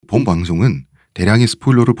본 방송은 대량의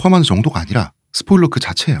스포일러를 포함하는 정도가 아니라 스포일러 그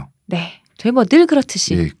자체예요. 네. 저희 뭐 늘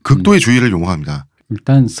그렇듯이. 예, 극도의 주의를 요망합니다.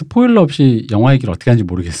 일단 스포일러 없이 영화 얘기를 어떻게 하는지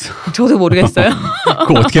모르겠어. 저도 모르겠어요.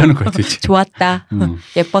 그거 어떻게 하는 거야 도대체. 좋았다.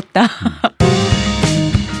 예뻤다.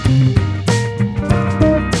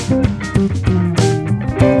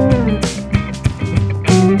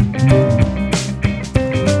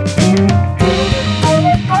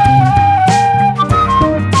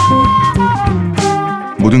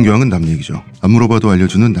 모든 교양은 남 얘기죠. 안 물어봐도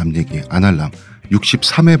알려주는 남 얘기 아날람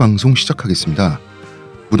 63회 방송 시작하겠습니다.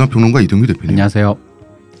 문화평론가 이동규 대표님. 안녕하세요.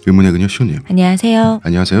 의문의 그녀 시호님. 안녕하세요.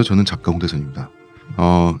 안녕하세요. 저는 작가 홍대선입니다.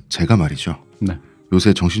 제가 말이죠. 네.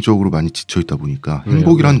 요새 정신적으로 많이 지쳐있다 보니까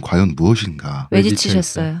행복이란 과연 무엇인가. 왜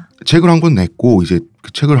지치셨어요? 책을 한 권 냈고 이제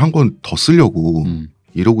그 책을 한 권 더 쓰려고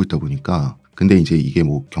이러고 있다 보니까 근데 이제 이게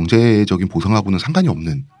뭐 경제적인 보상하고는 상관이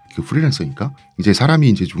없는 그 프리랜서니까 이제 사람이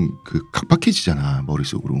이제 좀 그 각박해지잖아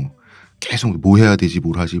머릿속으로. 계속 뭐 해야 되지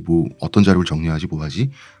뭘 하지 뭐 어떤 자료를 정리하지 뭐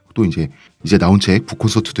하지 또 이제 나온 책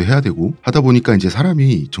북콘서트도 해야 되고 하다 보니까 이제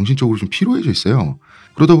사람이 정신적으로 좀 피로해져 있어요.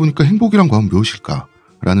 그러다 보니까 행복이란 과연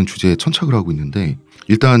무엇일까라는 주제에 천착을 하고 있는데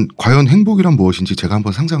일단 과연 행복이란 무엇인지 제가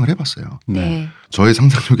한번 상상을 해봤어요. 네. 저의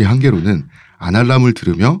상상력의 한계로는 아날람을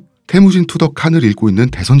들으며 태무진 투덕 칸을 읽고 있는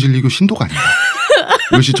대선진리교 신도가 아닌가.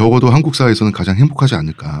 이것이 적어도 한국 사회에서는 가장 행복하지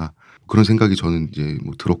않을까. 그런 생각이 저는 이제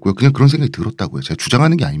뭐 들었고요. 그냥 그런 생각이 들었다고요. 제가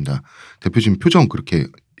주장하는 게 아닙니다. 대표님 표정 그렇게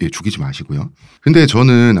죽이지 마시고요. 근데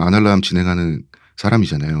저는 아날람 진행하는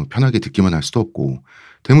사람이잖아요. 편하게 듣기만 할 수도 없고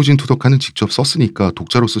태무진 투덕하는 직접 썼으니까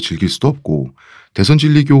독자로서 즐길 수도 없고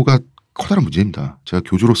대선진리교가 커다란 문제입니다. 제가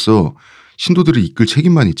교주로서 신도들을 이끌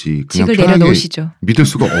책임만 있지 그냥 직을 편하게 내려놓으시죠. 믿을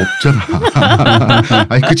수가 없잖아.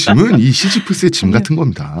 아니 그 짐은 이 시지프스의 짐 같은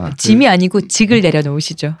겁니다. 짐이 아니고 직을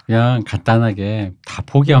내려놓으시죠. 그냥 간단하게 다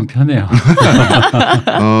포기하면 편해요.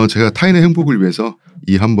 제가 타인의 행복을 위해서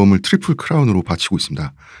이 한 범을 트리플 크라운으로 바치고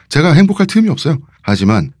있습니다. 제가 행복할 틈이 없어요.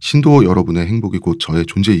 하지만 신도 여러분의 행복이 곧 저의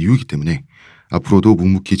존재 이유이기 때문에 앞으로도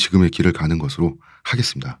묵묵히 지금의 길을 가는 것으로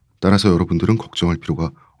하겠습니다. 따라서 여러분들은 걱정할 필요가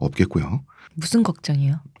없겠고요. 무슨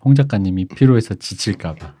걱정이요? 홍 작가님이 피로해서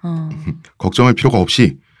지칠까 봐. 걱정할 필요가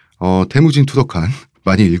없이 태무진 투덕한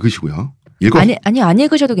많이 읽으시고요. 아니 안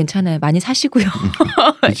읽으셔도 괜찮아요. 많이 사시고요.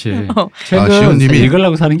 그렇지. 책은 시온님이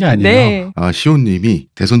읽으려고 사는 게 아니에요. 네. 시온님이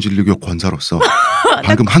대선진리교 권사로서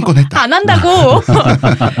방금 한 건 했다. 안 한다고.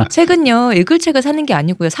 책은요 읽을 책을 사는 게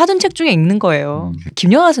아니고요. 사둔 책 중에 읽는 거예요.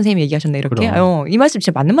 김영하 선생님이 얘기하셨네 이렇게. 이 말씀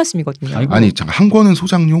진짜 맞는 말씀이거든요. 아니 잠깐 한 권은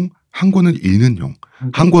소장용, 한 권은 읽는 용,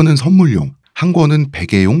 한 권은 선물용, 한 권은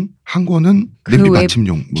베개용, 한 권은 냄비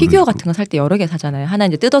받침용. 피규어 같은 거 살 때 여러 개 사잖아요.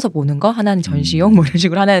 하나는 이제 뜯어서 보는 거, 하나는 전시용 뭐 이런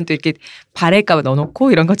식으로 하나는 또 이렇게 바랄까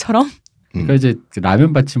넣어놓고 이런 것처럼. 그러니까 이제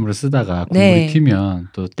라면 받침으로 쓰다가 국물이 튀면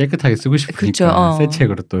또 깨끗하게 쓰고 싶으니까 새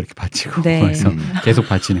책으로 또 이렇게 받치고 그래서 계속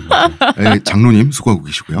받치는 거죠. 네, 장로님 수고하고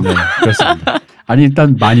계시고요. 네, 그렇습니다. 아니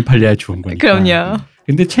일단 많이 팔려야 좋은 거니까. 그럼요.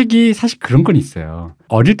 근데 책이 사실 그런 건 있어요.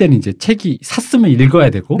 어릴 때는 이제 책이 샀으면 읽어야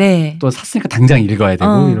되고 또 샀으니까 당장 읽어야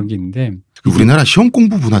되고 이런 게 있는데 우리나라 시험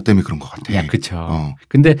공부 문화 때문에 그런 것 같아. 그렇죠.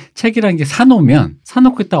 근데 책이라는 게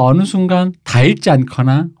사놓고 있다 어느 순간 다 읽지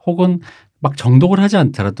않거나 혹은 막 정독을 하지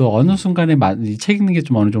않더라도 어느 순간에 책 읽는 게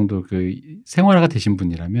좀 어느 정도 그 생활화가 되신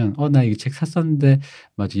분이라면 나 이 책 샀었는데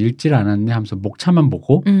맞아 읽질 않았네 하면서 목차만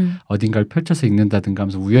보고 어딘가를 펼쳐서 읽는다든가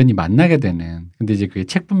하면서 우연히 만나게 되는. 근데 이제 그게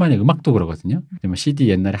책뿐만 아니라 음악도 그러거든요. 뭐 CD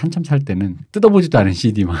옛날에 한참 살 때는 뜯어보지도 않은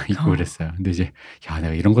CD 막 있고 그랬어요. 근데 이제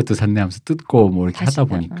내가 이런 것도 샀네 하면서 뜯고 뭐 이렇게 하다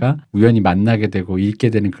보니까 우연히 만나게 되고 읽게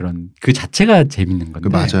되는 그런 그 자체가 재밌는 건데.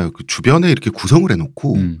 맞아요. 그 주변에 이렇게 구성을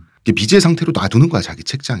해놓고 미제 상태로 놔두는 거야 자기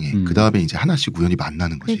책장에. 그 다음에 이제 하나씩 우연히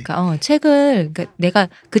만나는 거지. 그러니까 그러니까 내가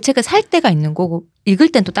그 책을 살 때가 있는 거고 읽을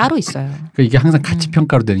땐 또 따로 있어요. 그러니까 이게 항상 가치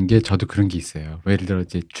평가로 되는 게 저도 그런 게 있어요. 예를 들어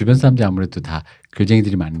이제 주변 사람들이 아무래도 다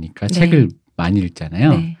글쟁이들이 많으니까 책을 많이 읽잖아요.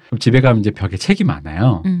 그럼 집에 가면 이제 벽에 책이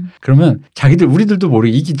많아요. 그러면 우리들도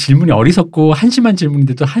모르게 이게 질문이 어리석고 한심한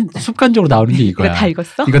질문인데도 습관적으로 나오는 게 이거야. 이거 다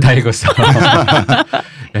읽었어? 이거 다 읽었어.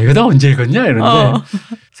 야, 이거 다 언제 읽었냐? 이런데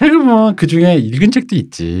책을 보면 그 중에 읽은 책도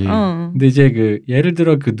있지. 근데 이제 예를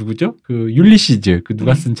들어 누구죠? 율리시즈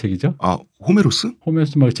누가 쓴 책이죠? 호메로스?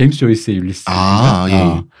 호메로스 말고 제임스 조이스의 율리시즈.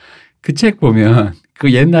 예. 그 책 보면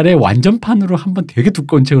그 옛날에 완전판으로 한번 되게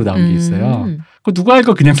두꺼운 책으로 나온 게 있어요. 그거 누가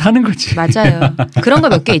읽어 그냥 사는 거지. 맞아요. 그런 거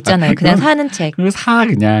몇 개 있잖아요. 그냥 사는 책. 그거 사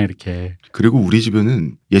그냥 이렇게. 그리고 우리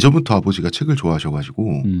집에는 예전부터 아버지가 책을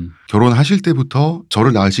좋아하셔가지고 결혼하실 때부터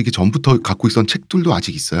저를 낳으시기 전부터 갖고 있었던 책들도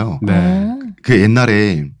아직 있어요. 네. 그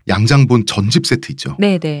옛날에 양장본 전집 세트 있죠.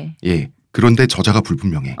 네네. 예. 그런데 저자가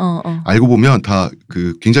불분명해. 알고 보면 다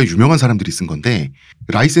그 굉장히 유명한 사람들이 쓴 건데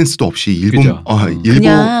라이센스도 없이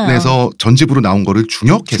일본에서 전집으로 나온 거를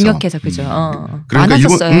중역해서 그죠. 그러니까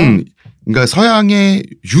많았었어요. 그러니까 서양의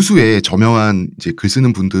유수의 저명한 이제 글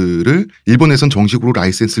쓰는 분들을 일본에선 정식으로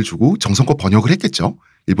라이센스를 주고 정성껏 번역을 했겠죠.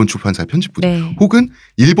 일본 출판사의 편집부들. 네. 혹은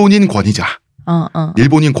일본인 권위자.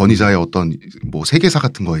 일본인 권위자의 어떤 뭐 세계사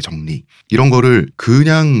같은 거의 정리 이런 거를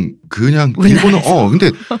그냥 일본어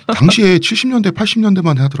근데 당시에 70년대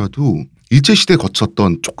 80년대만 하더라도 일제시대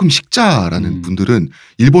거쳤던 조금 식자라는 분들은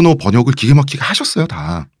일본어 번역을 기가 막히게 하셨어요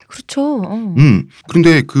다. 그렇죠.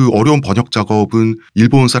 그런데 그 어려운 번역 작업은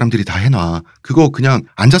일본 사람들이 다 해놔. 그거 그냥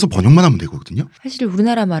앉아서 번역만 하면 되거든요. 사실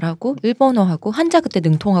우리나라 말하고 일본어하고 한자 그때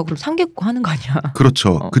능통하고 3개국 하는 거 아니야.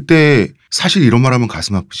 그렇죠. 그때 사실 이런 말하면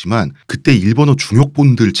가슴 아프지만 그때 일본어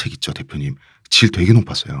중역본들 책 있죠 대표님. 질 되게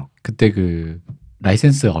높았어요. 그때 그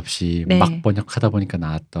라이센스 없이 네. 막 번역하다 보니까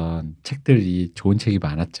나왔던 책들이 좋은 책이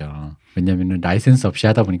많았죠. 왜냐하면 라이센스 없이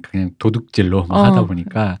하다 보니까 그냥 도둑질로 막 하다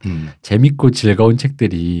보니까 재밌고 즐거운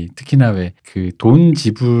책들이 특히나 왜 그 돈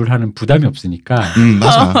지불하는 부담이 없으니까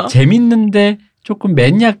맞아. 재밌는데 조금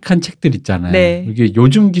매니악한 책들 있잖아요. 네. 이게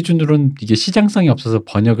요즘 기준으로는 이게 시장성이 없어서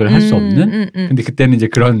번역을 할 수 없는. 근데 그때는 이제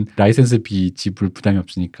그런 라이센스비 지불 부담이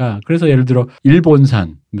없으니까 그래서 예를 들어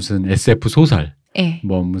일본산 무슨 SF 소설. 네.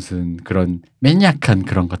 뭐 무슨 그런 매니악한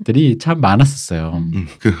그런 것들이 참 많았었어요.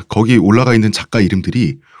 거기 올라가 있는 작가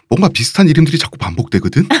이름들이 뭔가 비슷한 이름들이 자꾸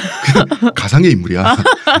반복되거든. 가상의 인물이야.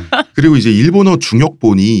 그리고 이제 일본어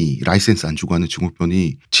중역본이 라이센스 안 주고 하는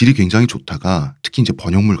중역본이 질이 굉장히 좋다가 특히 이제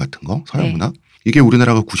번역물 같은 거 서양 문학 이게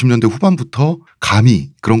우리나라가 90년대 후반부터 감히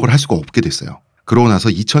그런 걸 할 수가 없게 됐어요. 그러고 나서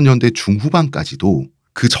 2000년대 중후반까지도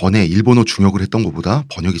그 전에 일본어 중역을 했던 것보다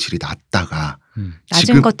번역의 질이 낮다가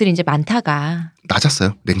낮은 것들이 이제 많다가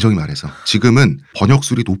낮았어요. 냉정히 말해서. 지금은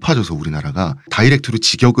번역술이 높아져서 우리나라가 다이렉트로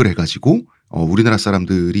직역을 해가지고 우리나라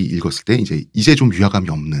사람들이 읽었을 때 이제 좀 위화감이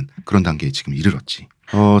없는 그런 단계에 지금 이르렀지.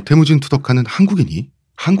 태무진 투덕하는 한국인이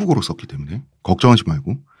한국어로 썼기 때문에 걱정하지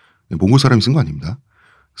말고 몽골 사람이 쓴 거 아닙니다.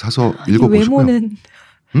 사서 읽어보시고요. 외모는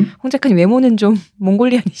홍 작가님 외모는 좀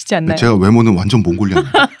몽골리안이시지 않나요? 제가 외모는 완전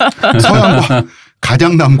몽골리안입니다. 서양과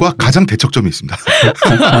가장남과 가장 대척점이 있습니다.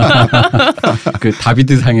 그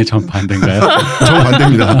다비드상의 정반대인가요?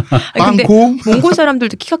 정반대입니다. 빵코. 몽골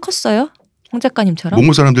사람들도 키가 컸어요? 홍 작가님처럼?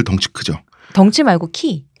 몽골 사람들 덩치 크죠. 덩치 말고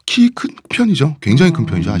키. 키 큰 편이죠. 굉장히 큰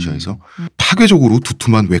편이죠. 아시아에서. 파괴적으로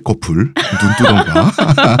두툼한 외꺼풀, 눈두덩과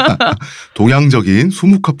동양적인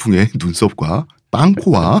수묵화풍의 눈썹과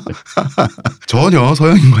빵코와 전혀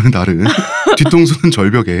서양인과는 다른 뒤통수는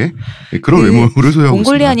절벽에 그런 외모를 소유하고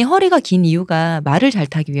몽골리안이 있습니다. 허리가 긴 이유가 말을 잘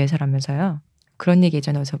타기 위해서라면서요. 그런 얘기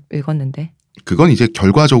예전에 어디서 읽었는데. 그건 이제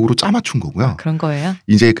결과적으로 짜맞춘 거고요. 그런 거예요?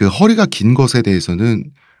 이제 그 허리가 긴 것에 대해서는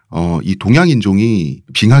이 동양인종이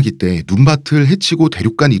빙하기 때 눈밭을 헤치고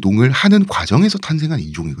대륙간 이동을 하는 과정에서 탄생한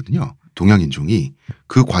인종이거든요. 동양인종이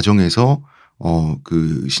그 과정에서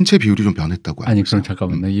그 신체 비율이 좀 변했다고 아니 있어요. 그럼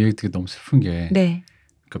잠깐만 이 얘기 되게 너무 슬픈 게 네.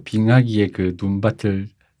 그 빙하기에 그 눈밭을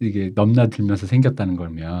이게 넘나들면서 생겼다는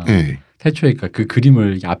거면 네. 태초에 그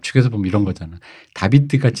그림을 압축해서 보면 이런 거잖아.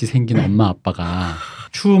 다비드 같이 생긴 엄마 아빠가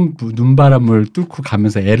추운 눈바람을 뚫고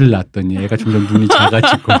가면서 애를 낳았더니 애가 점점 눈이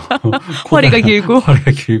작아지고 허리가 길고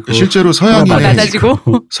실제로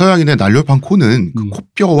서양인의 날렵한 코는 그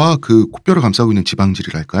콧뼈와 그 콧뼈를 감싸고 있는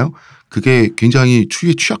지방질이랄까요? 그게 굉장히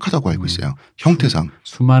추위에 취약하다고 알고 있어요. 형태상.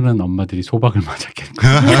 수많은 엄마들이 소박을 맞았겠네.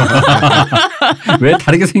 왜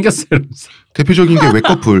다르게 생겼어요? 이러면서. 대표적인 게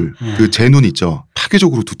외꺼풀. 그 제 눈 있죠.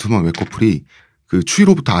 파괴적으로 두툼한 외꺼풀이 그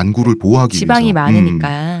추위로부터 안구를 보호하기 지방이 위해서.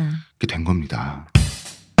 많으니까. 그게 된 겁니다.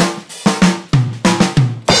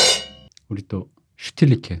 우리 또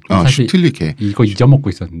슈틸리케. 사실 슈틸리케. 이거 잊어먹고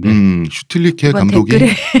있었는데. 슈틸리케 감독이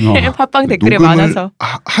팟빵 댓글에 많아서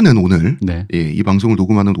하는 오늘 네. 예, 이 방송을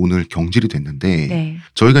녹음하는 오늘 경질이 됐는데 네.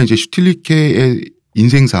 저희가 이제 슈틸리케의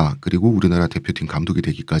인생사 그리고 우리나라 대표팀 감독이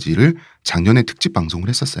되기까지를 작년에 특집 방송을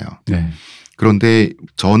했었어요. 네. 그런데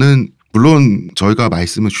저는 물론 저희가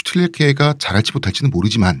말씀은 슈틸리케가 잘할지 못할지는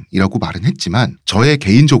모르지만 이라고 말은 했지만 저의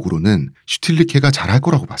개인적으로는 슈틸리케가 잘할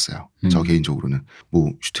거라고 봤어요. 저 개인적으로는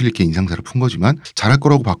뭐 슈틸리케 인상사를 푼 거지만 잘할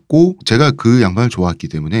거라고 봤고 제가 그 양반을 좋아했기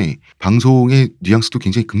때문에 방송의 뉘앙스도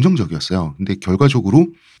굉장히 긍정적이었어요. 근데 결과적으로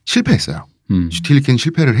실패했어요. 슈틸리케는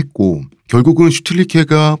실패를 했고 결국은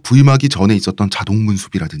슈틸리케가 부임하기 전에 있었던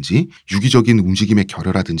자동문숲이라든지 유기적인 움직임의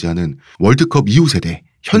결여라든지 하는 월드컵 이후 세대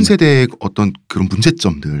현 세대의 어떤 그런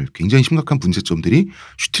문제점들 굉장히 심각한 문제점들이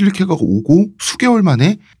슈틸리케가 오고 수개월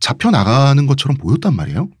만에 잡혀나가는 것처럼 보였단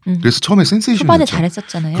말이에요. 그래서 처음에 센세이션이었죠. 초반에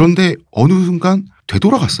잘했었잖아요. 그런데 어느 순간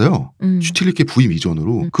되돌아갔어요. 슈틸리케 부임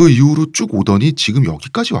이전으로. 그 이후로 쭉 오더니 지금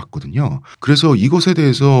여기까지 왔거든요. 그래서 이것에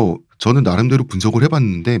대해서 저는 나름대로 분석을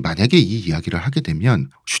해봤는데 만약에 이 이야기를 하게 되면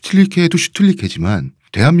슈틸리케도 슈틸리케지만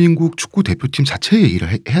대한민국 축구 대표팀 자체의 얘기를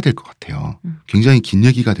해야 될 것 같아요. 굉장히 긴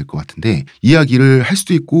얘기가 될 것 같은데 이야기를 할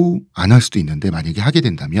수도 있고 안 할 수도 있는데 만약에 하게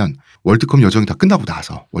된다면 월드컵 여정이 다 끝나고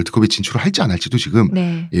나서 월드컵에 진출을 할지 안 할지도 지금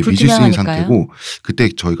미지수인 상태고 그때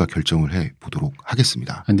저희가 결정을 해보도록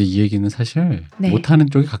하겠습니다. 근데 이 얘기는 사실 못하는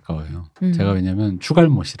쪽에 가까워요. 제가 왜냐면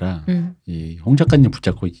추갈못이라 이 홍 작가님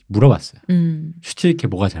붙잡고 물어봤어요. 슈틸리케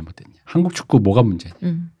뭐가 잘못됐냐. 한국 축구 뭐가 문제냐.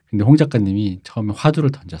 근데 홍 작가님이 처음에 화두를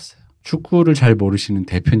던졌어요. 축구를 잘 모르시는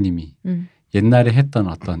대표님이 옛날에 했던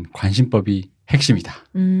어떤 관심법이 핵심이다.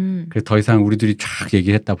 그래서 더 이상 우리들이 쫙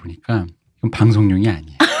얘기를 했다 보니까 이건 방송용이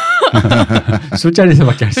아니에요.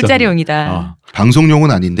 술자리에서밖에 할 수 없는. 술자리용이다. 방송용은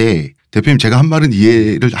아닌데 대표님 제가 한 말은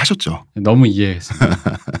이해를 하셨죠? 너무 이해했습니다.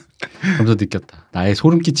 그러면서 느꼈다. 나의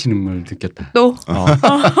소름 끼치는 걸 느꼈다. 또?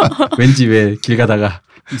 왠지 왜 길 가다가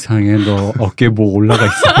이상해 너 어깨에 뭐 올라가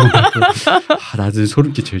있어. 나도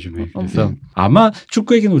소름 끼쳐 요즘에. 그래서 아마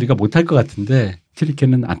축구 얘기는 우리가 못할 것 같은데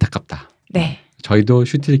슈틸리케는 안타깝다. 네. 저희도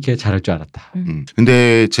슈틸리케 잘할 줄 알았다.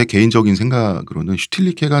 근데 제 개인적인 생각으로는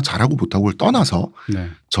슈틸리케가 잘하고 못하고를 떠나서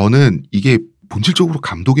저는 이게 본질적으로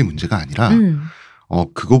감독의 문제가 아니라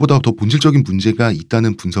그거보다 더 본질적인 문제가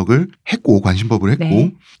있다는 분석을 했고 관심법을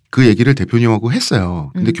했고 그 얘기를 대표님하고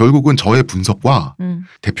했어요. 근데 결국은 저의 분석과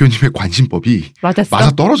대표님의 관심법이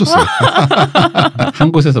맞아 떨어졌어요.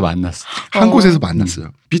 한 곳에서 만났어. 한 곳에서 만났어요.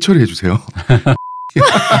 삐처리 해주세요.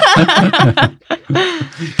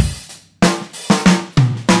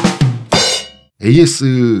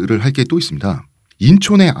 AS를 할 게 또 있습니다.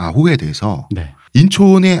 인촌의 아호에 대해서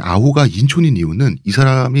인촌의 아호가 인촌인 이유는 이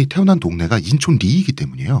사람이 태어난 동네가 인촌리이기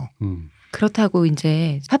때문이에요. 그렇다고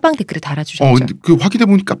이제 팟빵 댓글에 달아주셨죠. 그 확인해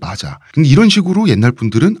보니까 맞아. 근데 이런 식으로 옛날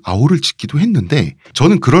분들은 아호를 짓기도 했는데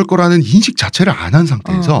저는 그럴 거라는 인식 자체를 안 한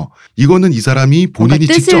상태에서 이거는 이 사람이 본인이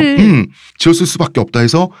직접 지었을 수밖에 없다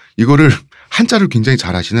해서 이거를 한자를 굉장히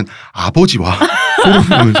잘 하시는 아버지와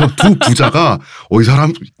토론하면서 두 부자가 이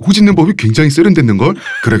사람 호 짓는 법이 굉장히 세련됐는 걸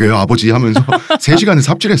그러게요 아버지 하면서 3시간을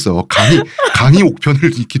삽질했어. 강의 옥편을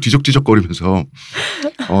이렇게 뒤적뒤적거리면서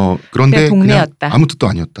그런데 그냥 아무 뜻도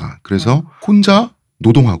아니었다. 그래서 혼자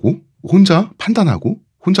노동하고 혼자 판단하고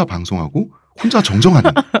혼자 방송하고 혼자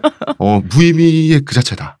정정하는 무의미의 그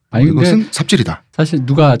자체다. 이것은 삽질이다. 사실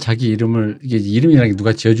누가 자기 이름을 이게 이름이라는 게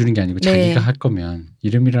누가 지어주는 게 아니고 자기가 할 거면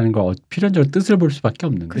이름이라는 걸 필연적으로 뜻을 볼 수밖에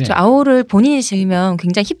없는데. 그렇죠. 아오를 본인이 지으면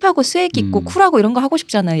굉장히 힙하고 스웩 있고 쿨하고 이런 거 하고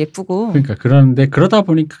싶잖아요. 예쁘고. 그러니까 그러는데 그러다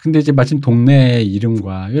보니까 근데 이제 마침 동네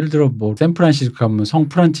이름과 예를 들어 뭐 샌프란시스코 하면 성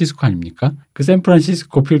프란치스코 아닙니까? 그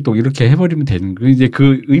샌프란시스코 필독 이렇게 해버리면 되는 거. 이제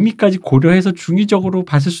그 의미까지 고려해서 중의적으로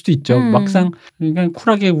봤을 수도 있죠. 막상 그냥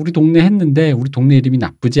쿨하게 우리 동네 했는데 우리 동네 이름이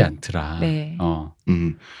나쁘지 않더라.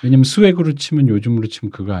 왜냐면 스웩으로 치면 요즘으로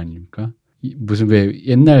치면 그거 아닙니까? 무슨 왜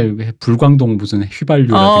옛날 불광동 무슨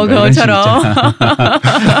휘발유라든가 이런 식으로 있잖아.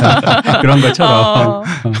 그런 것처럼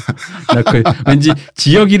나 그 왠지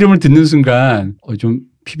지역 이름을 듣는 순간 좀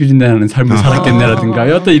피비린내 나는 삶을 살았겠네라든가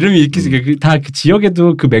어떤 이름이 이렇게 있으니까 다 그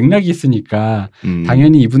지역에도 그 맥락이 있으니까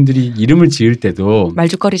당연히 이분들이 이름을 지을 때도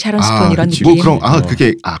말죽거리 샤론스톤 이런 느낌. 뭐 그럼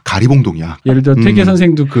그게 가리봉동이야. 예를 들어 퇴계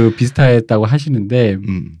선생도 그 비슷했다고 하시는데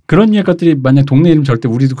그런 것들이 만약 동네 이름 절대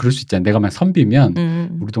우리도 그럴 수 있잖아요. 내가 만약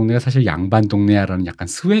선비면 우리 동네가 사실 양반 동네야라는 약간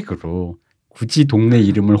스웩으로 굳이 동네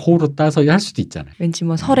이름을 호로 따서 할 수도 있잖아요. 왠지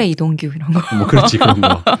뭐 설의 이동규 이런 거. 뭐 그렇지 그런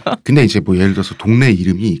거. 근데 이제 뭐 예를 들어서 동네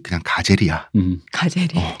이름이 그냥 가젤이야. 가젤이.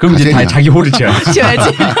 그럼 이제 다 자기 호를 지어야지.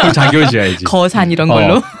 그럼 자기 호 지어야지. 거산 이런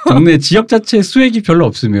걸로. 동네 지역 자체에 수액이 별로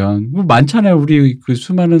없으면 뭐 많잖아요. 우리 그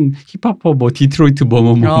수많은 힙합퍼 뭐 디트로이트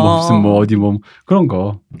무슨 뭐 어디 뭐 그런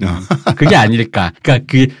거. 그게 아닐까. 그러니까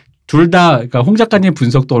그 둘 다 그러니까 홍 작가님의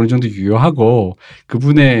분석도 어느 정도 유효하고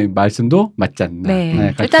그분의 말씀도 맞지 않나.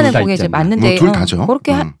 네. 일단은 그게 이제 맞는데 둘 다죠.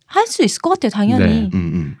 그렇게 할 수 있을 것 같아요. 당연히.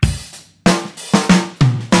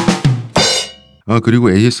 그리고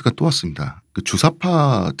AS가 또 왔습니다. 그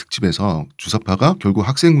주사파 특집에서 주사파가 결국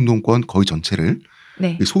학생운동권 거의 전체를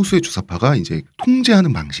소수의 주사파가 이제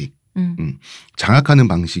통제하는 방식, 장악하는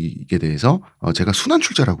방식에 대해서 제가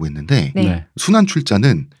순환출자라고 했는데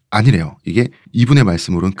순환출자는 아니래요. 이게 이분의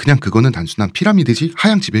말씀으로는 그냥 그거는 단순한 피라미드식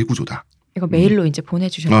하향 지배 구조다. 이거 메일로 이제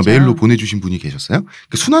보내주셨죠. 메일로 보내주신 분이 계셨어요.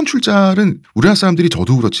 그 순환출자는 우리나라 사람들이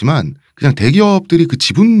저도 그렇지만 그냥 대기업들이 그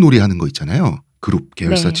지분놀이 하는 거 있잖아요. 그룹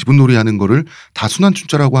계열사 지분놀이 하는 거를 다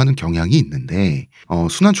순환출자라고 하는 경향이 있는데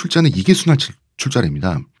순환출자는 이게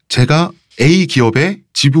순환출자랍니다. 제가 A 기업의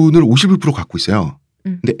지분을 51% 갖고 있어요.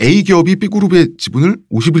 근데 A 기업이 B 그룹의 지분을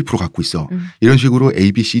 51% 갖고 있어. 이런 식으로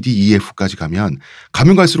A, B, C, D, E, F까지 가면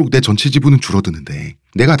갈수록 내 전체 지분은 줄어드는데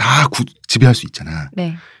내가 다 지배할 수 있잖아.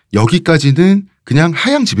 여기까지는 그냥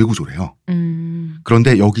하향 지배구조래요.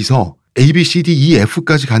 그런데 여기서 A, B, C, D, E,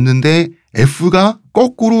 F까지 갔는데 F가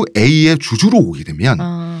거꾸로 A의 주주로 오게 되면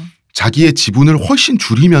자기의 지분을 훨씬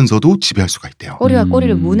줄이면서도 지배할 수가 있대요. 꼬리와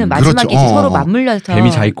꼬리를 무는 마지막에 그렇죠. 서로 맞물려서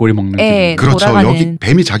뱀이 자기 꼬리 먹는 예, 그렇죠. 돌아가는. 여기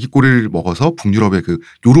뱀이 자기 꼬리를 먹어서 북유럽의 그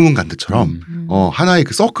요르문간드처럼 하나의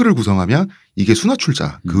그 서클을 구성하면 이게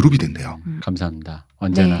순화출자 그룹이 된대요. 감사합니다.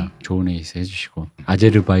 언제나 네. 좋은 에이스 해주시고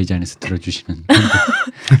아제르바이잔에서 들어주시는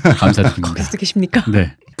감사드립니다. 거기서 계십니까?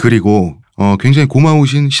 네. 그리고 굉장히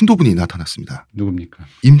고마우신 신도분이 나타났습니다. 누굽니까?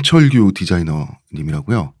 임철규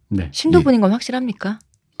디자이너님이라고요. 네. 신도분인 건 확실합니까?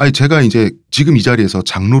 아니 제가 이제 지금 이 자리에서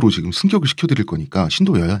장로로 지금 승격을 시켜드릴 거니까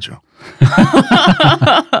신도여야죠.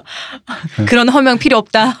 그런 허명 필요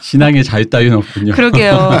없다. 신앙의 자유 따위는 없군요.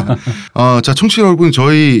 그러게요. 자 청취자 여러분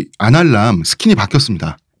저희 아날람 스킨이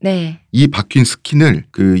바뀌었습니다. 네. 이 바뀐 스킨을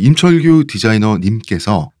그 임철규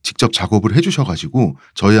디자이너님께서 직접 작업을 해주셔가지고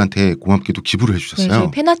저희한테 고맙게도 기부를 네, 해주셨어요. 저희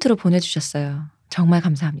팬아트로 보내주셨어요. 정말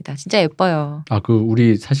감사합니다. 진짜 예뻐요.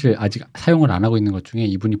 우리 사실 아직 사용을 안 하고 있는 것 중에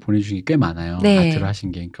이분이 보내주신 게 꽤 많아요. 네. 아트를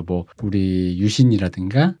하신 게. 그러니까 뭐 우리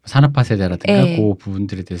유신이라든가 산업화 세대라든가 네. 그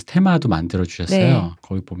부분들에 대해서 테마도 만들어 주셨어요. 네.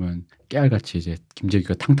 거기 보면 깨알같이 이제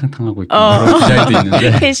김재규가 탕탕탕 하고 있고 그런 디자인도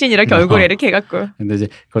있는데. 펜신 이렇게 얼굴에 이렇게 해갖고. 근데 이제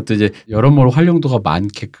그것도 이제 여러모로 활용도가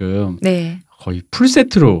많게끔 네. 거의 풀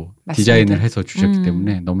세트로 맞습니다. 디자인을 해서 주셨기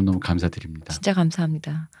때문에 너무너무 감사드립니다. 진짜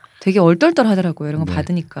감사합니다. 되게 얼떨떨하더라고요. 이런 거 네.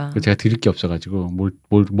 받으니까. 제가 드릴 게 없어가지고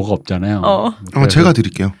뭐가 없잖아요. 제가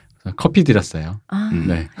드릴게요. 커피 드렸어요.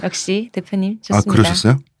 네. 역시 대표님 좋습니다.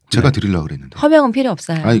 그러셨어요? 제가 네. 드리려고 그랬는데. 허명은 필요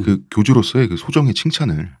없어요. 아니 그 교주로서의 그 소정의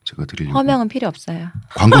칭찬을 제가 드리려고. 허명은 필요 없어요.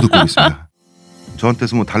 광고 듣고 있습니다.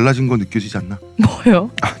 저한테서 뭐 달라진 거 느껴지지 않나?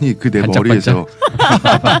 뭐요? 아니 그 내 반짝반짝? 머리에서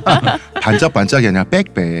반짝반짝이 아니라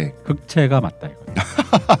빽빽. 흑채가 맞다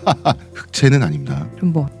이거. 흑채는 아닙니다.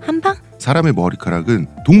 그럼 뭐 한방? 사람의 머리카락은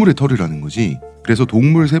동물의 털이라는 거지. 그래서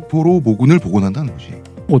동물 세포로 모근을 복원한다는 거지.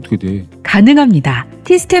 어떻게 돼? 가능합니다.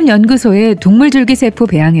 티스템 연구소의 동물줄기세포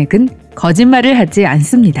배양액은 거짓말을 하지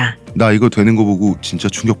않습니다. 나 이거 되는 거 보고 진짜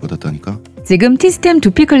충격받았다니까. 지금 티스템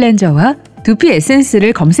두피 클렌저와 두피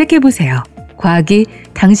에센스를 검색해보세요. 과학이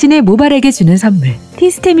당신의 모발에게 주는 선물,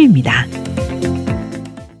 티스템입니다.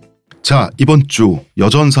 자 이번 주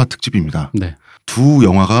여전사 특집입니다. 네. 두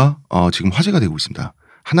영화가 지금 화제가 되고 있습니다.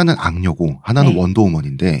 하나는 악녀고 하나는 네.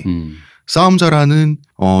 원더우먼인데 싸움 잘하는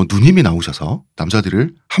누님이 나오셔서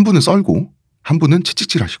남자들을 한 분은 썰고 한 분은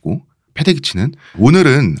채찍질하시고 패대기 치는.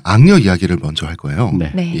 오늘은 악녀 이야기를 먼저 할 거예요.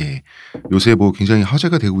 네. 네. 예, 요새 뭐 굉장히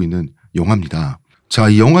화제가 되고 있는 영화입니다. 자,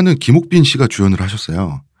 이 영화는 김옥빈 씨가 주연을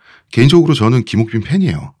하셨어요. 개인적으로 저는 김옥빈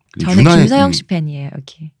팬이에요. 저는 김서영 씨 팬이에요.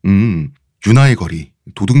 여기. 유나의 거리,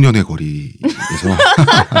 도둑년의 거리에서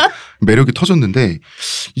매력이 터졌는데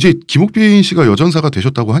이제 김옥빈 씨가 여전사가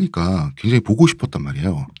되셨다고 하니까 굉장히 보고 싶었단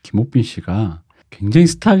말이에요. 김옥빈 씨가 굉장히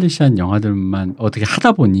스타일리시한 영화들만 어떻게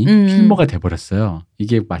하다 보니 필모가 돼버렸어요.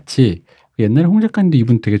 이게 마치 옛날에 홍 작가님도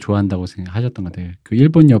이분 되게 좋아한다고 생각하셨던 것 같아요. 그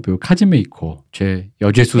일본 여배우 카즈메이코,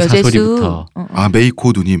 여죄수 사소리부터.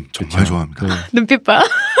 메이코 누님 정말 그쵸? 좋아합니다. 눈빛 봐.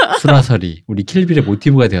 수라서리, 우리 킬빌의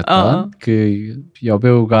모티브가 되었던 그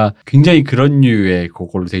여배우가 굉장히 그런 류의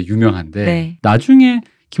그걸로 되게 유명한데 네. 나중에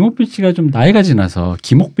김옥빈 씨가 좀 나이가 지나서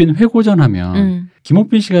김옥빈 회고전하면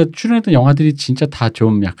김옥빈 씨가 출연했던 영화들이 진짜 다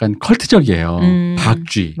좀 약간 컬트적이에요.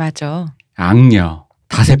 박쥐, 맞아. 악녀,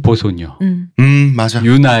 다세포 소녀, 맞아.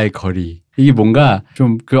 유나의 거리. 이게 뭔가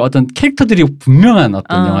좀 그 어떤 캐릭터들이 분명한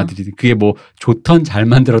어떤 영화들이 그게 뭐 좋던 잘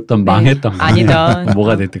만들었던 네. 망했던 간에 아니던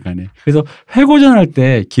뭐가 됐든 간에. 그래서 회고전할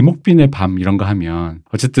때 김옥빈의 밤 이런 거 하면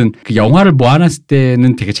어쨌든 그 영화를 모아놨을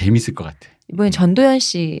때는 되게 재밌을 것 같아. 이번에 전도연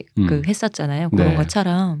씨 그 했었잖아요. 그런 네.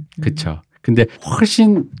 것처럼. 그렇죠. 근데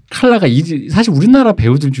훨씬 컬러가 사실 우리나라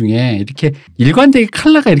배우들 중에 이렇게 일관되게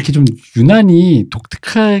컬러가 이렇게 좀 유난히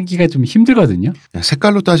독특하기가 좀 힘들거든요.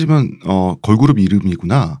 색깔로 따지면 걸그룹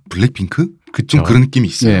이름이구나. 블랙핑크? 그쵸. 좀 그런 느낌이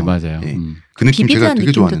있어요. 네, 맞아요. 예. 그 느낌 제가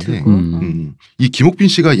되게 좋아하는데 이 김옥빈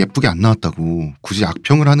씨가 예쁘게 안 나왔다고 굳이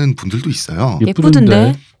악평을 하는 분들도 있어요.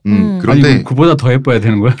 예쁘던데. 그런데 아니, 그보다 더 예뻐야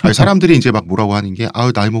되는 거야? 아니, 사람들이 이제 막 뭐라고 하는 게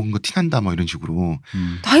나이 먹은 거 티난다 뭐 이런 식으로.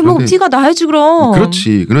 나이 먹으면 티가 나야지 그럼.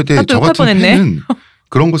 그렇지. 그런데 나도 저 욕할 같은 뻔했네. 팬은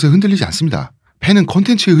그런 것에 흔들리지 않습니다. 팬은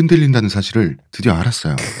콘텐츠에 흔들린다는 사실을 드디어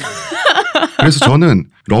알았어요. 그래서 저는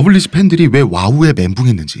러블리즈 팬들이 왜 와우에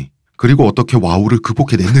멘붕했는지 그리고 어떻게 와우를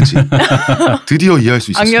극복해냈는지 드디어 이해할 수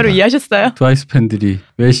있었습니다. 악녀를 이해하셨어요? 트와이스 팬들이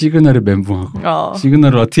왜 시그널을 멘붕하고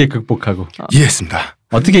시그널을 어떻게 극복하고 이해했습니다.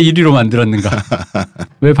 어떻게 1위로 만들었는가.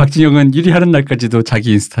 왜 박진영은 1위 하는 날까지도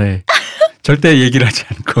자기 인스타에 절대 얘기를 하지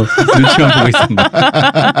않고 눈치만 보고 있습니다.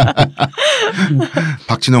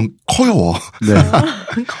 박진영 커여워. 네.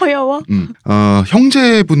 커여워.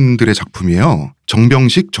 형제분들의 작품이에요.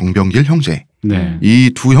 정병식, 정병길 형제. 네.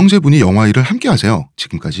 이 두 형제분이 영화 일을 함께 하세요.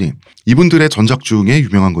 지금까지. 이분들의 전작 중에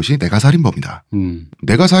유명한 것이 내가 살인범이다.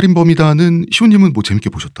 내가 살인범이다는 시호님은 뭐 재밌게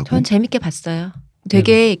보셨다고? 전 재밌게 봤어요.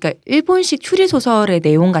 되게 그러니까 일본식 추리 소설의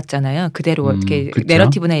내용 같잖아요. 그대로 어떻게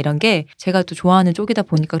내러티브나 이런 게 제가 또 좋아하는 쪽이다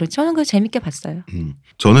보니까 그렇죠. 저는 그거 재밌게 봤어요.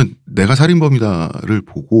 저는 내가 살인범이다를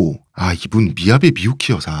보고 이분 미야베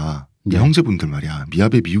미유키 여사 네. 형제분들 말이야.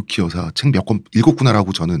 미야베 미유키 여사 책 몇 권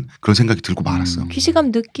읽었구나라고 저는 그런 생각이 들고 말았어.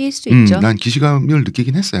 기시감 느낄 수 있죠. 난 기시감을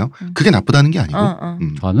느끼긴 했어요. 그게 나쁘다는 게 아니고.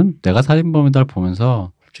 저는 내가 살인범이다를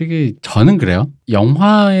보면서 솔직히 저는 그래요.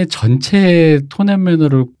 영화의 전체 톤 앤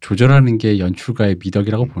매너를 조절하는 게 연출가의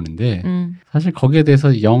미덕이라고 보는데 사실 거기에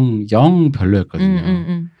대해서 영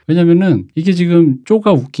별로였거든요. 왜냐면은 이게 지금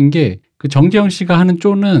쪼가 웃긴 게 그 정재영 씨가 하는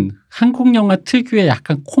쪼는 한국 영화 특유의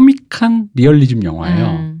약간 코믹한 리얼리즘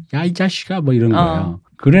영화예요. 야, 이 자식아 뭐 이런 거예요.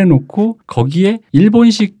 그래 놓고 거기에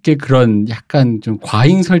일본식의 그런 약간 좀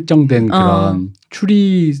과잉 설정된 그런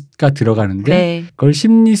추리가 들어가는데 네. 그걸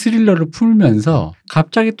심리 스릴러를 풀면서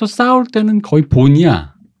갑자기 또 싸울 때는 거의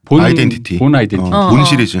본이야. 본 아이덴티티. 본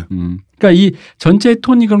시리즈. 그러니까 이 전체의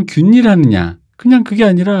톤이 그럼 균일하느냐. 그냥 그게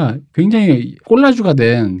아니라 굉장히 꼴라주가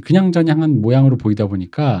된 그냥저냥한 모양으로 보이다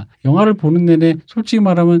보니까 영화를 보는 내내 솔직히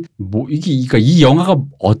말하면 뭐 그러니까 이 영화가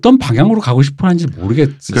어떤 방향으로 가고 싶어 하는지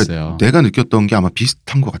모르겠어요. 그러니까 내가 느꼈던 게 아마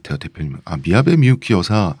비슷한 것 같아요, 대표님. 미야베 미유키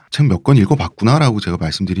여사 책 몇 권 읽어봤구나라고 제가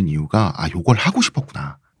말씀드린 이유가 요걸 하고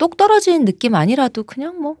싶었구나. 똑 떨어지는 느낌 아니라도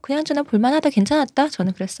그냥 뭐 그냥저냥 볼만하다 괜찮았다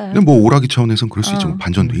저는 그랬어요. 근데 뭐 오락이 차원에서는 그럴 수 있죠. 뭐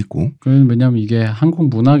반전도 있고. 왜냐하면 이게 한국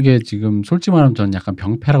문학의 지금 솔직히 말하면 저는 약간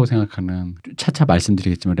병폐라고 생각하는 차차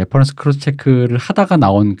말씀드리겠지만 레퍼런스 크로스 체크를 하다가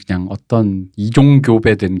나온 그냥 어떤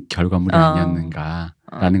이종교배된 결과물이 아니었는가.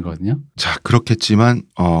 라는 거거든요. 자, 그렇겠지만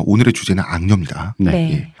오늘의 주제는 악녀입니다.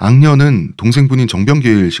 네. 예. 악녀는 동생분인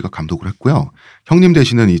정병길 씨가 감독을 했고요. 형님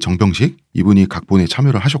되시는 이 정병식 이분이 각본에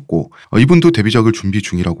참여를 하셨고 이분도 데뷔작을 준비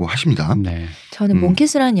중이라고 하십니다. 네. 저는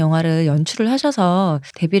몽키스라는 영화를 연출을 하셔서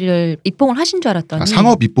데뷔를 입봉을 하신 줄 알았더니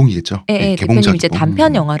상업 입봉이겠죠. 네, 대표님 이제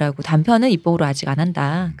단편 영화라고 단편은 입봉으로 아직 안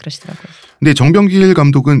한다 그러시더라고요. 근데 정병길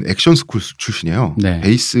감독은 액션 스쿨 출신이에요. 네.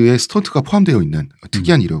 베이스에 스턴트가 포함되어 있는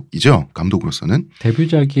특이한 이력이죠. 감독으로서는.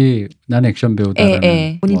 데뷔작이 난 액션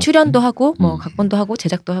배우다라는. 본인 출연도 하고 뭐 각본도 하고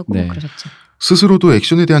제작도 하고 네. 그러셨죠. 스스로도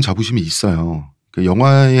액션에 대한 자부심이 있어요. 그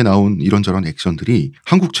영화에 나온 이런저런 액션들이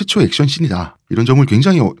한국 최초 액션씬이다. 이런 점을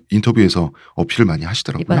굉장히 인터뷰에서 어필을 많이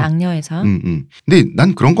하시더라고요. 이번 악녀에서. 근데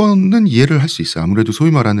난 그런 거는 이해를 할 수 있어요. 아무래도 소위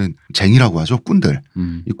말하는 쟁이라고 하죠. 꾼들.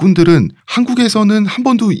 이 꾼들은 한국에서는 한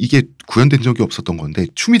번도 이게 구현된 적이 없었던 건데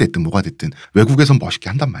춤이 됐든 뭐가 됐든 외국에선 멋있게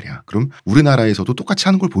한단 말이야. 그럼 우리나라에서도 똑같이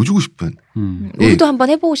하는 걸 보여주고 싶은. 우리도 한번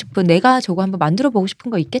해보고 싶은 내가 저거 한번 만들어보고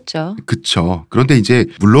싶은 거 있겠죠. 그렇죠. 그런데 이제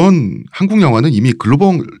물론 한국 영화는 이미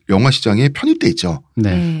글로벌 영화 시장에 편입돼 있죠.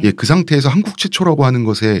 네. 예, 그 상태에서 한국 최초라고 하는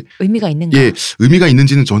것에 의미가 있는가? 예, 의미가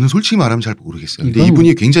있는지는 저는 솔직히 말하면 잘 모르겠어요. 근데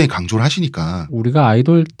이분이 굉장히 강조를 하시니까. 우리가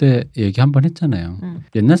아이돌 때 얘기 한번 했잖아요.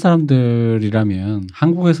 옛날 사람들이라면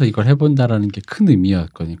한국에서 이걸 해본다라는 게 큰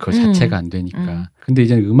의미였거든요. 그거 자체가 안 되니까. 근데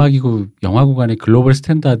이제 음악이고 영화고 간의 글로벌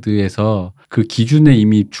스탠다드에서 그 기준에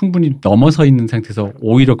이미 충분히 넘어서 있는 상태에서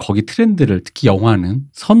오히려 거기 트렌드를 특히 영화는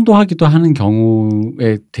선도하기도 하는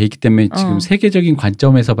경우에 돼 있기 때문에 지금 세계적인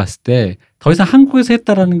관점에서 봤을 때 더 이상 한국에서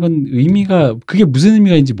했다라는 건 의미가 그게 무슨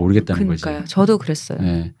의미가 있는지 모르겠다는 거죠. 그러니까요. 저도 그랬어요.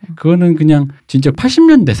 네. 그거는 그냥 진짜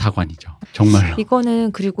 80년대 사관이죠. 정말로.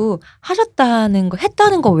 이거는 그리고 하셨다는 거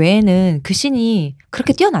했다는 거 외에는 그 씬이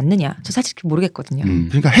그렇게 뛰어났느냐 저 사실 모르겠거든요.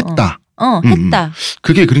 그러니까 했다. 했다.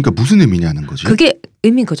 그게 그러니까 무슨 의미냐는 거지. 그게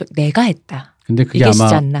의미인 거죠. 내가 했다. 근데 그게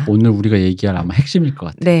아마 오늘 우리가 얘기할 아마 핵심일 것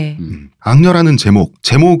같아요. 네. 악녀라는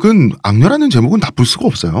악녀라는 제목은 나쁠 수가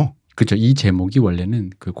없어요. 그렇죠. 이 제목이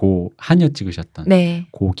원래는 그 고 한여 찍으셨던 네.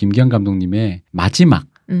 고 김기현 감독님의 마지막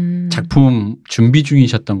작품 준비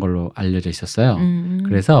중이셨던 걸로 알려져 있었어요.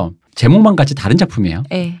 그래서 제목만 같이 다른 작품이에요.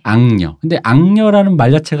 네. 악녀. 근데 악녀라는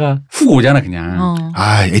말 자체가 훅 오잖아 그냥.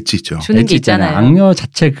 엣지 있죠. 주는 게 있잖아요. 악녀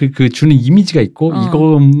자체 그 주는 이미지가 있고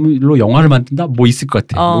이걸로 영화를 만든다? 뭐 있을 것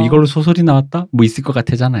같아. 뭐 이걸로 소설이 나왔다? 뭐 있을 것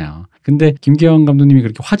같아잖아요. 근데 김기현 감독님이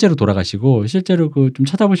그렇게 화제로 돌아가시고 실제로 그 좀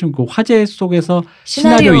찾아보시면 그 화제 속에서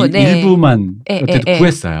시나리오 일부만 어쨌든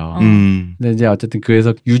구했어요. 근데 이제 어쨌든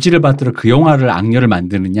그래서 유지를 받들어 그 영화를 악녀를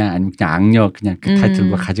만드느냐 아니면 그냥 악녀 그냥 그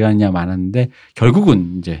타이틀로 가져가느냐 많았는데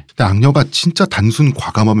결국은 이제 악녀가 진짜 단순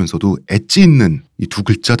과감하면서도 엣지 있는 이 두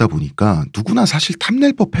글자다 보니까 누구나 사실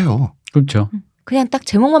탐낼 법해요. 그렇죠. 그냥 딱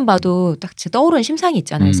제목만 봐도 딱 떠오르는 심상이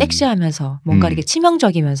있잖아요. 섹시하면서 뭔가 이렇게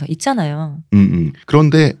치명적이면서 있잖아요.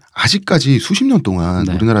 그런데 아직까지 수십 년 동안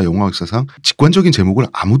네. 우리나라 영화 역사상 직관적인 제목을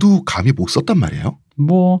아무도 감히 못 썼단 말이에요.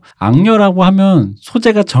 뭐 악녀라고 하면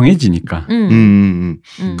소재가 정해지니까.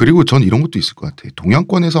 그리고 전 이런 것도 있을 것 같아요.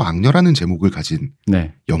 동양권에서 악녀라는 제목을 가진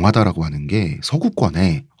네. 영화다라고 하는 게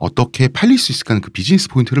서구권에 어떻게 팔릴 수 있을까 하는 그 비즈니스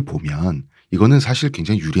포인트를 보면 이거는 사실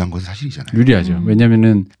굉장히 유리한 건 사실이잖아요. 유리하죠.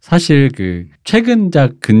 왜냐면은 사실 그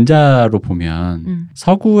최근작 근자로 보면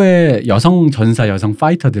서구의 여성 전사, 여성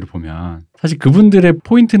파이터들을 보면 사실 그분들의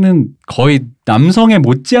포인트는 거의 남성에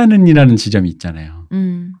못지않은이라는 지점이 있잖아요.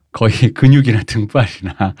 거의 근육이나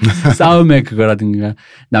등발이나 싸움의 그거라든가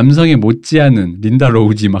남성에 못지않은 린다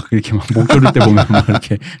로우지 막 이렇게 막 목 조를 때 보면 막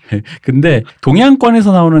이렇게. 근데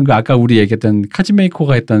동양권에서 나오는 그 아까 우리 얘기했던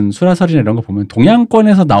카즈메이코가 했던 수라설이나 이런 거 보면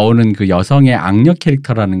동양권에서 나오는 그 여성의 악녀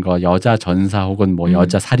캐릭터라는 거 여자 전사 혹은 뭐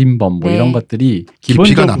여자 살인범 뭐 네. 이런 것들이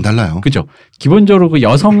깊이가 남달라요. 그죠. 기본적으로 그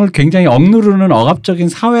여성을 굉장히 억누르는 억압적인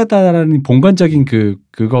사회다라는 본관적인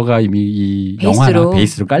그거가 이미 이 영화나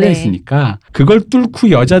베이스로 깔려 있으니까 그걸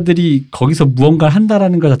뚫고 여자들이 거기서 무언가를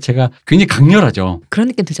한다라는 것 자체가 굉장히 강렬하죠. 그런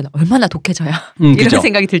느낌 들잖아요. 얼마나 독해져야 이런 그죠?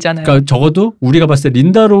 생각이 들잖아요. 그러니까 적어도 우리가 봤을 때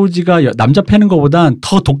린다 로우지가 남자 패는 것보단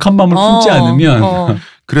더 독한 마음을 품지 않으면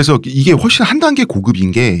그래서 이게 훨씬 한 단계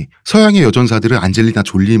고급인 게 서양의 여전사들은 안젤리나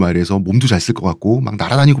졸리 말해서 몸도 잘 쓸 것 같고 막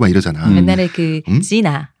날아다니고 막 이러잖아. 옛날에 그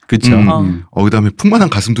지나. 그렇죠. 그다음에 풍만한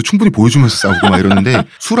가슴도 충분히 보여주면서 싸우고 막 이러는데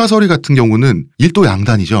수라서리 같은 경우는 일도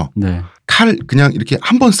양단이죠. 네. 칼 그냥 이렇게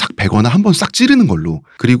한 번 싹 베거나 한 번 싹 찌르는 걸로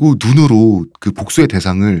그리고 눈으로 그 복수의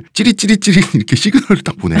대상을 찌릿찌릿찌릿 이렇게 시그널을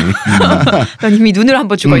딱 보내. 넌 이미 눈을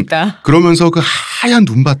한번 죽어 있다. 그러면서 그 하얀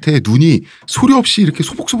눈밭에 눈이 소리 없이 이렇게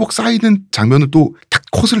소복소복 쌓이는 장면을 또 탁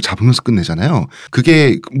컷을 잡으면서 끝내잖아요.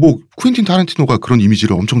 그게 뭐 쿠엔틴 타란티노가 그런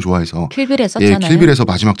이미지를 엄청 좋아해서 킬빌에 썼잖아요. 예, 킬빌에서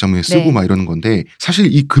마지막 장면에 쓰고 네. 막 이러는 건데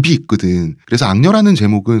사실 이 급이 있거든. 그래서 악녀라는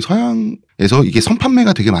제목은 서양에서 이게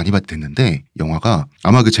선판매가 되게 많이 됐는데 영화가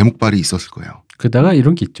아마 그 제목발이 있었을 거예요. 그다가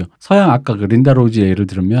이런 게 있죠. 서양 아까 그 린다 로우지 예를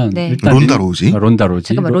들면 네. 일단 론다 로우지? 론다 로우지.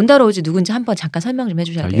 잠깐만 론다 로우지 누군지 한번 잠깐 설명 좀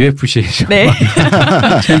해주셔야 돼요. UFC죠. 네.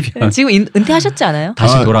 챔피언. 지금 은퇴하셨지 않아요?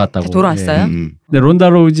 다시 돌아왔다고. 돌아왔어요? 근데 론다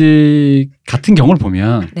로우지 같은 경우를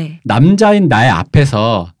보면 네. 남자인 나의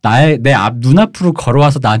앞에서 내 앞 눈앞으로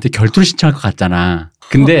걸어와서 나한테 결투를 신청할 것 같잖아.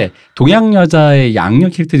 근데 동양 여자의 악녀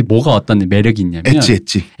캐릭터들이 뭐가 어떤 매력이 있냐면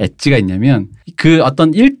엣지가 있냐면 그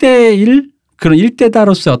어떤 1대1 그런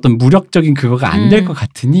 1대다로서의 어떤 무력적인 그거가 안 될 것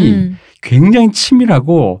같으니 굉장히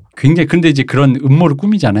치밀하고 굉장히 근데 이제 그런 음모를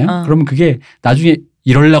꾸미잖아요. 그러면 그게 나중에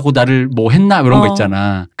이러려고 나를 뭐 했나 이런 거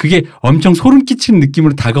있잖아. 그게 엄청 소름 끼치는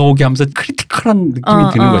느낌으로 다가오게 하면서 크리티컬한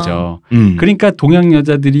느낌이 드는 거죠. 그러니까 동양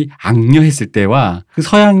여자들이 악녀했을 때와 그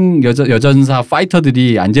서양 여전사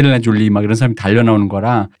파이터들이 안젤리나 졸리 막 이런 사람이 달려나오는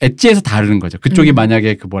거랑 엣지에서 다르는 거죠. 그쪽이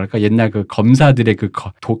만약에 그 뭐랄까 옛날 그 검사들의 그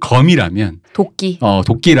검이라면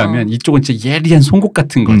도끼라면 이쪽은 진짜 예리한 송곳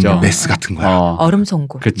같은 거죠. 메스 같은 거야. 얼음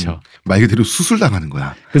송곳. 그렇죠. 말 그대로 수술당하는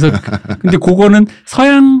거야. 그래서 근데 그거는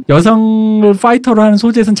서양 여성을 파이터로 하는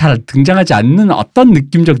소재에서는 잘 등장하지 않는 어떤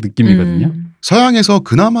느낌적 느낌이거든요. 서양에서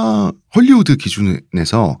그나마 헐리우드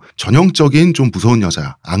기준에서 전형적인 좀 무서운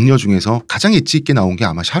여자, 악녀 중에서 가장 엣지 있게 나온 게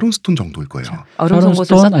아마 샤론 스톤 정도일 거예요. 샤론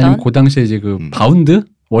스톤 아니면 그 당시에 이제 그 바운드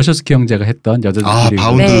워셔스키 형제가 했던 여자들이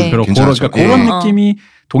바운드 네. 그런 느낌이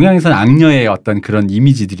동양에서는 악녀의 어떤 그런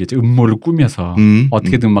이미지들이죠. 음모를 꾸며서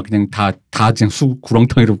어떻게든 막 그냥 다 그냥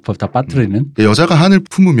구렁텅이로 다 빠뜨리는. 여자가 한을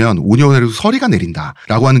품으면 오녀에도 서리가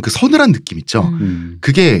내린다라고 하는 그 서늘한 느낌 있죠.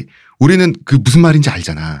 그게 우리는 그 무슨 말인지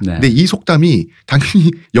알잖아. 네. 근데 이 속담이 당연히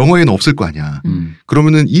영어에는 없을 거 아니야.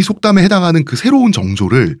 그러면은 이 속담에 해당하는 그 새로운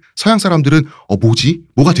정조를 서양 사람들은 뭐지?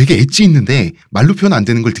 뭐가 되게 엣지 있는데 말로 표현 안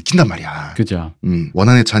되는 걸 느낀단 말이야. 그죠.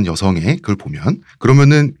 원한에 찬 여성의 그걸 보면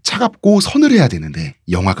그러면은 차갑고 서늘해야 되는데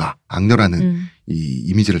영화가 악녀라는 이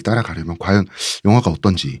이미지를 따라가려면 과연 영화가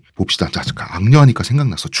어떤지 봅시다. 잠깐 악녀 하니까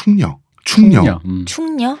생각났어. 충녀.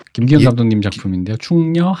 충녀? 김기현 감독님 작품인데요.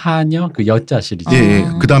 충녀, 하녀, 그 여자 시리즈. 예.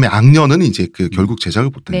 그 다음에 악녀는 이제 그 결국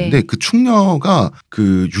제작을 못했는데 네. 그 충녀가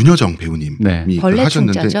그 윤여정 배우님이 벌레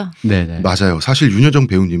하셨는데 충자죠? 네네. 맞아요. 사실 윤여정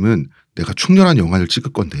배우님은 내가 충녀란 영화를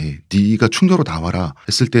찍을 건데 네가 충녀로 나와라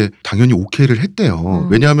했을 때 당연히 오케이를 했대요.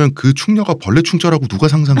 왜냐하면 그 충녀가 벌레 충자라고 누가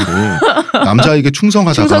상상을 해. 남자에게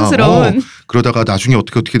충성하다가 그러다가 나중에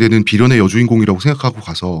어떻게 되는 비련의 여주인공이라고 생각하고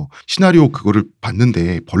가서 시나리오 그거를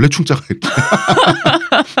봤는데 벌레 충자가 이렇게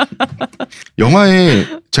영화에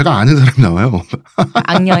제가 아는 사람이 나와요.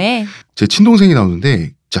 악녀에? 제 친동생이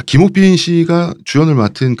나오는데 자 김옥빈 씨가 주연을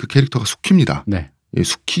맡은 그 캐릭터가 숙희입니다. 네. 예,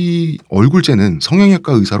 숙희 얼굴째는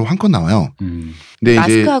성형외과 의사로 한컷 나와요. 근데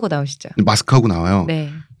마스크하고 나오시죠? 마스크하고 나와요. 네.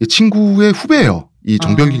 친구의 후배예요. 이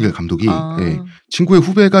정병길 감독이 예, 친구의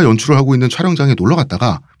후배가 연출을 하고 있는 촬영장에 놀러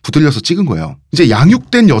갔다가 붙들려서 찍은 거예요. 이제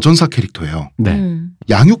양육된 여전사 캐릭터예요. 네.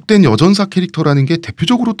 양육된 여전사 캐릭터라는 게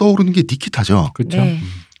대표적으로 떠오르는 게 니키타죠. 그렇죠. 네.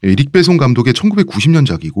 예, 릭배송 감독의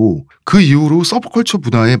 1990년작이고 그 이후로 서브컬처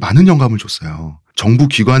문화에 많은 영감을 줬어요. 정부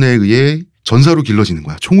기관에 의해 전사로 길러지는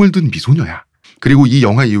거야. 총을 든 미소녀야. 그리고 이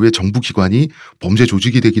영화 이후에 정부 기관이 범죄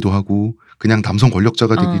조직이 되기도 하고 그냥 남성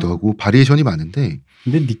권력자가 되기도 하고 바리에이션이 많은데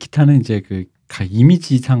근데 니키타는 이제 그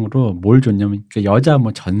이미지상으로 뭘 줬냐면 그 여자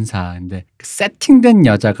뭐 전사인데 그 세팅된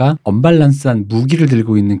여자가 언밸런스한 무기를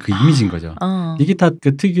들고 있는 그 이미지인 거죠. 니키타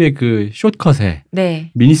그 특유의 그 숏컷에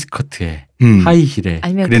네. 미니스커트에 하이힐에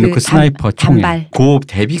그래놓고 그 스나이퍼 총에 단발. 그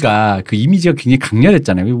대비가 그 이미지가 굉장히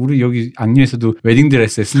강렬했잖아요. 우리 여기 악녀에서도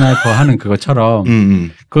웨딩드레스에 스나이퍼 하는 그것처럼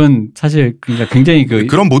그건 사실 그러니까 굉장히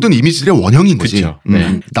그런 모든 이미지들의 원형인 거지. 그렇죠.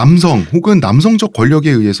 네. 남성 혹은 남성적 권력에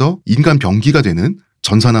의해서 인간 병기가 되는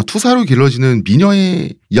전사나 투사로 길러지는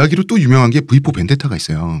미녀의 이야기로 또 유명한 게 V4 벤데타가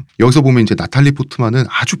있어요. 여기서 보면 이제 나탈리 포트만은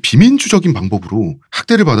아주 비민주적인 방법으로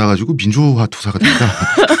학대를 받아가지고 민주화 투사가 됩니다.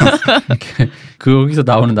 거기서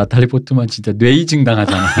나오는 나탈리 포트만 진짜 뇌이징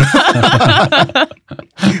당하잖아.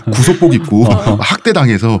 구속복 입고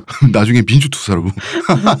학대당해서 나중에 민주투사로.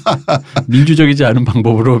 민주적이지 않은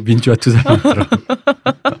방법으로 민주화 투사를 만들어.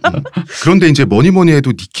 그런데 이제 뭐니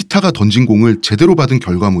해도 니키타가 던진 공을 제대로 받은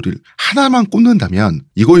결과물을 하나만 꼽는다면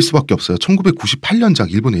이거일 수밖에 없어요.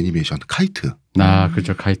 1998년작 일본 애니메이션 카이트.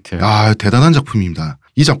 그렇죠. 카이트. 대단한 작품입니다.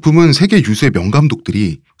 이 작품은 세계 유수의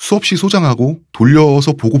명감독들이 수없이 소장하고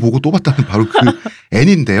돌려서 보고 또 봤다는 바로 그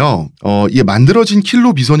애니인데요. 이게 만들어진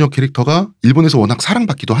킬러 미소녀 캐릭터가 일본에서 워낙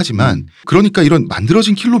사랑받기도 하지만 그러니까 이런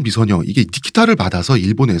만들어진 킬러 미소녀 이게 니키타를 받아서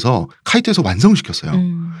일본에서 카이트에서 완성을 시켰어요.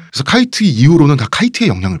 그래서 카이트 이후로는 다 카이트의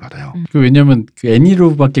영향을 받아요. 왜냐하면 그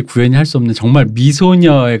애니로밖에 구현이 할 수 없는 정말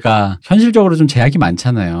미소녀가 현실적으로 좀 제약이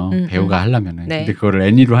많잖아요. 배우가 하려면은. 네. 근데 그거를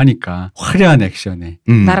애니로 하니까 화려한 액션에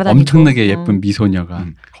날아다니고. 엄청나게 예쁜 미소녀가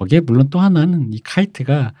거기에 물론 또 하나는 이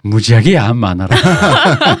카이트가 무지하게 야한 만화라.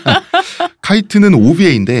 카이트는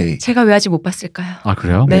OVA인데 제가 왜 아직 못 봤을까요? 아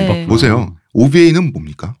그래요? 네. 보세요. OVA는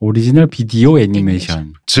뭡니까? 오리지널 비디오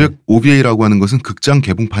애니메이션. 즉 OVA라고 하는 것은 극장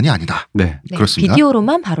개봉판이 아니다. 네. 그렇습니다.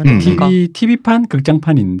 비디오로만 바로 나온 거. TV판,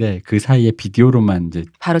 극장판인데 그 사이에 비디오로만 이제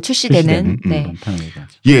바로 출시되는. 네.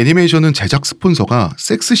 이 애니메이션은 제작 스폰서가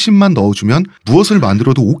섹스씬만 넣어주면 무엇을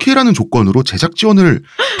만들어도 오케이라는 조건으로 제작 지원을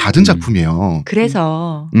받은 작품이에요.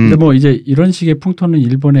 그래서. 근데 뭐 이제 이런 식의 풍토는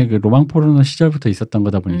일본의 그 로망 포르노 시절부터 있었던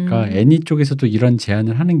거다 보니까 애니 쪽에서도 이런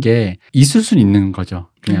제안을 하는 게 있을 수는 있는 거죠.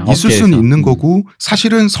 그냥 있을 수는 있는 거고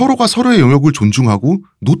사실은 서로가 서로의 영역을 존중하고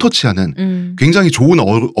노터치하는 굉장히 좋은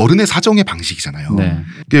어른의 사정의 방식이잖아요.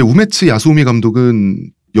 네. 우메츠 야스오미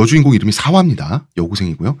감독은 여주인공 이름이 사와입니다.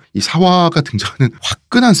 여고생이고요. 이 사와가 등장하는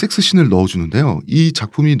화끈한 섹스씬을 넣어주는데요. 이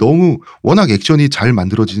작품이 너무 워낙 액션이 잘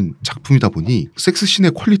만들어진 작품이다 보니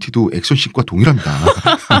섹스씬의 퀄리티도 액션씬과 동일합니다.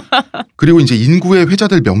 그리고 이제 인구의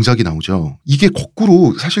회자될 명작이 나오죠. 이게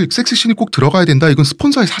거꾸로 사실 섹스씬이 꼭 들어가야 된다. 이건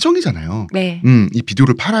스폰서의 사정이잖아요. 네. 이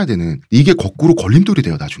비디오를 팔아야 되는. 이게 거꾸로 걸림돌이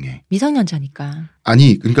돼요. 나중에. 미성년자니까.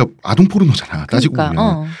 아니 그러니까 아동 포르노잖아. 따지고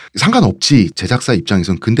보면. 상관없지 제작사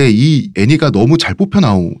입장에선. 근데 이 애니가 너무 잘 뽑혀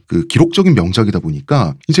나온 그 기록적인 명작이다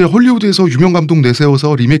보니까 이제 헐리우드에서 유명 감독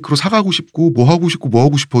내세워서 리메이크로 사가고 싶고 뭐 하고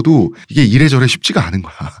싶어도 이게 이래저래 쉽지가 않은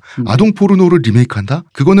거야. 아동 포르노를 리메이크한다?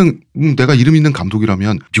 그거는 내가 이름 있는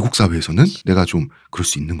감독이라면 미국 사회에서는 내가 좀 그럴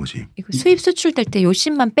수 있는 거지. 이거 수입 수출될 때 요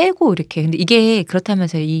씬만 빼고 이렇게. 근데 이게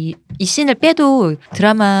그렇다면서 이 씬을 빼도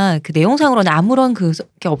드라마 그 내용상으로는 아무런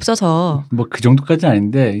게 없어서 뭐 그 정도까지는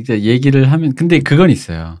아닌데 이제 얘기를 하면 근데 그건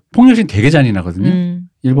있어요. 폭력씬 되게 잔인하거든요.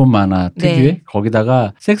 일본 만화 특유의. 네.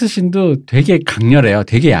 거기다가 섹스씬도 되게 강렬해요.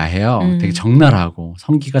 되게 야해요. 되게 적나라하고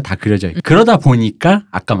성기가 다 그려져 있고. 그러다 보니까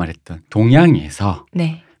아까 말했던 동양에서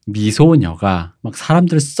네. 미소녀가 막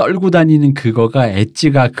사람들을 썰고 다니는 그거가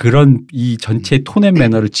엣지가 그런 이 전체 톤 앤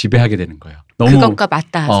매너를 지배하게 되는 거예요. 너무 그것과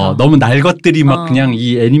맞닿아서 너무 날 것들이 막 그냥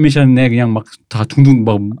이 애니메이션에 그냥 막 다 둥둥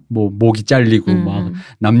막 뭐 목이 잘리고 막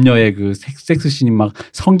남녀의 그 섹스씬이 막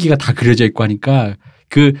성기가 다 그려져 있고 하니까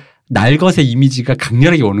그 날것의 이미지가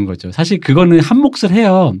강렬하게 오는 거죠. 사실 그거는 한 몫을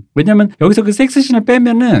해요. 왜냐하면 여기서 그 섹스씬을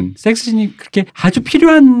빼면은 섹스씬이 그렇게 아주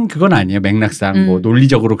필요한 그건 아니에요. 맥락상 뭐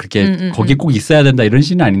논리적으로 그렇게 거기에 꼭 있어야 된다 이런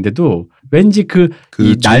씬은 아닌데도 왠지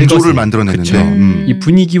이 날것을 만들어내는데 이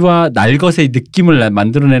분위기와 날것의 느낌을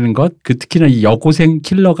만들어내는 것, 그 특히나 이 여고생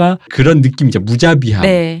킬러가 그런 느낌이죠. 무자비함.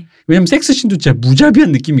 네. 왜냐면 섹스씬도 진짜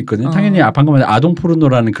무자비한 느낌이 있거든요. 당연히 방금 말한 아동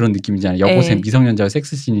포르노라는 그런 느낌이잖아요. 여고생 미성년자의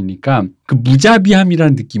섹스씬이니까 그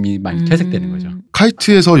무자비함이라는 느낌이 많이 퇴색되는 거죠.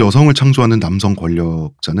 카이트에서 여성을 창조하는 남성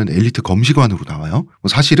권력자는 엘리트 검시관으로 나와요.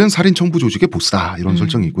 사실은 살인 청부 조직의 보스다 이런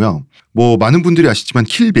설정이고요. 뭐 많은 분들이 아시지만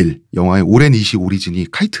킬빌 영화의 오랜 이식 오리진이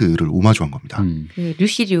카이트를 오마주한 겁니다. 그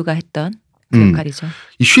류시 류가 했던 그 역할이죠.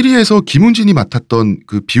 이 쉬리에서 김훈진이 맡았던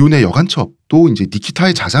그 비운의 여간첩도 이제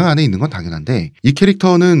니키타의 자장 안에 있는 건 당연한데 이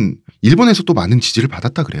캐릭터는 일본에서 또 많은 지지를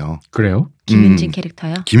받았다 그래요. 그래요? 김윤진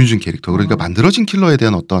캐릭터요? 김윤진 캐릭터. 그러니까 만들어진 킬러에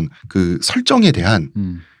대한 어떤 그 설정에 대한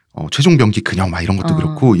최종 병기 근형 막 이런 것도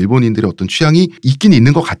그렇고 일본인들의 어떤 취향이 있긴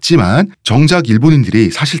있는 것 같지만 정작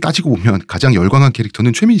일본인들이 사실 따지고 보면 가장 열광한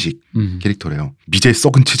캐릭터는 최민식 캐릭터래요. 미제의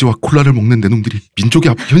썩은 치즈와 콜라를 먹는 내 놈들이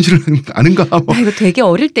민족의 현실을 아는가. 나 이거 되게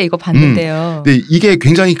어릴 때 이거 봤는데요. 근데 이게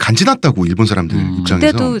굉장히 간지났다고 일본 사람들 입장에서.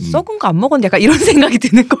 그때도 썩은 거 안 먹었는데 약간 이런 생각이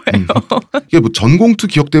드는 거예요. 이게 뭐 전공투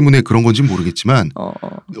기억 때문에 그런 건지 모르겠지만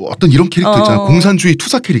어떤 이런 캐릭터 있잖아요. 공산주의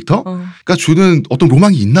투사 캐릭터? 그러니까 주는 어떤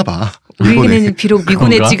로망이 있나 봐. 우리는 비록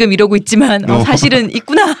미군에 지금 이러고 있지만 사실은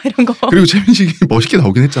있구나 이런 거. 그리고 최민식이 멋있게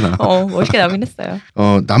나오긴 했잖아. 멋있게 나오긴 했어요.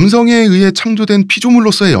 남성에 의해 창조된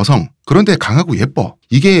피조물로서의 여성. 그런데 강하고 예뻐.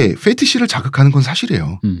 이게 페티시를 자극하는 건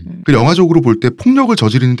사실이에요. 그 영화적으로 볼 때 폭력을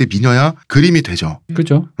저지르는데 미녀야 그림이 되죠.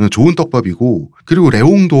 그죠. 좋은 떡밥이고 그리고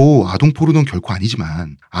레옹도 아동 포르노는 결코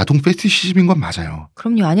아니지만 아동 페티시즘인 건 맞아요.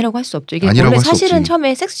 그럼요. 아니라고 할 수 없죠. 이게 원래 사실은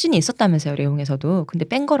처음에 섹스씬이 있었다면서요. 레옹에서도. 근데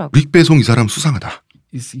뺀 거라고. 릭 배송 이 사람 수상하다.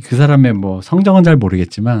 그 사람의 뭐 성정은 잘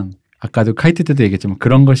모르겠지만 아까도 카이트 때도 얘기했지만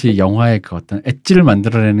그런 것이 영화의 그 어떤 엣지를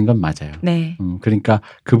만들어내는 건 맞아요. 네. 그러니까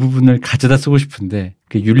그 부분을 가져다 쓰고 싶은데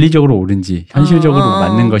그 윤리적으로 옳은지 현실적으로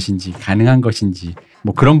맞는 것인지 가능한 것인지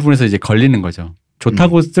뭐 그런 부분에서 이제 걸리는 거죠.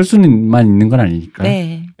 좋다고 쓸 수는만 있는 건 아니니까.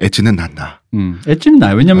 네. 엣지는 난다. 엣지는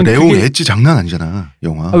나요. 왜냐면 레옹 엣지 장난 아니잖아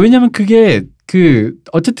영화. 왜냐면 그게 그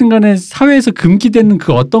어쨌든 간에 사회에서 금기되는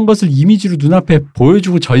그 어떤 것을 이미지로 눈앞에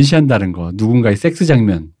보여주고 전시한다는 거. 누군가의 섹스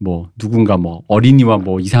장면, 뭐 누군가 뭐 어린이와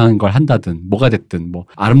뭐 이상한 걸 한다든 뭐가 됐든 뭐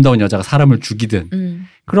아름다운 여자가 사람을 죽이든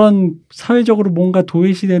그런 사회적으로 뭔가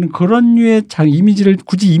도외시되는 그런 류의 이미지를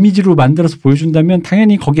굳이 이미지로 만들어서 보여준다면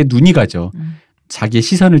당연히 거기에 눈이 가죠. 자기의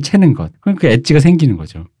시선을 채는 것. 그러니까 엣지가 생기는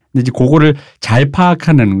거죠. 근데 이제 그거를 잘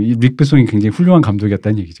파악하는 릭 베송이 굉장히 훌륭한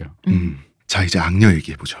감독이었다는 얘기죠. 자 이제 악녀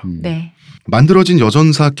얘기해보죠. 네. 만들어진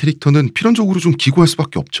여전사 캐릭터는 필연적으로 좀 기구할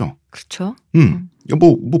수밖에 없죠. 그렇죠.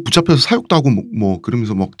 뭐 붙잡혀서 사육도 하고 뭐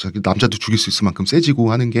그러면서 뭐 자기 남자도 죽일 수 있을 만큼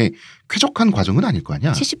세지고 하는 게 쾌적한 과정은 아닐 거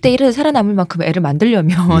아니야. 70대 1에서 살아남을 만큼 애를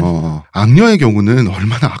만들려면. 악녀의 경우는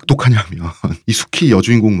얼마나 악독하냐면 이 수키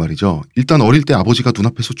여주인공 말이죠. 일단 어릴 때 아버지가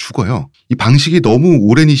눈앞에서 죽어요. 이 방식이 너무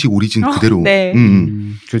오랜 이식 오리진 그대로. 네.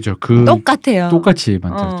 그렇죠. 똑같아요. 똑같이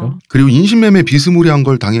만들었죠. 그리고 인신매매 비스무리한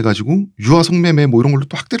걸 당해가지고 유아 성매매 뭐 이런 걸로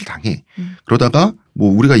또 학대를 당해. 그러다가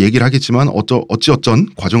뭐 우리가 얘기를 하겠지만 어찌어쩐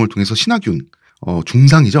과정을 통해서 신하균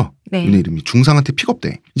중상이죠. 네. 윤의 이름이 중상한테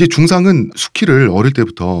픽업돼. 이제 중상은 수키를 어릴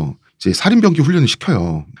때부터 이제 살인병기 훈련을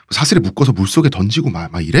시켜요. 사슬에 묶어서 물속에 던지고 막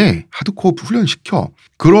이래. 하드코어 훈련을 시켜.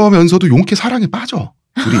 그러면서도 용케 사랑에 빠져.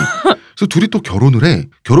 둘이. 그래서 둘이 또 결혼을 해.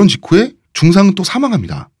 결혼 직후에 중상은 또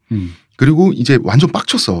사망합니다. 그리고 이제 완전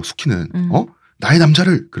빡쳤어. 수키는. 나의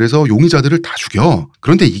남자를. 그래서 용의자들을 다 죽여.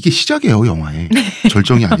 그런데 이게 시작이에요. 영화의.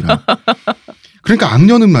 절정이 아니라. 그러니까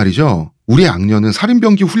악녀는 말이죠. 우리의 악녀는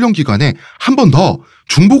살인병기 훈련 기간에 한 번 더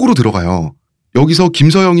중복으로 들어가요. 여기서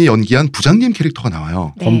김서영이 연기한 부장님 캐릭터가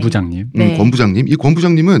나와요. 네. 권 부장님. 네. 권 부장님. 이 권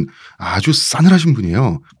부장님은 아주 싸늘하신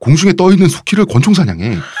분이에요. 공중에 떠있는 수키를 권총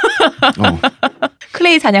사냥해.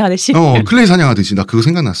 클레이 사냥하듯이. 클레이 사냥하듯이. 나 그거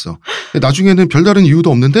생각났어. 나중에는 별다른 이유도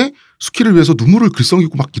없는데 수키를 위해서 눈물을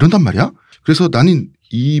글썽이고 막 이런단 말이야. 그래서 나는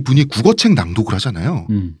이분이 국어책 낭독을 하잖아요.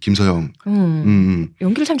 김서영.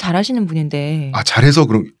 연기를 참 잘하시는 분인데. 잘해서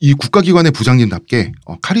그럼 이 국가기관의 부장님답게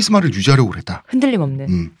카리스마를 유지하려고 그랬다. 흔들림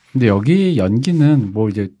없는. 근데 여기 연기는 뭐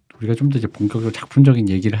이제 우리가 좀 더 이제 본격적으로 작품적인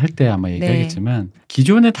얘기를 할 때 아마 얘기하겠지만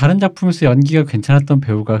기존의 다른 작품에서 연기가 괜찮았던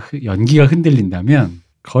배우가 연기가 흔들린다면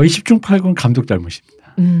거의 10중 8구 감독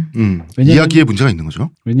잘못입니다. 이야기에 문제가 있는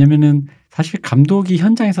거죠. 왜냐면은 사실 감독이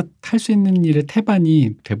현장에서 할 수 있는 일의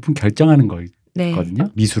태반이 대부분 결정하는 거거든요. 네.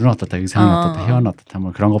 미술은 어떻다, 의상은 어떻다, 회화는 어떻다,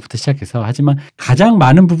 뭐 그런 것부터 시작해서 하지만 가장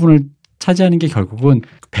많은 부분을 차지하는 게 결국은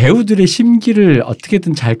배우들의 심기를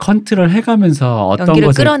어떻게든 잘 컨트롤 해가면서 어떤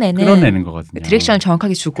것을 끌어내는 거거든요. 디렉션을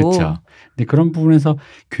정확하게 주고. 그렇죠. 근데 그런 부분에서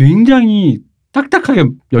굉장히 딱딱하게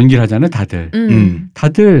연기를 하잖아요, 다들.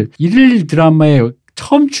 다들 일일 드라마에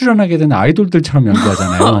처음 출연하게 된 아이돌들처럼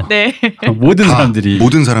연기하잖아요. 네. 모든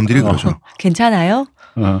사람들이 그러죠. 괜찮아요?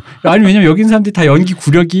 아니 왜냐면 여기 있는 사람들이 다 연기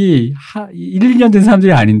구력이 1, 2년 된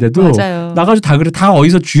사람들이 아닌데도 맞아요. 나가지고 다 그래 다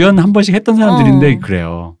어디서 주연 한 번씩 했던 사람들인데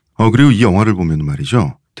그래요. 그리고 이 영화를 보면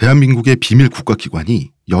말이죠. 대한민국의 비밀 국가기관이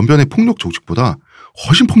연변의 폭력 조직보다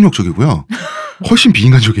훨씬 폭력적이고요. 훨씬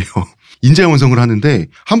비인간적이에요. 인재 원성을 하는데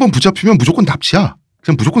한번 붙잡히면 무조건 납치야.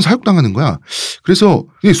 그냥 무조건 사육당하는 거야. 그래서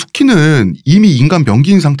수키는 이미 인간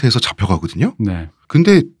병기인 상태에서 잡혀가거든요. 네.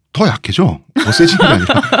 근데 더 약해져. 더 세지는 게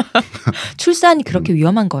아니라. 출산이 그렇게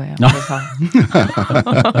위험한 거예요. 그래서.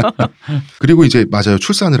 그리고 이제 맞아요.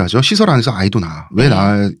 출산을 하죠. 시설 안에서 아이도 낳아. 왜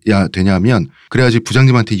낳아야 되냐면 그래야지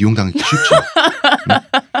부장님한테 이용당하기 쉽지.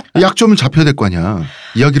 약점을 잡혀야 될 거 아니야.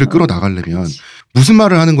 이야기를 끌어나가려면. 무슨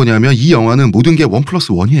말을 하는 거냐면 이 영화는 모든 게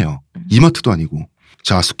 1+1이에요. 이마트도 아니고.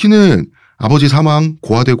 자, 수키는 아버지 사망,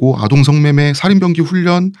 고아되고 아동 성매매, 살인병기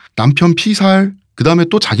훈련, 남편 피살, 그 다음에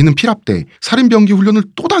또 자기는 필압돼 살인병기 훈련을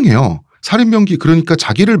또 당해요. 살인병기 그러니까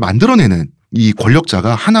자기를 만들어내는 이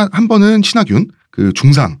권력자가 한 번은 신하균 그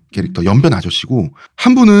중상 캐릭터 연변 아저씨고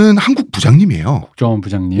한 분은 한국 부장님이에요. 국정원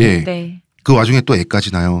부장님. 예. 네. 그 와중에 또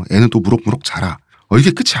애까지 낳아요. 애는 또 무럭무럭 자라.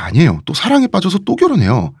 이게 끝이 아니에요. 또 사랑에 빠져서 또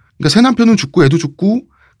결혼해요. 그러니까 새 남편은 죽고 애도 죽고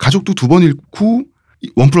가족도 2번 잃고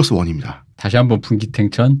 1+1입니다. 다시 한번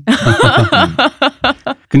분기탱천.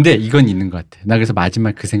 근데 이건 있는 것 같아. 나 그래서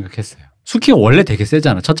마지막 그 생각했어요. 수키가 원래 되게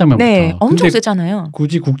세잖아. 첫 장면부터. 네, 엄청 세잖아요.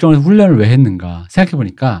 굳이 국정원에서 훈련을 왜 했는가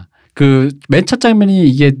생각해보니까 그 맨 첫 장면이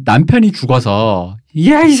이게 남편이 죽어서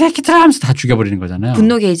야 이 새끼들아 하면서 다 죽여버리는 거잖아요.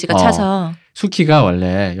 분노 게이지가 차서. 수키가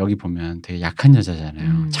원래 여기 보면 되게 약한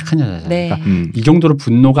여자잖아요. 착한 여자잖아요. 네. 그러니까 이 정도로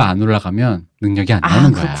분노가 안 올라가면 능력이 안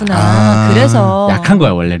나오는 거야. 그렇구나. 그래서 약한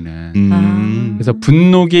거야 원래는. 그래서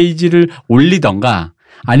분노 게이지를 올리던가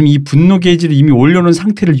아니면 이 분노 게이지를 이미 올려놓은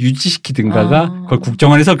상태를 유지시키든가가 그걸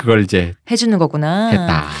국정원에서 그걸 이제 해주는 거구나.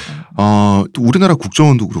 했다. 또 우리나라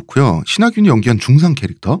국정원도 그렇고요. 신하균이 연기한 중상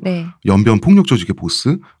캐릭터, 네. 연변 폭력 조직의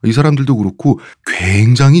보스, 이 사람들도 그렇고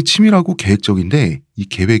굉장히 치밀하고 계획적인데 이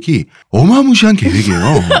계획이 어마무시한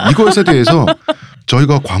계획이에요. 이것에 대해서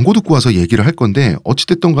저희가 광고 듣고 와서 얘기를 할 건데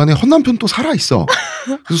어찌됐든 간에 헛남편 또 살아있어.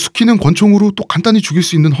 그래서 수키는 권총으로 또 간단히 죽일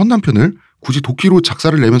수 있는 헛남편을 굳이 도끼로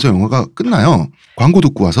작사를 내면서 영화가 끝나요. 광고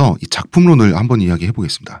듣고 와서 이 작품론을 한번 이야기해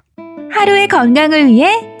보겠습니다. 하루의 건강을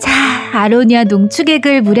위해 자 아로니아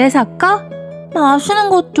농축액을 물에 섞어 마시는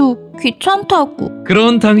것도 귀찮다고.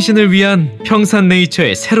 그런 당신을 위한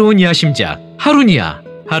평산네이처의 새로운 야심작 하루니아.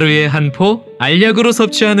 하루에 한 포 알약으로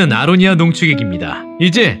섭취하는 아로니아 농축액입니다.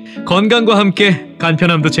 이제 건강과 함께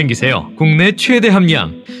간편함도 챙기세요. 국내 최대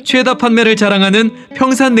함량, 최다 판매를 자랑하는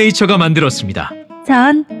평산네이처가 만들었습니다.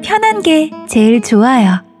 전 편한 게 제일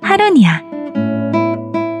좋아요. 하루니아.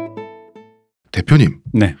 대표님,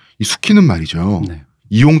 네. 이 수키는 말이죠. 네.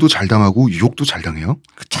 이용도 잘 당하고 유혹도 잘 당해요.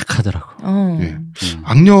 착하더라고. 예.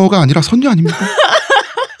 악녀가 아니라 선녀 아닙니까?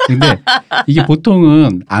 근데 이게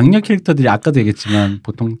보통은 악녀 캐릭터들이 아까도 얘기했지만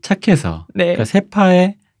보통 착해서 네. 그러니까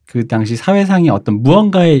세파의 그 당시 사회상의 어떤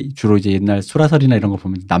무언가에 주로 이제 옛날 소라설이나 이런 거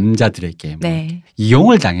보면 남자들에게 뭐 네.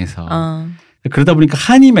 이용을 당해서 그러다 보니까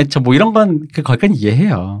한이 맺혀 뭐 이런 건 거기까지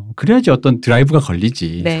이해해요. 그래야지 어떤 드라이브가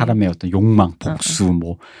걸리지. 네. 사람의 어떤 욕망, 복수,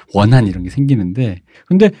 뭐 원한 이런 게 생기는데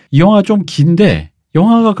근데 이 영화 좀 긴데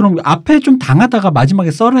영화가 그럼 앞에 좀 당하다가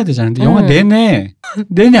마지막에 썰어야 되잖아요. 근데 영화 내내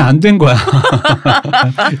안 된 거야.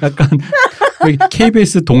 약간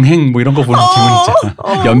KBS 동행 뭐 이런 거 보는 기분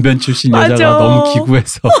있잖아. 연변 출신 여자가 맞아. 너무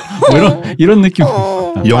기구해서 뭐 이런 느낌.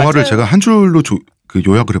 영화를 제가 한 줄로 그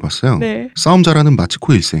요약을 해봤어요. 네. 싸움 잘하는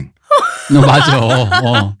마츠코 일생. 맞아.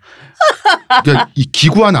 그러니까 이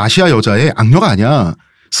기구한 아시아 여자의 악녀가 아니야.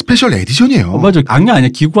 스페셜 에디션이에요. 맞아. 악녀 아니야.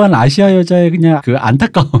 기구한 아시아 여자의 그냥 그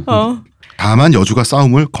안타까움. 다만 여주가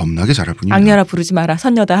싸움을 겁나게 잘할 뿐입니다. 악녀라 부르지 마라.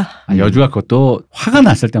 선녀다. 여주가 그것도 화가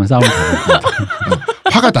났을 때만 싸움을 잘해.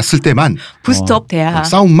 화가 났을 때만 부스트업 돼야.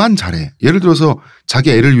 싸움만 잘해. 예를 들어서 자기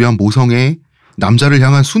애를 위한 모성애 남자를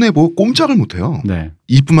향한 순애보 꼼짝을 못해요. 네.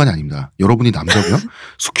 이뿐만이 아닙니다. 여러분이 남자고요.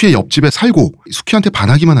 수키의 옆집에 살고 수키한테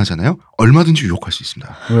반하기만 하잖아요. 얼마든지 유혹할 수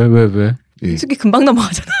있습니다. 왜? 예. 수키 금방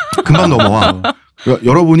넘어가잖아. 금방 넘어와.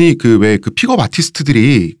 여러분이 그 픽업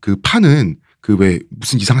아티스트들이 그 파는 그 왜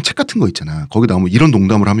무슨 이상한 책 같은 거 있잖아. 거기 나오면 이런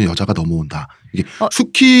농담을 하면 여자가 넘어온다. 이게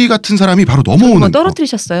수키 같은 사람이 바로 넘어오는 뭐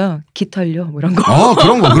떨어뜨리셨어요. 깃털려 뭐 이런 거.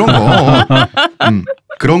 그런 거.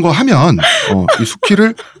 그런 거 하면 이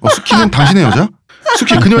수키를 수키는 당신의 여자?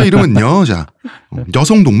 수키 그녀의 이름은 여자.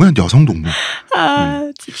 여성 동무야, 여성 동무.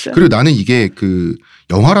 진짜. 그리고 나는 이게 그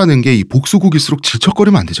영화라는 게 이 복수곡일수록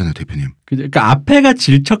질척거리면 안 되잖아요, 대표님. 그러니까 앞에가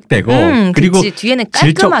질척되고 그리고 그치. 뒤에는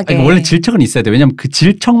깔끔하게. 원래 질척은 있어야 돼. 왜냐하면 그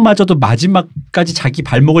질척마저도 마지막까지 자기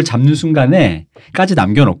발목을 잡는 순간에까지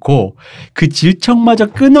남겨놓고 그 질척마저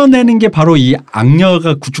끊어내는 게 바로 이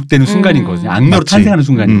악녀가 구축되는 순간인 거거든요. 악녀로 맞지. 탄생하는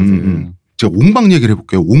순간인 거거든요. 제가 옹박 얘기를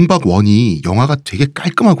해볼게요. 옹박 1이 영화가 되게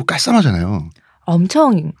깔끔하고 깔쌈하잖아요.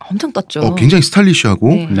 엄청 떴죠. 굉장히 스타일리시하고.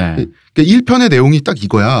 네. 네. 그러니까 1편의 내용이 딱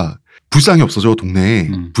이거야. 불상이 없어져 동네에.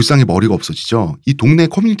 불상의 머리가 없어지죠. 이 동네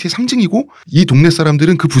커뮤니티의 상징이고 이 동네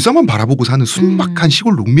사람들은 그 불상만 바라보고 사는 순박한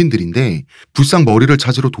시골 농민들인데 불상 머리를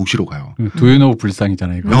찾으러 도시로 가요. 도요노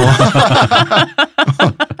불상이잖아 이거.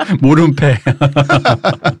 모름 패.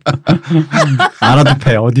 알아도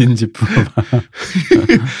패 어딘지 물어봐.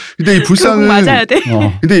 근데 이 불상은 맞아야 돼.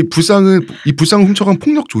 근데 이 불상을 훔쳐간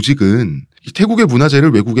폭력 조직은 태국의 문화재를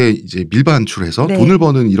외국에 이제 밀반출해서 네. 돈을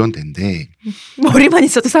버는 이런 데인데 머리만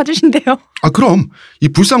있어도 사주신대요. 아 그럼 이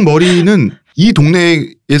불상 머리는 이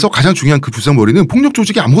동네에서 가장 중요한 그 불상 머리는 폭력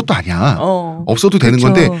조직이 아무것도 아니야. 없어도 되는 그쵸.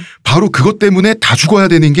 건데 바로 그것 때문에 다 죽어야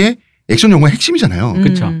되는 게 액션 영화의 핵심이잖아요.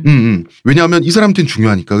 그렇죠. 왜냐하면 이 사람한테는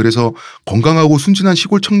중요하니까. 그래서 건강하고 순진한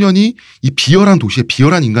시골 청년이 이 비열한 도시의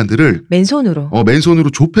비열한 인간들을 맨손으로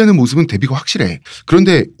좁혀내는 모습은 대비가 확실해.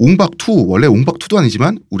 그런데 옹박2 원래 옹박2도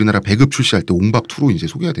아니지만 우리나라 배급 출시할 때 옹박2로 이제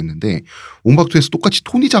소개가 됐는데 옹박2에서 똑같이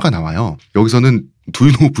토니자가 나와요. 여기서는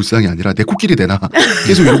두유노 불상이 아니라 내 코끼리 내놔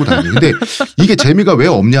계속 이러고 다니는. 근데 이게 재미가 왜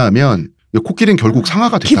없냐 하면 코끼리는 결국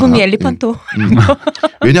상하가 됐다가 기분이 엘리판토.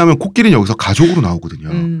 왜냐하면 코끼리는 여기서 가족으로 나오거든요.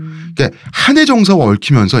 그러니까 한해 정서와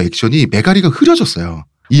얽히면서 액션이 메가리가 흐려졌어요.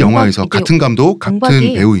 이 영화에서 같은 감독,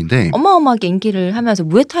 같은 배우인데 어마어마하게 인기를 하면서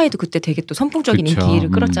무에타이도 그때 되게 또 선풍적인 그쵸.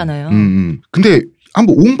 인기를 끌었잖아요. 근데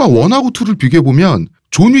한번 옹박 1하고 2를 비교해보면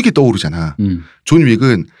존 윅이 떠오르잖아. 존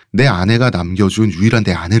윅은 내 아내가 남겨준 유일한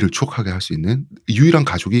내 아내를 추억하게 할 수 있는 유일한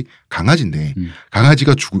가족이 강아지인데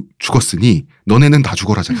강아지가 죽었으니 너네는 다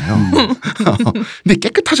죽어라잖아요. 근데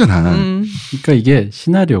깨끗하잖아. 그러니까 이게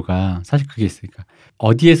시나리오가 사실 그게 있으니까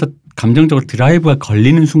어디에서 감정적으로 드라이브가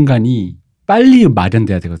걸리는 순간이 빨리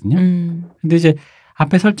마련돼야 되거든요. 근데 이제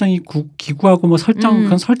앞에 설정이 기구하고 뭐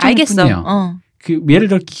그건 설정일 뿐이에요. 그 예를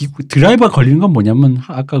들어 드라이버가 걸리는 건 뭐냐면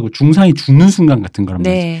아까 그 중상이 죽는 순간 같은 거란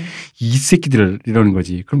말이지. 이 새끼들 이러는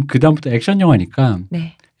거지. 그럼 그 다음부터 액션 영화니까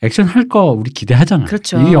액션 할 거 우리 기대하잖아.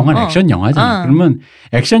 그렇죠. 이게 영화는 액션 영화잖아. 그러면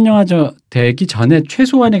액션 영화 되기 전에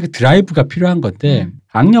최소한의 그 드라이브가 필요한 건데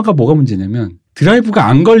악녀가 뭐가 문제냐면 드라이브가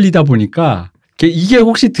안 걸리다 보니까 이게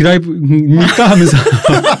혹시 드라이브입니까 하면서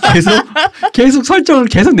계속 설정을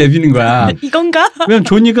계속 내비는 거야. 이건가? 왜냐면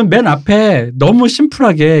존 윅은 맨 앞에 너무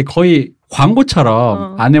심플하게 거의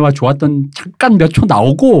광고처럼 아내와 좋았던 잠깐 몇 초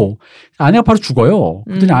나오고 아내가 바로 죽어요.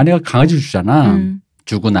 그랬더니 아내가 강아지를 주잖아.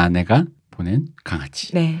 죽은 아내가 보낸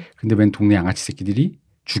강아지. 근데 웬 동네 양아치 새끼들이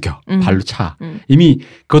죽여. 발로 차. 이미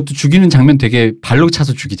그것도 죽이는 장면 되게 발로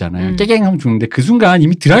차서 죽이잖아요. 깨갱 하면 죽는데 그 순간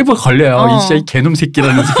이미 드라이버가 걸려요. 이 진짜 이 개놈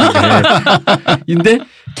새끼라는 생각에. 근데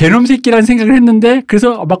개놈 새끼라는 생각을 했는데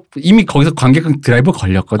그래서 막 이미 거기서 관객은 드라이버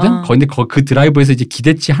걸렸거든. 근데 그 드라이버에서 이제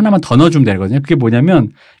기대치 하나만 더 넣어주면 되거든요. 그게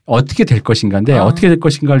뭐냐면 어떻게 될 것인가인데 어떻게 될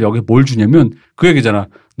것인가를 여기 뭘 주냐면 그 얘기잖아.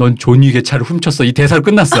 넌 존 윅의 차를 훔쳤어. 이 대사로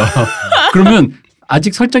끝났어. 그러면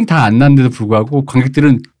아직 설정이 다 안 났는데도 불구하고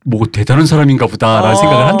관객들은 뭐 대단한 사람인가 보다라는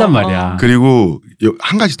생각을 한단 말이야. 그리고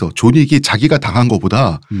한 가지 더. 존 윅이 자기가 당한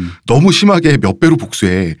것보다 너무 심하게 몇 배로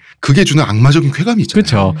복수해. 그게 주는 악마적인 쾌감이 있잖아요.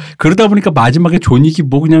 그렇죠. 그러다 보니까 마지막에 존 윅이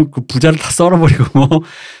뭐 그냥 그 부자를 다 썰어버리고 뭐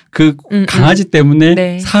그 강아지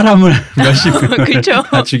때문에 사람을 몇십 명을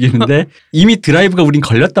다 죽이는데 이미 드라이브가 우린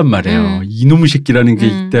걸렸단 말이에요. 이놈의 새끼라는 게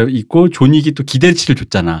있고 존 윅이 또 기대치를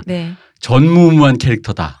줬잖아. 전무후무한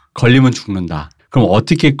캐릭터다. 걸리면 죽는다. 그럼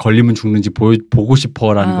어떻게 걸리면 죽는지 보고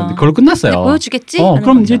싶어라는 건데 그걸로 끝났어요. 보여주겠지?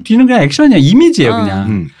 그럼 이제 뒤는 그냥 액션이야. 이미지예요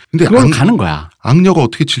그냥. 근데 그걸 가는 거야. 악녀가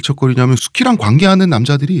어떻게 질척거리냐면 수키랑 관계하는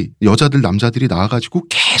남자들이 나와가지고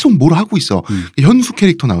계속 뭘 하고 있어. 현수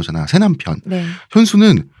캐릭터 나오잖아. 새남편.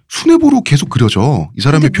 현수는 수뇌보로 계속 그려져. 이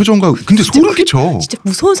사람의 표정과 근데 소름 끼쳐. 진짜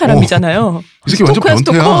무서운 사람이잖아요. 이 새끼 완전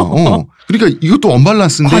변태야. 그러니까 이것도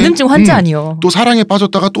언밸런스인데. 관음증 환자 아니요. 또 사랑에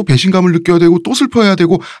빠졌다가 또 배신감을 느껴야 되고 또 슬퍼해야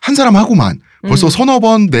되고 한 사람 하고만. 벌써 서너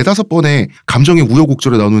번, 네다섯 번의 감정의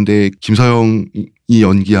우여곡절에 나오는데 김서영이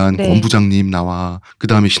연기한 권 부장님 나와.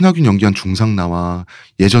 그다음에 신하균 연기한 중상 나와.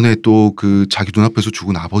 예전에 또 그 자기 눈앞에서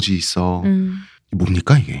죽은 아버지 있어.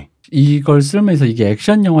 뭡니까 이게? 이걸 쓰면서 이게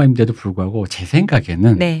액션 영화인데도 불구하고 제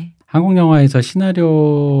생각에는 한국 영화에서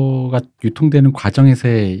시나리오가 유통되는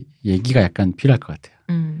과정에서의 얘기가 약간 필요할 것 같아요.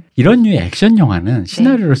 이런 류의 액션 영화는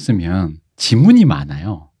시나리오를 쓰면 지문이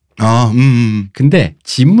많아요. 근데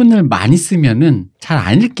지문을 많이 쓰면은 잘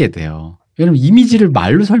안 읽게 돼요. 왜냐면 이미지를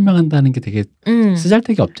말로 설명한다는 게 되게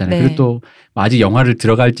쓰잘데기 없잖아요. 그리고 또 아직 영화를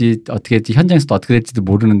들어갈지 어떻게 될지 현장에서 또 어떻게 될지도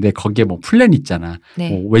모르는데 거기에 뭐 플랜 있잖아.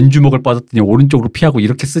 뭐 왼주먹을 뻗었더니 오른쪽으로 피하고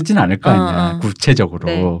이렇게 쓰진 않을 거 아니야.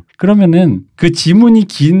 구체적으로. 그러면은 그 지문이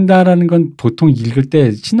긴다라는 건 보통 읽을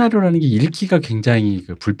때 시나리오라는 게 읽기가 굉장히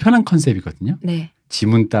불편한 컨셉이거든요.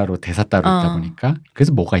 지문 따로 대사 따로 있다 보니까.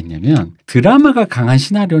 그래서 뭐가 있냐면 드라마가 강한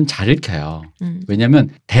시나리오는 잘 읽혀요. 왜냐하면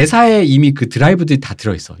대사에 이미 그 드라이브들이 다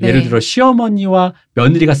들어있어. 예를 들어 시어머니와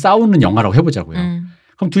며느리가 싸우는 영화라고 해보자고요.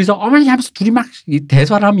 그럼 둘이서 어머니 하면서 둘이 막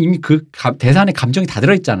대화를 하면 이미 그 대사 안에 감정이 다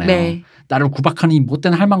들어있잖아요. 네. 나를 구박하는 이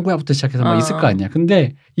못된 할망구야부터 시작해서 막 있을 거 아니야.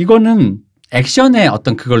 근데 이거는 액션에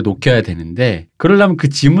어떤 그걸 녹여야 되는데 그러려면 그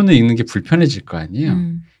지문을 읽는 게 불편해질 거 아니에요.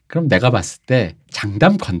 그럼 내가 봤을 때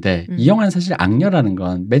장담컨대 이 영화는 사실 악녀라는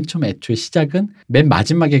건 맨 처음 애초에 시작은 맨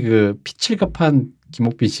마지막에 그 피칠급한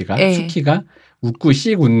김옥빈 씨가 수키가 웃고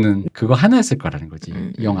씩 웃는 그거 하나였을 거라는 거지.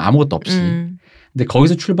 이 영화 아무것도 없이. 근데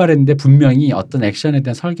거기서 출발했는데 분명히 어떤 액션에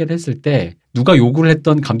대한 설계를 했을 때 누가 요구를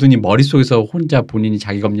했던 감독님 머릿속에서 혼자 본인이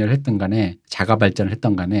자기 검열을 했던 간에 자가 발전을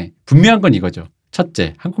했던 간에 분명한 건 이거죠.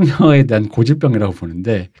 첫째, 한국 영화에 대한 고질병이라고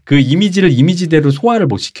보는데 그 이미지를 이미지대로 소화를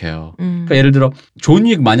못 시켜요. 그러니까 예를 들어 존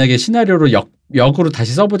윅 만약에 시나리오로 역으로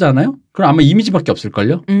다시 써보잖아요? 그럼 아마 이미지밖에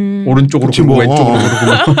없을걸요? 오른쪽으로 그렇고 왼쪽으로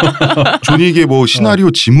그러고. 존 윅의 뭐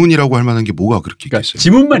시나리오 지문이라고 할 만한 게 뭐가 그렇게 있겠어요?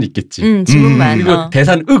 지문만 있겠지. 지문만. 그리고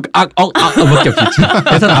대사는 밖에 없겠지.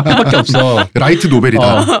 대사는 앞에밖에 없어. 라이트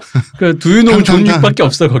노벨이다. 그 두유노 존 윅밖에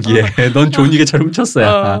없어 거기에. 넌 존 윅에 잘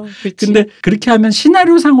훔쳤어야. 근데 그렇게 하면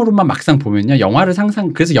시나리오 상으로만 막상 보면요.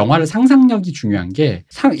 그래서 영화를 상상력이 중요한 게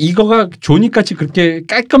이거가 존 윅 같이 그렇게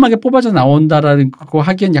깔끔하게 뽑아져 나온다라는 거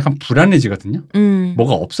하기엔 약간 불안해지거든요.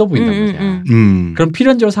 뭐가 없어 보인단 말이야. 그럼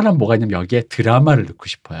필연적으로 사람 뭐가 있냐면 여기에 드라마를 넣고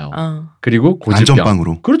싶어요. 그리고 고질병.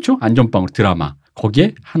 안전빵으로. 그렇죠. 안전빵으로 드라마.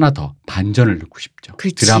 거기에 하나 더 반전을 넣고 싶죠.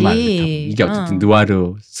 그치. 드라마를 넣고. 이게 어쨌든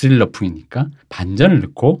느와르 스릴러풍이니까 반전을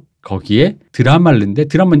넣고 거기에 드라마를 넣는데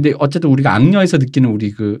드라마인데 어쨌든 우리가 악녀에서 느끼는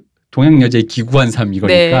우리 그 동양 여자의 기구한 삶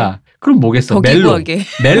이거니까 네. 그럼 뭐겠어? 멜로.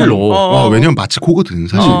 왜냐면 마치 코거든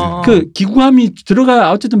사실. 그 기구함이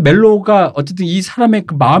들어가 어쨌든 멜로가 어쨌든 이 사람의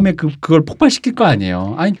그 마음에 그걸 폭발시킬 거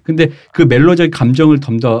아니에요. 아니 근데 그 멜로적 감정을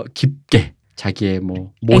좀 더 깊게 자기의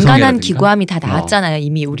뭐 앵간한 기구함이 다 나왔잖아요.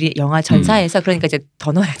 이미 우리 영화 전사에서. 그러니까 이제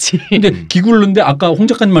더 넣어야지. 근데 기구를 넣는데 아까 홍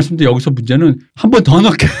작가님 말씀도 여기서 문제는 한 번 더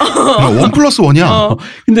넣게. 1+1이야.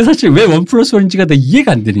 근데 사실 왜 1+1인지가 다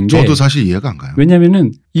이해가 안 되는 게. 저도 사실 이해가 안 가요.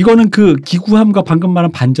 왜냐면은 이거는 그 기구함과 방금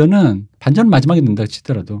말한 반전은 마지막에 넣는다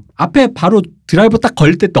치더라도 앞에 바로 드라이버 딱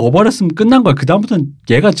걸릴 때 넣어버렸으면 끝난 거야. 그다음부터는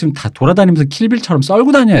얘가 지금 다 돌아다니면서 킬빌처럼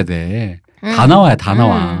썰고 다녀야 돼. 다 나와야 다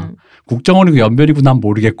나와. 국정원이고 연변이고 난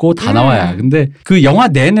모르겠고 다 나와야. 근데 그 영화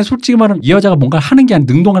내내 솔직히 말하면 이 여자가 뭔가 하는 게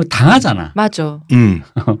아니라 능동을 당하잖아. 맞아.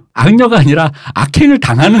 악녀가 아니라 악행을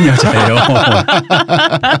당하는 여자예요.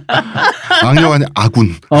 악녀가 아니라 아군.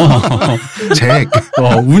 잭.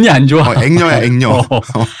 운이 안 좋아. 액녀야 액녀.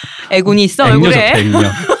 애군이 있어 얼굴에.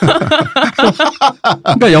 액녀.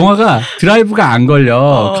 그러니까 영화가 드라이브가 안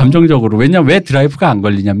걸려. 감정적으로. 왜 드라이브가 안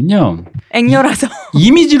걸리냐면요. 액녀라서.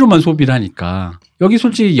 이미지로만 소비를 하니까. 여기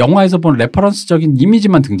솔직히 영화에서 본 레퍼런스적인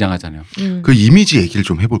이미지만 등장하잖아요. 그 이미지 얘기를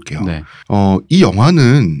좀 해볼게요. 네. 이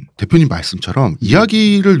영화는 대표님 말씀처럼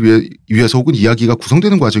이야기를 위해서 혹은 이야기가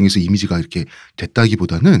구성되는 과정에서 이미지가 이렇게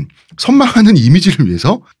됐다기보다는 선망하는 이미지를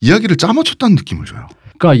위해서 이야기를 짜맞췄다는 느낌을 줘요.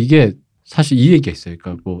 그러니까 이게 사실 이 얘기가 있어요.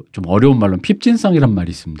 그러니까 뭐 좀 어려운 말로 핍진성이란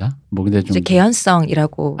말이 있습니다. 뭐 근데 좀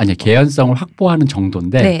개연성이라고. 아니요, 개연성을 확보하는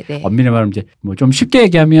정도인데 엄밀히 말하면 이제 뭐 좀 쉽게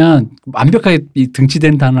얘기하면 완벽하게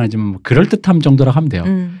등치된 단어는 아니지만 뭐 그럴 듯함 정도라고 하면 돼요.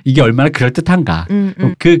 이게 얼마나 그럴 듯한가.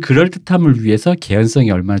 그 그럴 듯함을 위해서 개연성이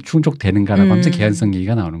얼마나 충족되는가라고 하면서 개연성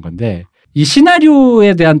얘기가 나오는 건데 이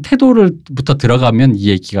시나리오에 대한 태도를부터 들어가면 이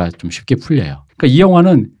얘기가 좀 쉽게 풀려요. 그러니까 이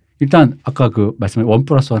영화는 일단 아까 그 말씀을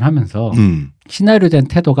 1+1 하면서 시나리오에 대한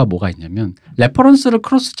태도가 뭐가 있냐면 레퍼런스를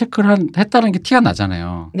크로스 체크를 했다는 게 티가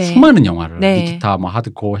나잖아요. 네. 수많은 영화를 니키타, 뭐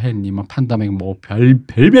하드코어, 헨리, 뭐 판다맥, 뭐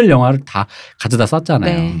별별 영화를 다 가져다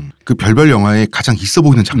썼잖아요. 네. 그 별별 영화에 가장 있어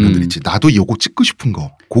보이는 장면들 있지. 나도 이거 찍고 싶은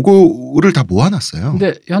거. 그거를 다 모아놨어요.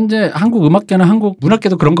 근데 현재 한국 음악계나 한국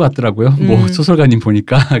문학계도 그런 것 같더라고요. 뭐 소설가님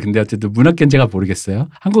보니까. 근데 어쨌든 문학계는 제가 모르겠어요.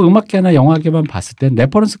 한국 음악계나 영화계만 봤을 땐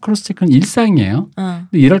레퍼런스 크로스 체크는 일상이에요. 근데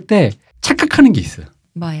이럴 때 착각하는 게 있어요.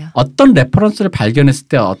 뭐야? 어떤 레퍼런스를 발견했을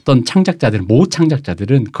때 어떤 창작자들은 모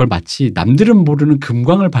창작자들은 그걸 마치 남들은 모르는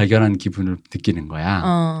금광을 발견한 기분을 느끼는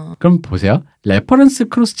거야. 그럼 보세요. 레퍼런스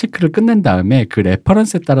크로스 체크를 끝낸 다음에 그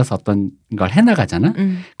레퍼런스에 따라서 어떤 걸 해나가잖아.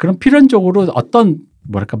 그럼 필연적으로 어떤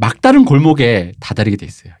뭐랄까 막다른 골목에 다다르게 돼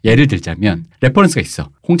있어요. 예를 들자면 레퍼런스가 있어.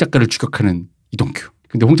 홍 작가를 추격하는 이동규.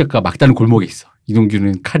 근데 홍 작가가 막다른 골목에 있어.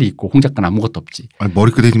 이동규는 칼이 있고 홍 작가는 아무것도 없지. 아니,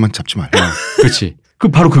 머리끄댕이만 잡지 말고. 그렇지.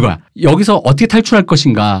 바로 그거야. 여기서 어떻게 탈출할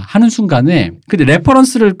것인가 하는 순간에 근데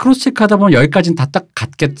레퍼런스를 크로스 체크하다 보면 여기까지는 다 딱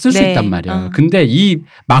같게 쓸 수 있단 말이야. 근데 이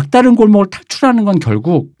막다른 골목을 탈출하는 건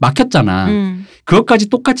결국 막혔잖아. 그것까지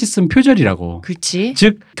똑같이 쓴 표절이라고. 그렇지.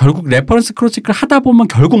 즉 결국 레퍼런스 크로스 체크를 하다 보면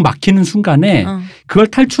결국 막히는 순간에 그걸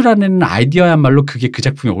탈출하는 아이디어야말로 그게 그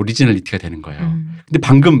작품의 오리지널리티가 되는 거예요. 근데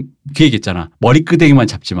방금 그 얘기했잖아. 머리끄댕이만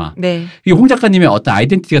잡지 마. 네. 이게 홍 작가님의 어떤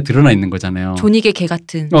아이덴티티가 드러나 있는 거잖아요. 존윅의 개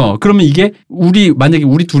같은. 그러면 이게 우리 만약에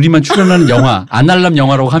우리 둘이만 출연하는 영화 아날람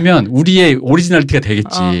영화라고 하면 우리의 오리지널리티가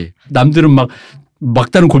되겠지. 남들은 막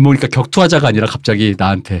막다른 골목이니까 격투하자가 아니라 갑자기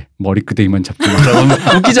나한테 머리끄댕이만 잡지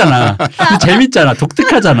말라고 웃기잖아. 근데 재밌잖아.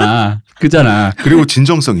 독특하잖아. 그잖아. 그리고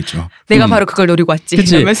진정성 있죠. 내가 바로 그걸 노리고 왔지.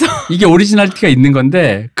 그치? 이러면서. 이게 오리지널리티가 있는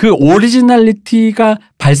건데 그 오리지널리티가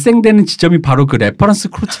발생되는 지점이 바로 그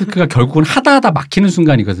레퍼런스 크로스체크가 결국은 하다 막히는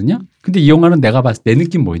순간이거든요. 근데 이 영화는 내가 봤을 때 내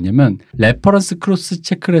느낌 뭐였냐면 레퍼런스 크로스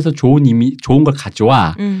체크를 해서 좋은 걸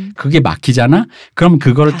가져와. 그게 막히잖아. 그럼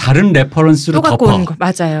그거를 다른 레퍼런스로 또 갖고 덮어. 오는 거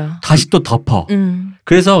맞아요. 다시 또 덮어.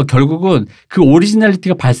 그래서 결국은 그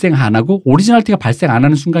오리지널리티가 발생 안 하고 오리지널리티가 발생 안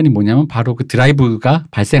하는 순간이 뭐냐면 바로 그 드라이브가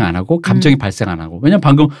발생 안 하고 감정이 발생 안 하고. 왜냐면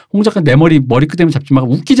방금 홍 작가 내 머리끄댕이 잡지 마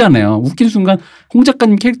웃기잖아요. 웃긴 순간 홍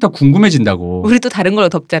작가님 캐릭터 궁금해진다고. 우리 또 다른 걸로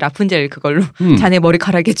덮자. 라푼젤 그걸로. 자네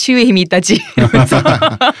머리카락에 치유의 힘이 있다지.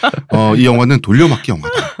 이 영화는 돌려막기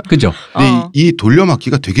영화다. 그죠? 근데 이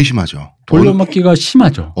돌려막기가 되게 심하죠. 돌려막기가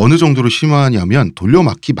심하죠. 어느 정도로 심하냐면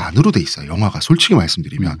돌려막기만으로 돼 있어요. 영화가 솔직히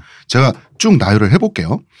말씀드리면. 제가 쭉 나열을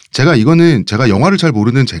해볼게요. 제가 영화를 잘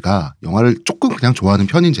모르는 제가 영화를 조금 그냥 좋아하는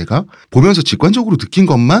편인 제가 보면서 직관적으로 느낀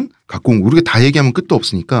것만 갖고 우리가 다 얘기하면 끝도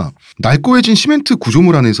없으니까 날고해진 시멘트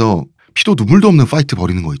구조물 안에서 피도 눈물도 없는 파이트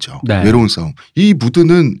벌이는 거 있죠. 네. 외로운 싸움. 이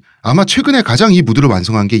무드는 아마 최근에 가장 이 무드를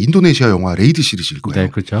완성한 게 인도네시아 영화 레이드 시리즈일 거예요.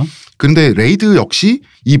 네, 그렇죠. 그런데 레이드 역시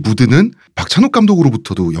이 무드는 박찬욱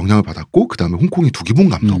감독으로부터도 영향을 받았고 그다음에 홍콩의 두기봉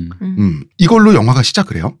감독. 이걸로 영화가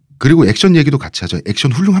시작을 해요. 그리고 액션 얘기도 같이 하죠.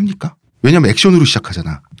 액션 훌륭합니까? 왜냐면 액션으로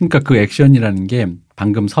시작하잖아. 그러니까 그 액션이라는 게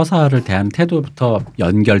방금 서사를 대하는 태도부터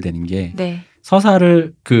연결되는 게 네.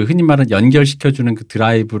 서사를 그 흔히 말하는 연결시켜주는 그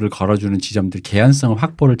드라이브를 걸어주는 지점들 개연성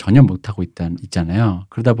확보를 전혀 못하고 있잖아요.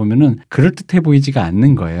 그러다 보면은 그럴듯해 보이지가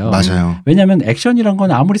않는 거예요. 맞아요. 왜냐하면 액션이란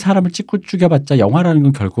건 아무리 사람을 찍고 죽여봤자 영화라는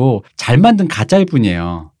건 결국 잘 만든 가짜일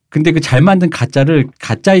뿐이에요. 근데 그 잘 만든 가짜를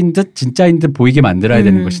가짜인 듯 진짜인 듯 보이게 만들어야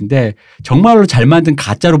되는 것인데 정말로 잘 만든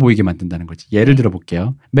가짜로 보이게 만든다는 거지. 예를 들어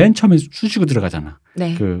볼게요. 맨 처음에 쑤시고 들어가잖아.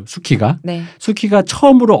 네. 그 수키가. 네. 수키가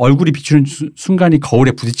처음으로 얼굴이 비추는 순간이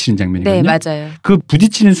거울에 부딪히는 장면이거든요. 네, 맞아요. 그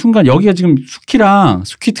부딪히는 순간 여기가 지금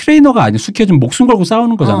수키 트레이너가 아니고 수키가 좀 목숨 걸고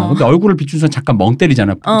싸우는 거잖아. 근데 얼굴을 비추는 순간 잠깐 멍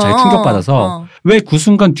때리잖아. 자기 충격받아서. 왜 그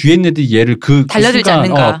순간 뒤에 있는 애들이 얘를 달려들지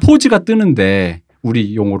않는가. 포즈가 뜨는데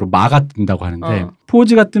우리 용어로 마가 뜬다고 하는데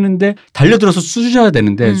포즈가 뜨는데 달려들어서 쑤셔야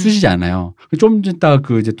되는데 쑤시지 않아요. 좀 이따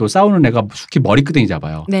이제 또 싸우는 애가 수키 머리끄댕이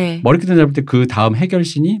잡아요. 네. 머리끄댕이 잡을 때 그 다음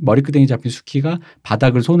해결신이 머리끄댕이 잡힌 수키가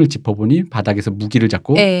바닥을 손을 짚어보니 바닥에서 무기를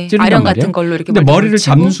잡고 찌른단 아령 말이야. 같은 걸로 이렇게. 근데 머리를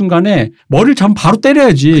잡는 순간에 머리를 잡으면 바로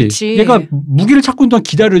때려야지. 그치. 얘가 무기를 찾고 있는 동안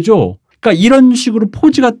기다려줘. 그러니까 이런 식으로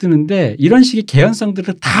포즈가 뜨는데 이런 식의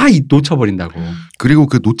개연성들을 다 놓쳐버린다고. 그리고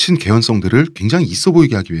그 놓친 개연성들을 굉장히 있어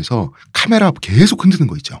보이게 하기 위해서 카메라 계속 흔드는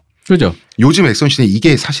거 있죠. 그죠. 요즘 액션씬에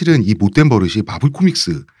이게 사실은 이 못된 버릇이 마블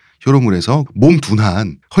코믹스 히어로물에서 몸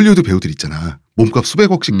둔한 헐리우드 배우들 있잖아. 몸값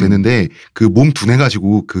수백억씩 되는데 그 몸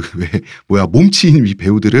둔해가지고 몸치인 이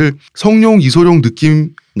배우들을 성룡 이소룡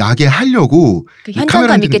느낌 나게 하려고 그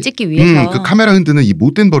현장감 있게 찍기 위해서 그 카메라 흔드는 이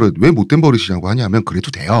못된 버릇 왜 못된 버릇이라고 하냐면 그래도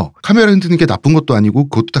돼요. 카메라 흔드는 게 나쁜 것도 아니고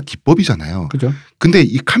그것도 다 기법이잖아요. 그죠. 근데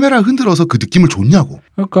이 카메라 흔들어서 그 느낌을 줬냐고.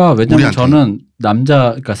 그러니까 왜냐면 우리한테. 저는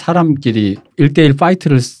그러니까 사람끼리 1대1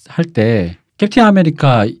 파이트를 할 때 캡틴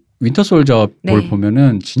아메리카 윈터 솔저 볼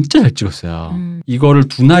보면은 진짜 잘 찍었어요. 이거를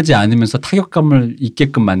둔하지 않으면서 타격감을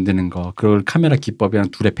있게끔 만드는 거. 그걸 카메라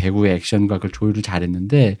기법이랑 둘의 배우의 액션과 그걸 조율을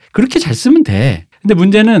잘했는데 그렇게 잘 쓰면 돼. 근데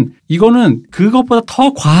문제는 이거는 그것보다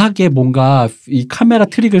더 과하게 뭔가 이 카메라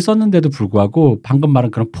트릭을 썼는데도 불구하고 방금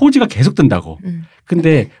말한 그런 포즈가 계속 뜬다고.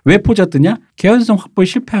 근데 왜 포즈가 뜨냐? 개연성 확보에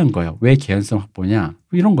실패한 거예요. 왜 개연성 확보냐?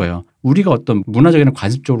 이런 거예요. 우리가 어떤 문화적이나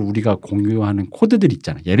관습적으로 우리가 공유하는 코드들이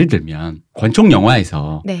있잖아요. 예를 들면 권총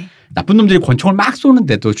영화에서 나쁜 놈들이 권총을 막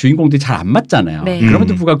쏘는데도 주인공들이 잘 안 맞잖아요.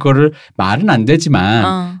 그럼에도 불구하고 그거를 말은 안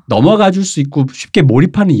되지만 넘어가 줄 수 있고 쉽게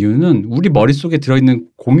몰입하는 이유는 우리 머릿속에 들어있는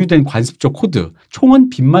공유된 관습적 코드. 총은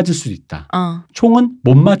빗 맞을 수도 있다. 총은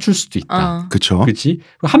못 맞출 수도 있다. 그렇죠. 그렇지.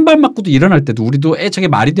 한 발 맞고도 일어날 때도 우리도 저게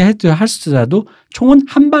말이 돼 할지라도 총은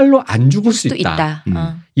한 발로 안 죽을 수 있다.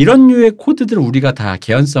 이런 류의 코드들을 우리가 다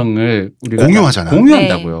개연성을 우리가 공유하잖아요.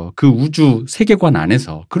 공유한다고요. 그 우주 세계관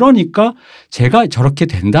안에서. 그러니까 제가 저렇게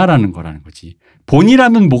된다라는 거라는 거지.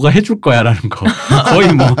 본이라면 뭐가 해줄 거야라는 거.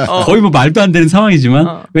 거의 뭐 말도 안 되는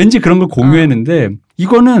상황이지만 왠지 그런 걸 공유했는데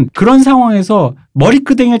이거는 그런 상황에서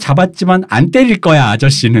머리끄댕이를 잡았지만 안 때릴 거야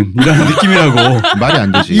아저씨는 이런 느낌이라고. 말이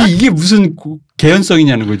안 되지. 이게 무슨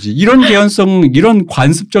개연성이냐는 거지. 이런 개연성 이런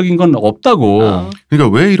관습적인 건 없다고.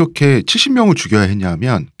 그러니까 왜 이렇게 70명을 죽여야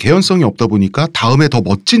했냐면 개연성이 없다 보니까 다음에 더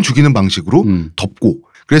멋진 죽이는 방식으로 덮고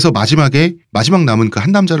그래서 마지막 남은 그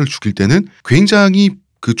한 남자를 죽일 때는 굉장히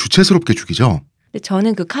그 주체스럽게 죽이죠. 근데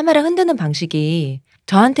저는 그 카메라 흔드는 방식이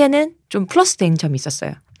저한테는 좀 플러스 된 점이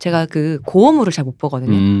있었어요. 제가 그 고어물을 잘 못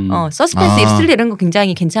보거든요. 서스펜스, 스릴러 이런 거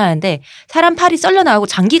굉장히 괜찮은데 사람 팔이 썰려 나가고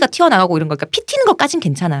장기가 튀어나가고 이런 거 그러니까 피 튀는 것까진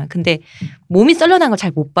괜찮아. 근데 몸이 썰려 나간 걸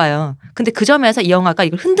잘 못 봐요. 근데 그 점에서 이 영화가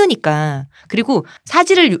이걸 흔드니까 그리고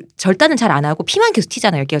사지를 절단은 잘 안 하고 피만 계속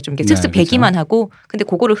튀잖아요. 여기가 좀 이렇게 슥슥 배기만 하고 근데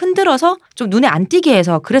그거를 흔들어서 좀 눈에 안 띄게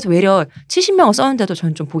해서 그래서 외려 70명을 썼는데도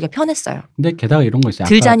저는 좀 보기가 편했어요. 근데 게다가 이런 거 있어요.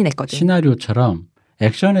 덜 잔인했거든. 시나리오처럼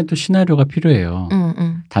액션에도 시나리오가 필요해요.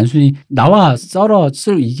 단순히 나와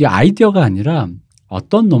쓸 이게 아이디어가 아니라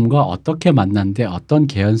어떤 놈과 어떻게 만났는데 어떤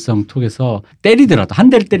개연성 속에서 때리더라도 한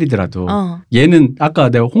대를 때리더라도 얘는 아까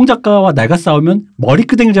내가 홍 작가와 내가 싸우면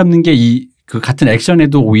머리끄댕이 잡는 게 그 같은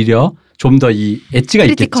액션에도 오히려 좀 더 이 엣지가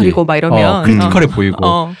있겠지. 크리티컬이고 막 이러면 크리티컬해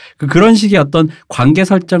보이고 그런 식의 어떤 관계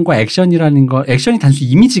설정과 액션이라는 거 액션이 단순히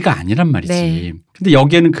이미지가 아니란 말이지. 네. 근데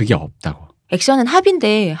여기에는 그게 없다고. 액션은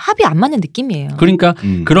합인데 합이 안 맞는 느낌이에요. 그러니까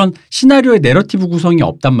그런 시나리오의 내러티브 구성이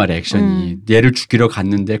없단 말이야 액션이. 얘를 죽이러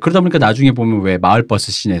갔는데 그러다 보니까 나중에 보면 왜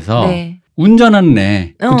마을버스 씬에서 운전하는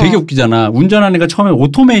애 되게 웃기잖아. 운전하는 애가 처음에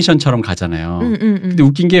오토메이션처럼 가잖아요. 근데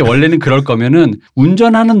웃긴 게 원래는 그럴 거면은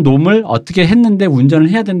운전하는 놈을 어떻게 했는데 운전을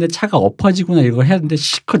해야 되는데 차가 엎어지거나 이걸 해야 되는데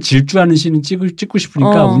실컷 질주하는 씬은 찍고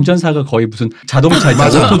싶으니까 운전사가 거의 무슨 자동차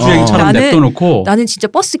오토주행처럼 냅둬놓고 나는 진짜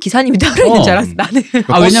버스 기사님이 따로 있는 줄 알았어. 나는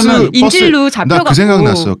왜냐면 인질로 잡혀가고 나 그 생각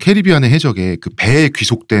났어. 캐리비안의 해적에 그 배에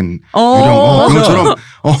귀속된 유령 그런 것처럼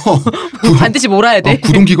반드시 몰아야 돼.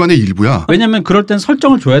 구동기관의 일부야. 왜냐면 그럴 땐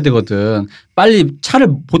설정을 줘야 되거든. 빨리 차를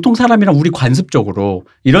보통 사람이랑 우리 관습적으로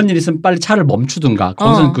이런 일 있으면 빨리 차를 멈추든가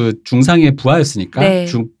거기서는 그 중상의 부하였으니까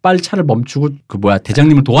빨리 차를 멈추고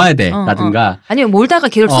대장님을 도와야 돼 라든가 아니면 몰다가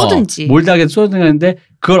걔를 쏘든지 몰다가 걔를 쏘든가 하는데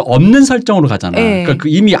그걸 없는 설정으로 가잖아. 그러니까 그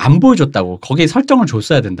이미 안 보여줬다고. 거기에 설정을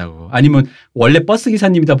줬어야 된다고. 아니면 원래 버스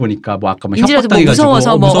기사님이다 보니까 아까 협박당해가지고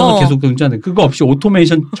무서워서 계속 운전하는 그거 없이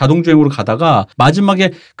오토메이션 자동주행으로 가다가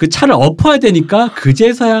마지막에 그 차를 엎어야 되니까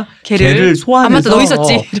그제서야 걔를 소환해서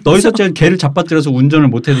너 있었지. 걔를 잡아들여서 운전을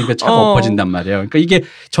못해야 되니까 차가 엎어진단 말이에요. 그러니까 이게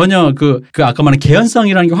전혀 그 아까 말한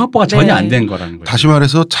개연성이라는 게 확보가 전혀 안 된 거라는 거예요. 다시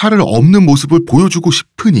말해서 차를 없는 모습을 보여주고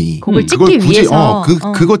싶으니 그걸 그걸 찍기 굳이 위해서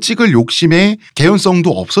그거 찍을 욕심에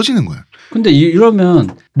개연성도 없어지는 거야. 근데 이러면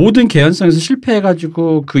모든 개연성에서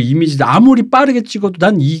실패해가지고 그 이미지 아무리 빠르게 찍어도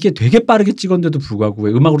난 이게 되게 빠르게 찍었는데도 불구하고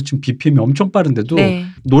왜 음악으로 치면 BPM이 엄청 빠른데도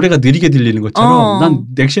노래가 느리게 들리는 것처럼 난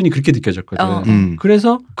액션이 그렇게 느껴졌거든.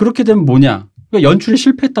 그래서 그렇게 되면 뭐냐. 그러니까 연출에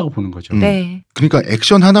실패했다고 보는 거죠. 그러니까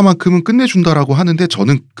액션 하나만큼은 끝내준다라고 하는데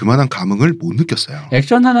저는 그만한 감흥을 못 느꼈어요.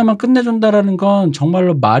 액션 하나만 끝내준다라는 건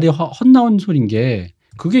정말로 말이 헛나온 소린 게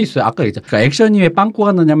그게 있어요. 아까 얘기했잖아요. 그러니까 액션이 왜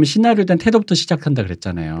빵꾸가 나냐면 시나리오에 대한 태도부터 시작한다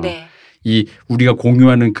그랬잖아요. 이 우리가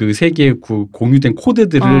공유하는 그 세 개의 공유된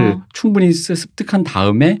코드들을 충분히 습득한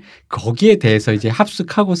다음에 거기에 대해서 이제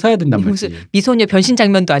합숙하고 써야 된단 말이지. 무슨 미소녀 변신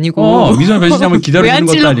장면도 아니고. 미소녀 변신 장면 기다려주는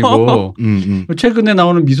것도 아니고. 최근에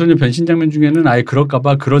나오는 미소녀 변신 장면 중에는 아예 그럴까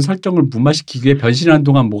봐 그런 설정을 무마시키기 위해 변신하는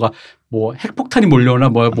동안 핵폭탄이 몰려오나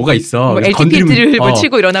뭐가 있어. LTP를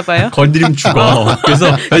치고 이러나 봐요. 건드리면 죽어.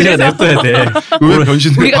 그래서 변신을 냅둬야 돼. 왜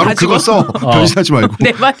변신을 바로 그거 써. 변신하지 말고.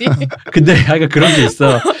 내 말이. 근데 그런 게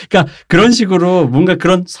있어. 그러니까 그런 식으로 뭔가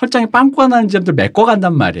그런 설정이 빵꾸가 나는 점들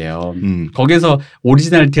메꿔간단 말이에요. 거기서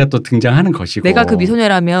오리지널리티가 또 등장하는 것이고. 내가 그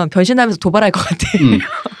미소녀라면 변신하면서 도발할 것 같아.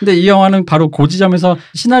 근데 이 영화는 바로 그 지점에서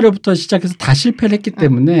시나리오부터 시작해서 다 실패를 했기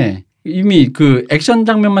때문에 이미 그 액션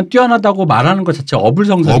장면만 뛰어나다고 말하는 것 자체가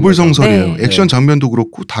어불성설이에요. 액션 장면도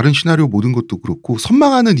그렇고 다른 시나리오 모든 것도 그렇고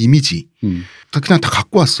선망하는 이미지 그냥 다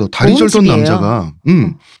갖고 왔어. 다리 절던 남자가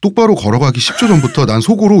똑바로 걸어가기 10초 전부터 난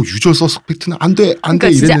속으로 유저 서스펙트는 안 돼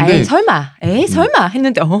이랬는데 에이 설마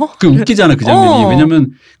했는데 그 웃기잖아 그 장면이. 왜냐면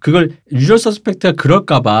그걸 유저 서스펙트가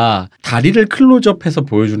그럴까 봐 다리를 클로즈업해서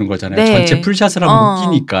보여주는 거잖아요. 전체 풀샷을 하면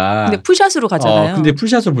웃기니까. 근데 풀샷으로 가잖아요. 근데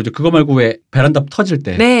풀샷으로 보죠. 그거 말고 왜 베란다 터질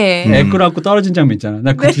때 애 끌어안고 떨어진 장면 있잖아.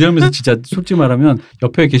 나 그 두 장면에서 진짜 솔직히 말하면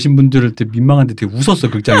옆에 계신 분들을 되게 민망한데 되게 웃었어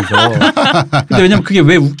극장에서. 근데 왜냐면 그게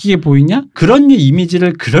왜 웃기게 보이냐? 그런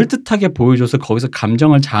이미지를 그럴듯하게 보여줘서 거기서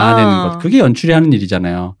감정을 자아내는 것. 그게 연출이 하는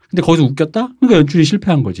일이잖아요. 근데 거기서 웃겼다? 그러니까 연출이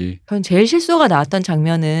실패한 거지. 전 제일 실수가 나왔던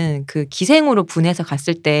장면은 그 기생으로 분해서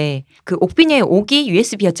갔을 때 그 옥빈이의 옥이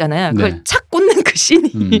USB였잖아요. 그걸 착 꽂는 그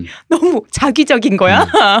씬이 너무 자기적인 거야.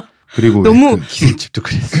 그리고 너무 기생집도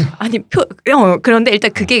그랬어. 아니 그런데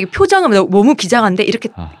일단 그게 표정은 너무 비장한데 이렇게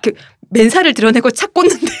맨살을 드러내고 착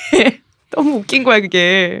꽂는데 너무 웃긴 거야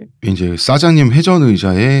그게. 이제 사장님 회전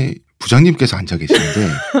의자에 부장님께서 앉아 계시는데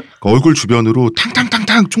그 얼굴 주변으로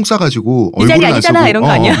탕탕탕탕 총 쏴가지고 얼굴은 안 쏘고 이런 거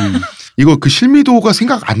아니야? 이거 그 실미도가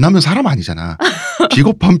생각 안 나면 사람 아니잖아.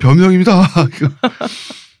 비겁한 변명입니다.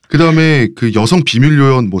 그다음에 그 여성 비밀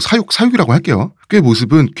요원 뭐 사육이라고 할게요. 꽤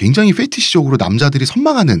모습은 굉장히 페티시적으로 남자들이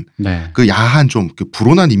선망하는 네. 그 야한 좀 그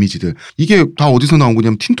불온한 이미지들. 이게 다 어디서 나온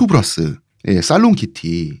거냐면 틴토브라스, 살롱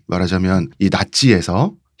키티 말하자면 이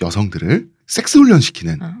나치에서 여성들을 섹스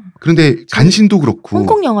훈련시키는. 그런데 간신도 그렇고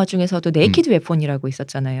홍콩 영화 중에서도 네이키드 웨폰이라고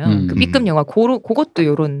있었잖아요. 그 B급 영화 그것도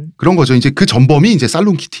요런 그런 거죠. 이제 그 전범이 이제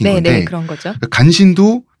살롱 키티인 건데 네, 그런 거죠.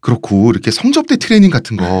 간신도 그렇고 이렇게 성접대 트레이닝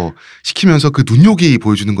같은 거 시키면서 그 눈요기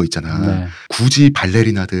보여주는 거 있잖아. 네. 굳이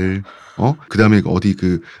발레리나들 그다음에 어디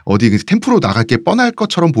템프로 나갈 게 뻔할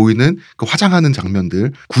것처럼 보이는 그 화장하는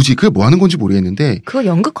장면들 굳이 그게 뭐 하는 건지 모르겠는데 그거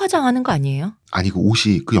연극 화장하는 거 아니에요? 아니 그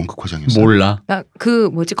옷이 그 연극 화장이었어요. 몰라. 나 그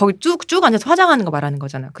뭐지 거기 쭉 앉아서 화장하는 거 말하는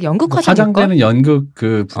거잖아. 그 연극 화장 화장되는 연극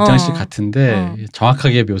그 분장실 같은데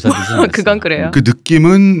정확하게 묘사되지 않았어요. 그건 그래요. 그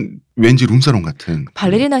느낌은 왠지 룸사롱 같은.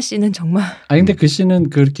 발레리나 씨는 정말 근데 그 씬은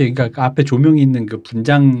그렇게 그러니까 앞에 조명이 있는 그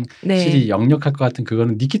분장실이 네. 역력할 것 같은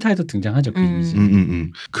그거는 니키타에도 등장하죠. 그 이미지.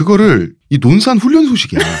 그거를 이 논산 훈련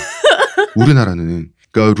소식이야. 우리나라는.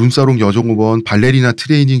 그러니까 룸사롱 여정원 발레리나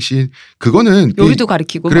트레이닝 씬 그거는 요리도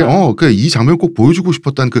가르치고 그래 이 장면 꼭 보여주고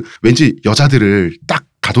싶었다는 그 왠지 여자들을 딱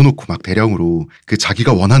가둬놓고 막 대량으로 그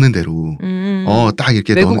자기가 원하는 대로 딱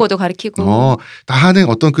이렇게 외국어도 가르치고 다 하는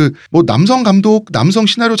어떤 그 뭐 남성 감독 남성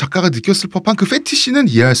시나리오 작가가 느꼈을 법한 그 페티시는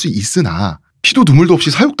이해할 수 있으나 피도 눈물도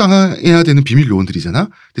없이 사육당해야 되는 비밀 요원들이잖아.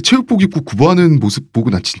 근데 체육복 입고 구보하는 모습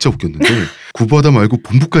보고 난 진짜 웃겼는데 구보하다 말고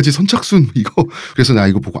본부까지 선착순 이거 그래서 나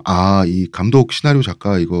이거 보고 이 감독 시나리오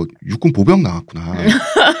작가 이거 육군 보병 나왔구나.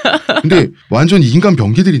 근데 완전 인간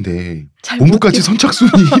병기들인데 본부까지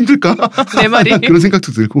선착순이 힘들까? 내 말이 그런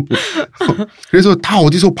생각도 들고 그래서 다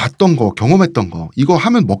어디서 봤던 거 경험했던 거 이거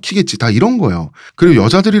하면 먹히겠지 다 이런 거예요. 그리고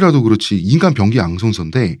여자들이라도 그렇지 인간 병기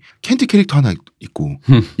앙손선데 캔디 캐릭터 하나 있고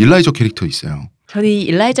일라이저 캐릭터 있어요. 저는 이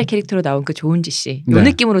일라이자 캐릭터로 나온 그 조은지 씨, 이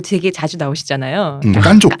느낌으로 되게 자주 나오시잖아요.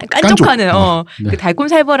 깐족하는 네. 그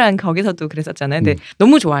달콤살벌한 거기서도 그랬었잖아요. 근데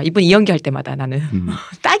너무 좋아. 이분 이 연기할 때마다 나는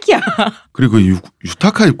딱이야. 그리고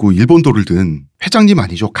유타카 입고 일본도를 든 회장님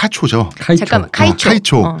아니죠? 카초죠. 잠깐만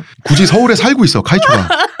카이초. 굳이 서울에 살고 있어 카이초가.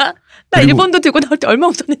 나 일본도 들고 나올 때 얼마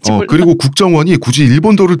웃었는지 몰라. 그리고 국정원이 굳이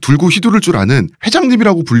일본도를 들고 휘두를 줄 아는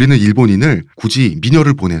회장님이라고 불리는 일본인을 굳이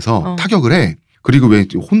미녀를 보내서 타격을 해. 그리고 왜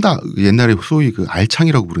혼다 옛날에 소위 그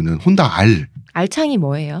알창이라고 부르는 혼다 알. 알창이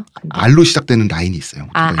뭐예요? 알로 시작되는 라인이 있어요.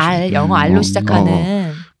 알 영어 알로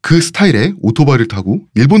시작하는. 그 스타일의 오토바이를 타고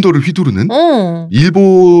일본도를 휘두르는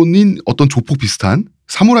일본인 어떤 조폭 비슷한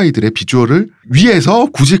사무라이들의 비주얼을 위해서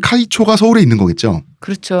굳이 카이초가 서울에 있는 거겠죠.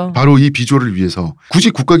 그렇죠. 바로 이 비주얼을 위해서 굳이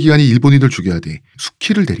국가기관이 일본인을 죽여야 돼.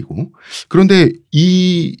 수키를 데리고. 그런데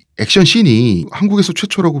이 액션 씬이 한국에서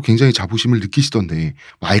최초라고 굉장히 자부심을 느끼시던데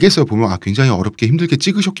알겠어요. 보면 굉장히 어렵게 힘들게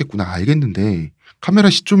찍으셨겠구나 알겠는데 카메라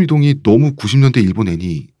시점 이동이 너무 90년대 일본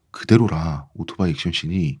애니 그대로라. 오토바이 액션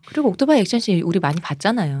씬이. 그리고 오토바이 액션 씬 우리 많이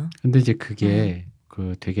봤잖아요. 근데 이제 그게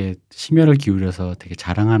그 되게 심혈을 기울여서 되게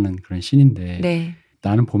자랑하는 그런 씬인데 네.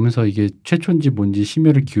 나는 보면서 이게 최초인지 뭔지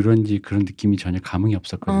심혈을 기울였는지 그런 느낌이 전혀 감흥이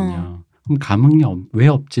없었거든요. 그럼 감흥이 왜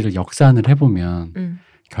없지를 역산을 해보면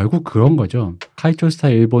결국 그런 거죠. 카이초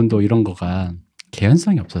스타일 일본도 이런 거가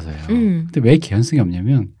개연성이 없어서요. 근데 왜 개연성이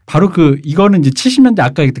없냐면 바로 이거는 이제 70년대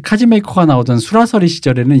아까 카지메이커가 나오던 수라서리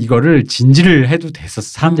시절에는 이거를 진지를 해도 됐었어.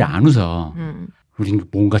 사람들이 안 웃어. 우린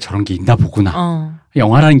뭔가 저런 게 있나 보구나.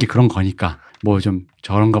 영화라는 게 그런 거니까. 뭐 좀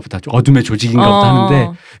저런가 보다 좀 어둠의 조직인가 보다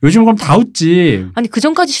하는데 요즘 그럼 다 웃지. 아니 그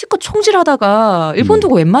전까지 실컷 총질하다가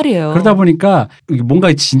일본도가 웬 말이에요. 그러다 보니까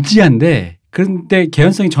뭔가 진지한데 그런데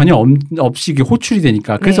개연성이 전혀 없이 호출이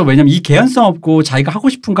되니까. 그래서 왜냐면 이 개연성 없고 자기가 하고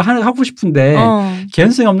싶은 거 하고 싶은데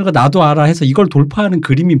개연성이 없는 거 나도 알아 해서 이걸 돌파하는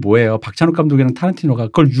그림이 뭐예요. 박찬욱 감독이랑 타란티노가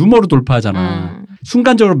그걸 유머로 돌파하잖아.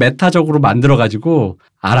 순간적으로 메타적으로 만들어가지고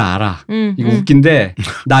알아. 이거 웃긴데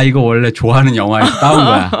나 이거 원래 좋아하는 영화에서 따온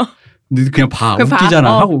거야. 그냥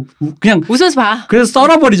웃기잖아 하고 그냥 웃으면서 봐. 그래서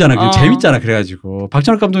썰어버리잖아. 재밌잖아. 그래가지고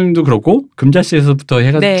박찬욱 감독님도 그렇고 금자씨에서부터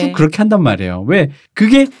해가지고 쭉 그렇게 한단 말이에요. 왜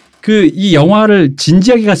그게 이 영화를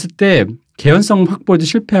진지하게 갔을 때 개연성 확보에도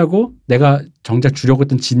실패하고 내가 정작 주려고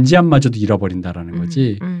했던 진지함마저도 잃어버린다라는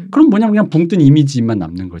거지. 그럼 뭐냐면 그냥 붕 뜬 이미지만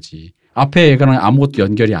남는 거지. 앞에 얘가랑 아무것도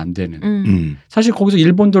연결이 안 되는. 사실 거기서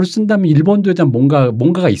일본도를 쓴다면 일본도에 대한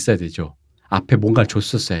뭔가가 있어야 되죠. 앞에 뭔가를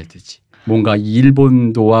줬었어야 되지. 뭔가 이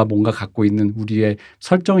일본도와 뭔가 갖고 있는 우리의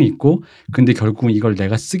설정이 있고 근데 결국은 이걸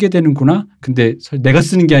내가 쓰게 되는구나. 근데 내가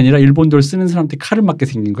쓰는 게 아니라 일본도를 쓰는 사람한테 칼을 맞게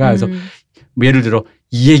생긴 거야. 그래서 예를 들어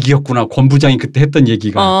이 얘기였구나. 권 부장이 그때 했던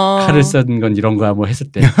얘기가 칼을 쓴 건 이런 거야 뭐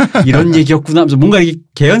했을 때 이런 얘기였구나 하면서 뭔가 이게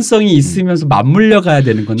개연성이 있으면서 맞물려 가야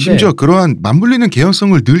되는 건데 심지어 그러한 맞물리는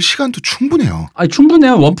개연성을 늘 시간도 충분해요. 아니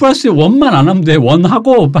충분해요. 1+1만 안 하면 돼. 1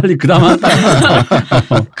 하고 빨리 그 다음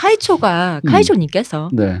카이초님께서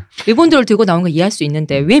네. 일본들을 들고 나온 거 이해할 수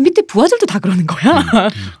있는데 왜 밑에 부하들도 다 그러는 거야?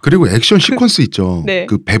 그리고 액션 시퀀스 있죠. 네.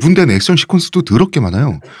 그 배분된 액션 시퀀스도 더럽게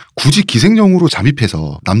많아요. 굳이 기생용으로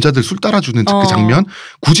잠입해서 남자들 술 따라주는 그 장면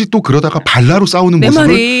굳이 또 그러다가 발라로 싸우는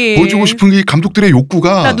모습을 보여주고 싶은 게 감독들의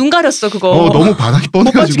욕구가 나 눈 가렸어 그거. 너무 바닥이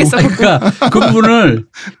뻔해가지고. 그러니까 그분을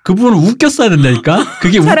웃겼어야 된다니까.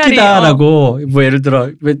 그게 웃기다라고 뭐 예를 들어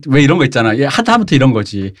왜 이런 거 있잖아. 하다부터 이런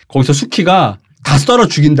거지. 거기서 수키가 다 썰어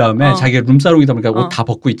죽인 다음에 자기가 룸사롱이다 보니까 옷 다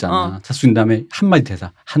벗고 있잖아. 다 죽인 다음에 한마디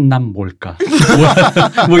대사. 한남 뭘까?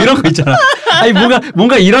 뭐 이런 거 있잖아. 아니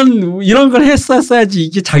뭔가 이런 걸 했었어야지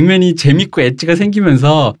이게 장면이 재밌고 엣지가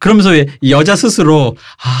생기면서 그러면서 왜 여자 스스로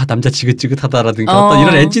남자 지긋지긋하다라든가 어떤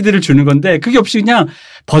이런 엣지들을 주는 건데 그게 없이 그냥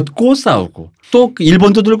벗고 싸우고 또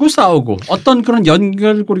일본도 들고 싸우고 어떤 그런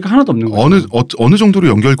연결고리가 하나도 없는 거예요. 어느 정도로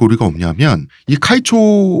연결고리가 없냐면 이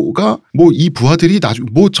카이초가 뭐 이 부하들이 나중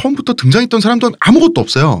뭐 처음부터 등장했던 사람들은 아무것도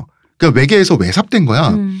없어요. 그러니까 외계에서 외삽된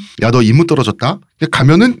거야. 야 너 임무 떨어졌다.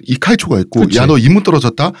 가면은 이 카이초가 있고 야 너 임무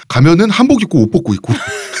떨어졌다. 가면은 한복 입고 옷 벗고 있고.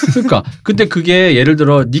 그러니까 근데 그게 예를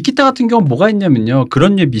들어 니키타 같은 경우는 뭐가 있냐면요.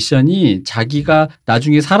 그런 미션이 자기가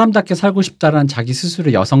나중에 사람답게 살고 싶다라는 자기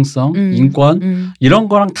스스로의 여성성, 인권 이런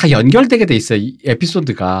거랑 다 연결되게 돼 있어요. 이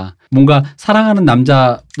에피소드가. 뭔가 사랑하는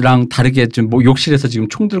남자랑 다르게 좀 뭐 욕실에서 지금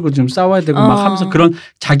총 들고 좀 싸워야 되고 막 하면서 그런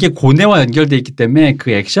자기의 고뇌와 연결돼 있기 때문에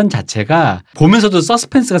그 액션 자체가 보면서도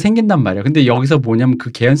서스펜스가 생긴단 말이야. 근데 여기서 뭐냐면 그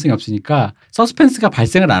개연성이 없으니까 서스펜스가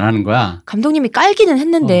발생을 안 하는 거야. 감독님이 깔기는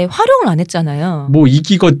했는데 활용을 안 했잖아요. 뭐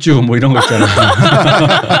이기겠죠 뭐 이런 거 있잖아.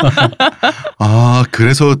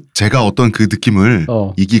 그래서 제가 어떤 그 느낌을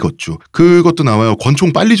이기겠죠. 그것도 나와요.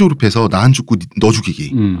 권총 빨리 조립해서 나 안 죽고 너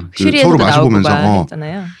죽이기. 서로 마주보면서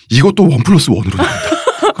이것도 1+1으로 나온다.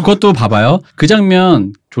 그것도 봐봐요. 그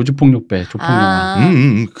장면 조직폭력배 조폭영화.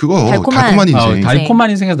 그거 달콤한 인생. 달콤한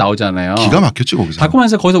인생에서 나오잖아요. 기가 막혔지 거기서. 달콤한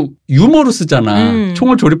인생 거기서 유머로 쓰잖아.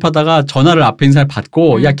 총을 조립하다가 전화를 앞에 있는 사람이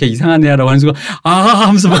받고 야 걔 이상한 애라고 하는 순간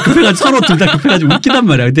하면서 막 급해가지고 서로 둘 다 급해가지고 웃기단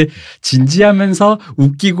말이야. 근데 진지하면서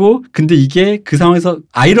웃기고 근데 이게 그 상황에서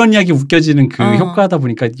아이러니하게 웃겨지는 그 효과다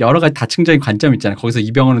보니까 여러 가지 다층적인 관점이 있잖아요. 거기서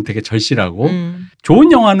이병헌은 되게 절실하고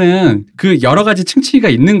좋은 영화는 그 여러 가지 층층이가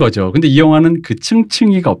있는 거죠. 근데 이 영화는 그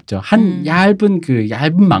층층이가 없죠. 한 얇은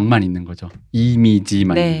망만 있는 거죠.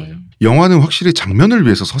 이미지만 있는 거죠. 영화는 확실히 장면을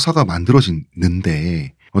위해서 서사가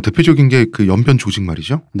만들어지는데 대표적인 게 그 연변 조직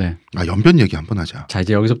말이죠. 네. 연변 얘기 한번 하자. 자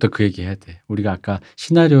이제 여기서부터 그 얘기 해야 돼. 우리가 아까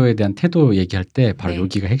시나리오에 대한 태도 얘기할 때 바로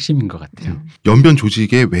여기가 핵심인 것 같아요. 연변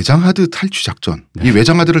조직의 외장하드 탈취 작전. 이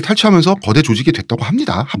외장하드를 탈취하면서 거대 조직이 됐다고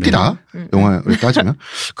합니다. 영화를 따지면.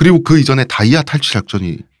 그리고 그 이전에 다이아 탈취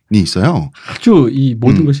작전이 있어요. 아주 이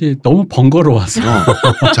모든 것이 너무 번거로워서.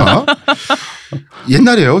 자,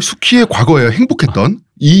 옛날에요. 수키의 과거에 행복했던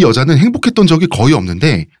이 여자는 행복했던 적이 거의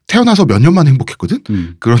없는데 태어나서 몇 년만 행복했거든.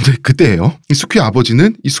 그런데 그때예요. 이 수키의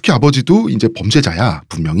아버지도 이제 범죄자야.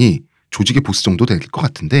 분명히 조직의 보스 정도 될 것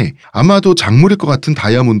같은데 아마도 작물일 것 같은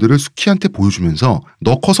다이아몬드를 수키한테 보여주면서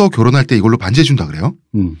너 커서 결혼할 때 이걸로 반지해준다 그래요.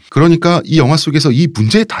 그러니까 이 영화 속에서 이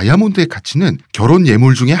문제의 다이아몬드의 가치는 결혼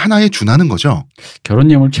예물 중에 하나에 준하는 거죠.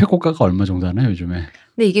 결혼 예물 최고가가 얼마 정도 하나요 요즘에?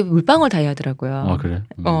 근데 이게 물방울 다이아더라고요. 그래?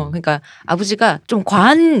 그러니까 아버지가 좀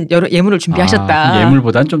과한 여러 예물을 준비하셨다.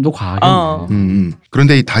 예물보다는 좀 더 과하게.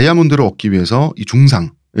 그런데 이 다이아몬드를 얻기 위해서 이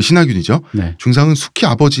중상 신하균이죠. 네. 중상은 수키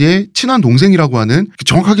아버지의 친한 동생이라고 하는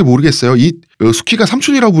정확하게 모르겠어요. 이 수키가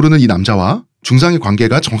삼촌이라고 부르는 이 남자와 중상의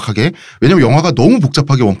관계가 정확하게 왜냐면 영화가 너무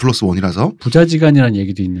복잡하게 1+1이라서 부자지간이라는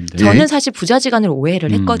얘기도 있는데 저는 사실 부자지간으로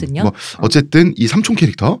오해를 했거든요. 어쨌든 이 삼촌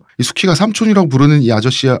캐릭터 이 수키가 삼촌이라고 부르는 이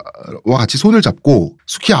아저씨와 같이 손을 잡고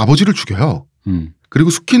수키 아버지를 죽여요. 그리고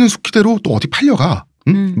수키는 수키대로 또 어디 팔려가.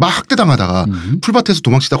 막 학대당하다가 풀밭에서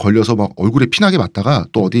도망치다 걸려서 막 얼굴에 피나게 맞다가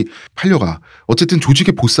또 어디 팔려가. 어쨌든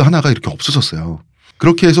조직의 보스 하나가 이렇게 없어졌어요.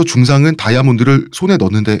 그렇게 해서 중상은 다이아몬드를 손에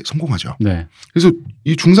넣는데 성공하죠. 네. 그래서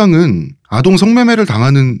이 중상은 아동 성매매를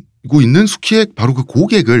당하고 있는 수키의 바로 그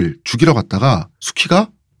고객을 죽이러 갔다가 수키가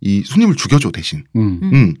이 손님을 죽여줘 대신.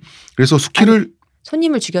 그래서 수키를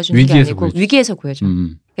손님을 죽여주는 게 아니고 위기에서 구해줘.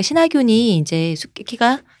 그러니까 신하균이 이제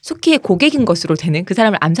수키의 고객인 것으로 되는 그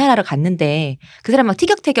사람을 암살하러 갔는데 그 사람 막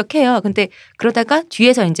티격태격해요. 근데 그러다가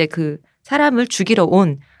뒤에서 이제 그 사람을 죽이러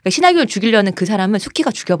온 그러니까 신하균을 죽이려는 그 사람은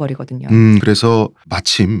수키가 죽여버리거든요. 그래서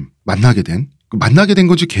마침 만나게 된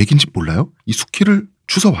건지 계획인지 몰라요. 이 수키를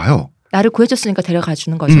주워와요. 나를 구해줬으니까 데려가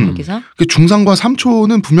주는 거죠 거기서. 중상과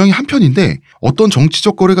삼촌은 분명히 한 편인데 어떤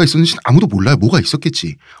정치적 거래가 있었는지 아무도 몰라요. 뭐가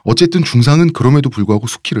있었겠지. 어쨌든 중상은 그럼에도 불구하고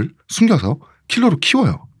수키를 숨겨서 킬러로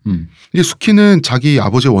키워요. 이제 수키는 자기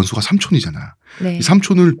아버지의 원수가 삼촌이잖아. 네. 이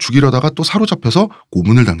삼촌을 죽이려다가 또 사로잡혀서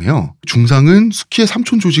고문을 당해요. 중상은 수키의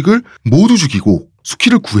삼촌 조직을 모두 죽이고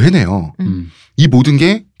수키를 구해내요. 이 모든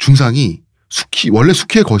게 중상이 원래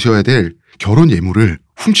수키의 것이어야 될 결혼 예물을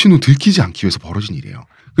훔친 후 들키지 않기 위해서 벌어진 일이에요.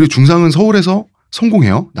 그리고 중상은 서울에서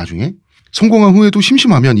성공해요. 나중에. 성공한 후에도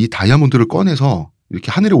심심하면 이 다이아몬드를 꺼내서 이렇게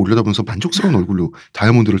하늘에 올려다보면서 만족스러운 얼굴로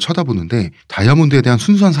다이아몬드를 쳐다보는데 다이아몬드에 대한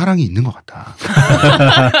순수한 사랑이 있는 것 같다.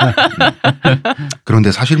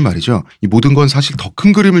 그런데 사실 말이죠. 이 모든 건 사실 더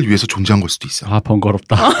큰 그림을 위해서 존재한 걸 수도 있어. 아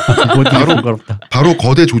번거롭다. 번거롭다. 바로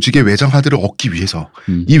거대 조직의 외장 하드를 얻기 위해서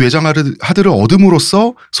이 외장 하드를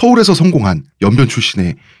얻음으로써 서울에서 성공한 연변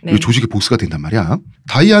출신의 네. 조직의 보스가 된단 말이야.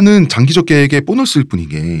 다이아는 장기적 계획에 보너스일 뿐인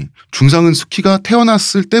게 중상은 수키가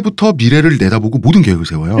태어났을 때부터 미래를 내다보고 모든 계획을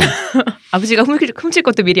세워요. 아버지가 훔칠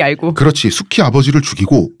것도 미리 알고. 그렇지. 수키 아버지를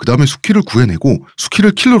죽이고 그다음에 수키를 구해내고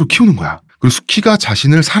수키를 킬러로 키우는 거야. 그리고 수키가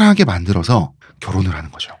자신을 사랑하게 만들어서 결혼을 하는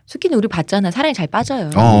거죠. 수키는 우리 봤잖아. 사랑이 잘 빠져요.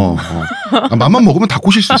 맘만 먹으면 다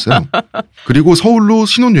꼬실 수 있어요. 그리고 서울로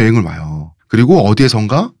신혼여행을 와요. 그리고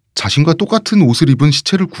어디에선가 자신과 똑같은 옷을 입은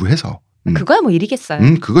시체를 구해서 그거야 뭐 일이겠어요.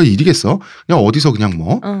 그거 일이겠어. 그냥 어디서 그냥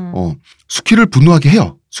수키를 분노하게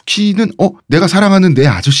해요. 수키는 내가 사랑하는 내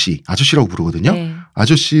아저씨라고 부르거든요. 네.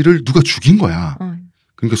 아저씨를 누가 죽인 거야.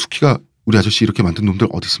 그러니까 수키가 우리 아저씨 이렇게 만든 놈들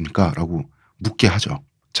어디 있습니까? 라고 묻게 하죠.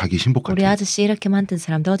 자기 신복한테. 우리 아저씨 이렇게 만든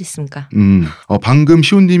사람도 어디 있습니까? 방금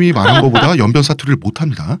시온님이 말한 것보다 연변 사투리를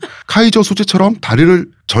못합니다. 카이저 소재처럼 다리를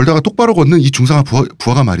절다가 똑바로 걷는 이 중상한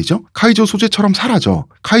부하가 말이죠. 카이저 소재처럼 사라져.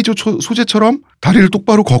 카이저 소재처럼 다리를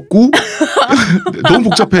똑바로 걷고 너무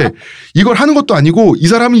복잡해. 이걸 하는 것도 아니고 이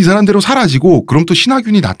사람은 이 사람대로 사라지고 그럼 또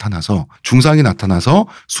신하균이 나타나서 중상이 나타나서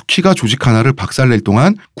수키가 조직 하나를 박살낼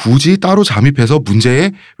동안 굳이 따로 잠입해서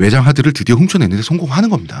문제의 외장 하드를 드디어 훔쳐내는데 성공하는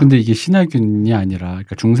겁니다. 근데 이게 신하균이 아니라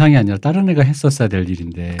그러니까 중상이 아니라 다른 애가 했었어야 될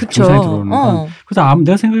일인데 그쵸. 중상이 들어오는 건 그래서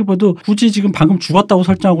내가 생각해봐도 굳이 지금 방금 죽었다고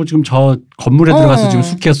설정하고 지금 저 건물에 들어가서 지금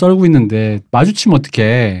수키가 썰고 있는데 마주치면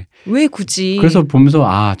어떡해. 왜 굳이. 그래서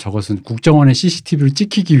보면서 저것은 국정원의 CCTV를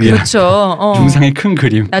찍히기 위한 그렇죠. 중상의 큰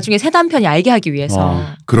그림. 나중에 새 남편이 알게 하기 위해서.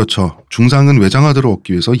 그렇죠. 중상은 외장 하드를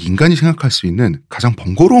얻기 위해서 인간이 생각할 수 있는 가장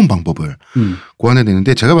번거로운 방법을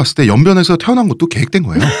고안해내는데 제가 봤을 때 연변에서 태어난 것도 계획된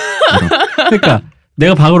거예요. 그러니까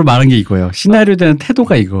내가 방으로 말한 게 이거예요. 시나리오에 대한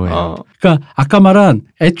태도가 이거예요. 그러니까 아까 말한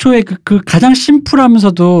애초에 그 가장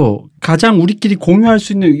심플하면서도 가장 우리끼리 공유할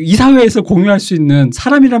수 있는 이 사회에서 공유할 수 있는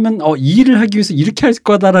사람이라면 이 일을 하기 위해서 이렇게 할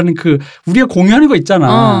거다라는 그 우리가 공유하는 거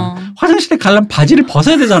있잖아. 화장실에 가려면 바지를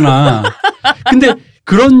벗어야 되잖아. 근데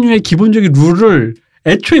그런 류의 기본적인 룰을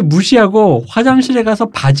애초에 무시하고 화장실에 가서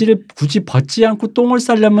바지를 굳이 벗지 않고 똥을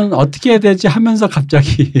싸려면 어떻게 해야 되지 하면서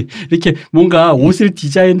갑자기 이렇게 뭔가 옷을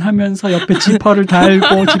디자인하면서 옆에 지퍼를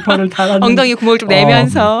달고 지퍼를 달아서 엉덩이 구멍을 좀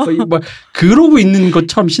내면서 그러고 있는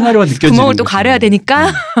것처럼 시나리오가 느껴지는 구멍을 또 가려야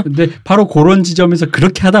되니까. 근데 바로 그런 지점에서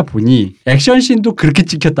그렇게 하다 보니 액션씬도 그렇게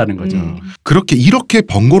찍혔다는 거죠. 이렇게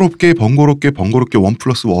번거롭게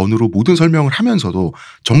 1+1으로 모든 설명을 하면서도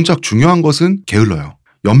정작 중요한 것은 게을러요.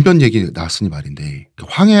 연변 얘기 나왔으니 말인데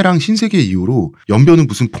황해랑 신세계 이후로 연변은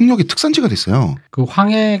무슨 폭력의 특산지가 됐어요. 그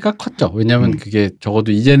황해가 컸죠. 왜냐하면 그게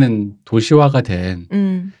적어도 이제는 도시화가 된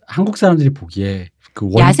한국 사람들이 보기에 그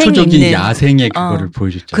원초적인 야생의 그거를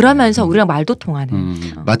보여줬죠. 그러면서 우리랑 말도 통하는.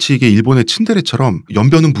 마치 이게 일본의 츤데레처럼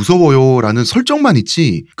연변은 무서워요라는 설정만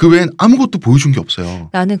있지 그 외엔 아무것도 보여준 게 없어요.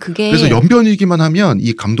 나는 그게 그래서 연변이기만 하면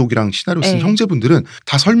이 감독이랑 시나리오 쓴 형제분들은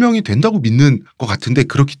다 설명이 된다고 믿는 것 같은데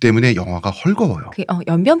그렇기 때문에 영화가 헐거워요.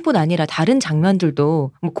 연변뿐 아니라 다른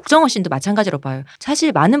장면들도 뭐 국정원 씬도 마찬가지로 봐요.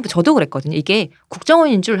 사실 저도 그랬거든요. 이게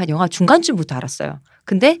국정원인 줄 한 영화 중간쯤부터 알았어요.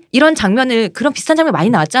 근데 이런 장면을 그런 비슷한 장면 많이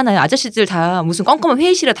나왔잖아요. 아저씨들 다 무슨 껌껌한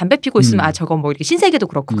회의실에 담배 피고 있으면 저거 뭐 이렇게 신세계도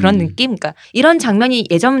그렇고 그런 느낌. 그러니까 이런 장면이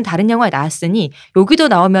예전 다른 영화에 나왔으니 여기도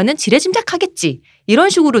나오면은 지레짐작하겠지. 이런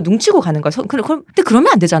식으로 눈치고 가는 거예요. 근데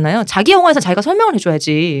그러면 안 되잖아요. 자기 영화에서 자기가 설명을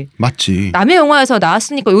해줘야지. 맞지. 남의 영화에서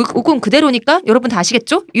나왔으니까 요건 그대로니까 여러분 다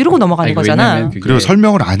아시겠죠? 이러고 넘어가는 거잖아. 그리고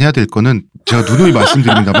설명을 안 해야 될 거는 제가 누누이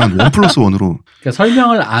말씀드립니다만 1+1으로. 그러니까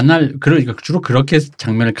설명을 안 그러니까 주로 그렇게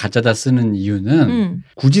장면을 가져다 쓰는 이유는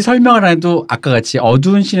굳이 설명을 안 해도 아까 같이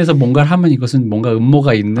어두운 씬에서 뭔가를 하면 이것은 뭔가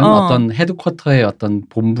음모가 있는 어떤 헤드쿼터의 어떤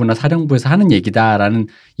본부나 사령부에서 하는 얘기다라는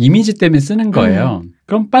이미지 때문에 쓰는 거예요.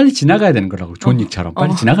 그럼 빨리 지나가야 되는 거라고. 존 윅처럼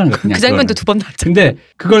빨리 지나가는 거야. 그냥 그 장면도 2번 나왔잖아. 근데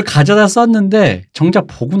그걸 가져다 썼는데 정작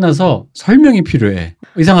보고 나서 설명이 필요해.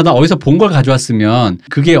 이상하다. 어디서 본 걸 가져왔으면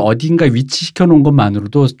그게 어딘가 위치시켜 놓은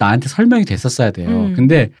것만으로도 나한테 설명이 됐었어야 돼요.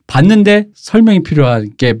 근데 봤는데 설명이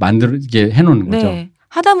필요하게 만들게 해놓는 거죠. 네.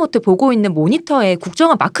 하다못해 보고 있는 모니터에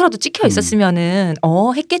국정원 마크라도 찍혀 있었으면은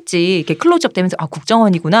했겠지. 이렇게 클로즈업 되면서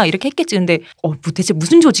국정원이구나 이렇게 했겠지. 근데 대체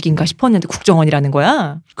무슨 조직인가 싶었는데 국정원이라는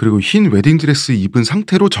거야. 그리고 흰 웨딩드레스 입은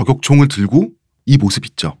상태로 저격총을 들고 이 모습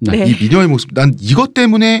있죠. 네. 이 미녀의 모습. 난 이것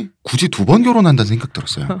때문에 굳이 2번 결혼한다는 생각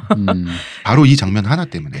들었어요. 바로 이 장면 하나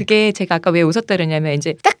때문에. 그게 제가 아까 왜 웃었다 그러냐면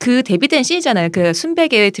이제 딱 그 데뷔된 씬이잖아요. 그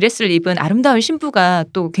순백의 드레스를 입은 아름다운 신부가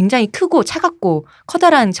또 굉장히 크고 차갑고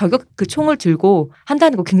커다란 저격 그 총을 들고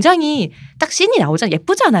한다는 거 굉장히 딱 씬이 나오잖아.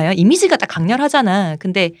 예쁘잖아요. 이미지가 딱 강렬하잖아.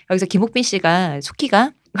 근데 여기서 김옥빈 씨가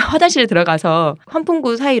숙희가 화장실에 들어가서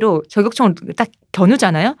환풍구 사이로 저격총을 딱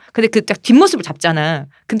겨누잖아요. 근데 그 딱 뒷모습을 잡잖아.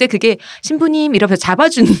 근데 그게 신부님 이러면서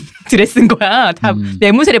잡아준 드레스인 거야. 다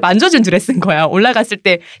내무새를 만져준 드레스인 거야. 올라갔을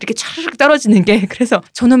때 이렇게 차르륵 떨어지는 게. 그래서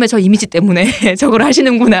저놈의 저 이미지 때문에 저걸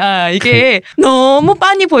하시는구나. 이게 너무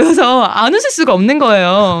빤히 보여서 안 웃을 수가 없는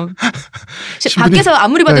거예요. 밖에서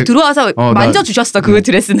아무리 봐도 들어와서 만져주셨어. 그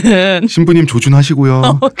드레스는. 신부님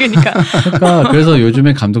조준하시고요. 그러니까 그래서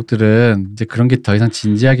요즘에 감독들은 이제 그런 게 더 이상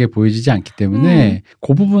진지하게 보여지지 않기 때문에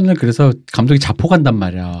그 부분을 그래서 감독이 자포간단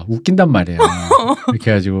말이야. 웃긴단 말이야.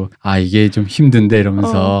 이렇게 해가지고 이게 좀 힘든데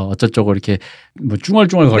이러면서 어쩌저쩌고 이렇게 뭐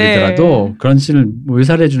쭝얼쭝얼 거리더라도 네. 그런 씬을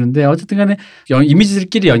묘사를 해주는데 어쨌든 간에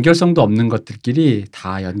이미지들끼리 연결성도 없는 것들끼리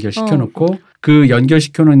다 연결시켜놓고 그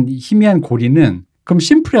연결시켜놓은 희미한 고리는 그럼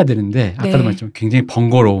심플해야 되는데 아까도 말했지만 굉장히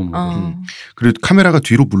번거로운 그리고 카메라가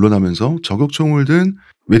뒤로 물러나면서 저격총을 든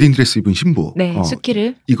웨딩드레스 입은 신부. 네,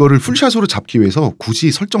 숙희를. 이거를 풀샷으로 잡기 위해서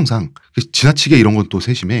굳이 설정상 지나치게 이런 건 또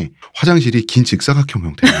세심해. 화장실이 긴 직사각형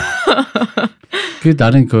형태예요.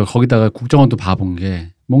 나는 거기다가 국정원도 봐본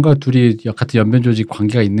게 뭔가 둘이 같은 연변 조직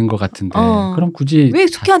관계가 있는 것 같은데 그럼 굳이 왜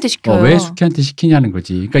숙희한테 시켜요? 왜 숙희한테 시키냐는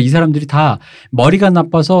거지. 그러니까 이 사람들이 다 머리가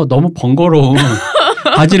나빠서 너무 번거로운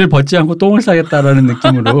바지를 벗지 않고 똥을 싸겠다라는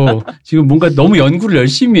느낌으로 지금 뭔가 너무 연구를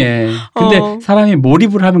열심히 해. 근데 사람이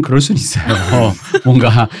몰입을 하면 그럴 수는 있어요.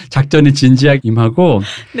 뭔가 작전에 진지하게 임하고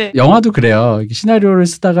네. 영화도 그래요. 시나리오를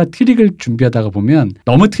쓰다가 트릭을 준비하다가 보면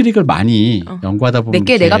너무 트릭을 많이 연구하다 보면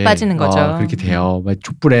내게 내가 빠지는 거죠. 그렇게 돼요.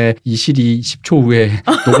 촛불에 이 실이 10초 후에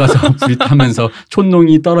녹아서 불이 타면서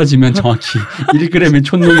촛농이 떨어지면 정확히 1g의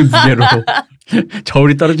촛농의 무게로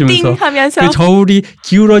저울이 떨어지면서 띵 하면서 그 저울이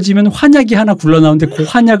기울어지면 환약이 하나 굴러나오는데 그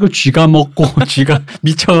환약을 쥐가 먹고 쥐가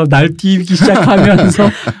미쳐 날뛰기 시작하면서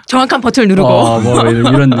정확한 버튼을 누르고 뭐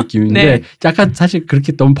이런 느낌인데 네. 약간 사실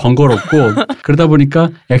그렇게 너무 번거롭고 그러다 보니까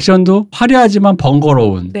액션도 화려하지만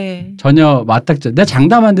번거로운 전혀 맞닥뜨려. 내가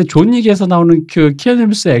장담하는데 존 윅에서 나오는 그 키아누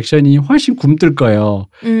리브스 액션이 훨씬 굼뜰 거예요.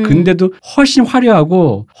 근데도 훨씬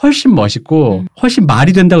화려하고 훨씬 멋있고 훨씬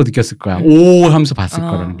말이 된다고 느꼈을 거야. 오 하면서 봤을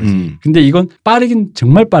거라는 거지. 근데 이건 빠르긴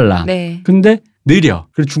정말 빨라. 근데 느려.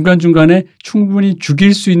 그리고 중간중간에 충분히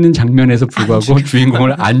죽일 수 있는 장면에서 불구하고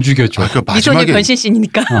주인공을 안 죽여줘. 미소녀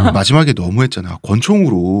변신씬이니까. 마지막에 너무했잖아.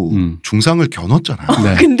 권총으로 중상을 겨눴잖아.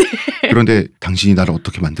 근데 그런데 당신이 나를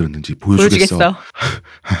어떻게 만들었는지 보여주겠어.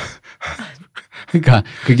 그러니까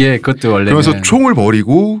그것도 원래 그래서 총을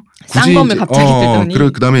버리고 쌍검을 갑자기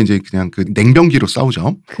들더니 그다음에 이제 그냥 그 냉병기로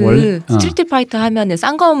싸우죠. 스트리트 파이터 하면은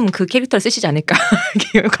쌍검 그 캐릭터를 쓰시지 않을까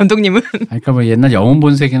감독님은. 그러니까 뭐 옛날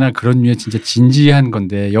영혼본색이나 그런 류의 진짜 진지한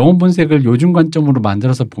건데 영혼본색을 요즘 관점으로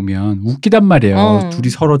만들어서 보면 웃기단 말이에요. 둘이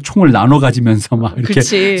서로 총을 나눠 가지면서 막 이렇게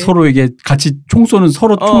그치. 서로에게 같이 총 쏘는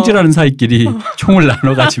서로 총질하는 사이끼리 총을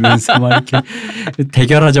나눠 가지면서 막 이렇게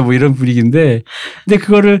대결하자 뭐 이런 분위기인데 근데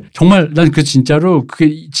그거를 정말 난 그 진짜로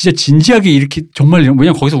그게 진짜 진지하게 이렇게 정말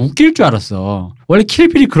왜냐면 거기서 웃길 줄 알았어. 원래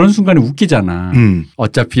킬빌이 그런 순간에 웃기잖아.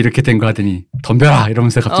 어차피 이렇게 된 거 하더니 덤벼라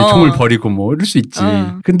이러면서 갑자기 총을 버리고 뭐 이럴 수 있지.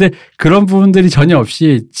 근데 그런 부분들이 전혀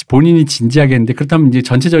없이 본인이 진지하게 했는데 그렇다면 이제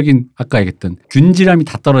전체적인 아까 얘기했던 균질함이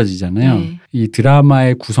다 떨어지잖아요. 이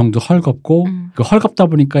드라마의 구성도 헐겁고 그 헐겁다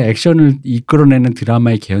보니까 액션을 이끌어내는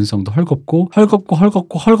드라마의 개연성도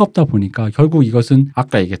헐겁다 보니까 결국 이것은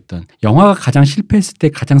아까 얘기했던 영화가 가장 실패했을 때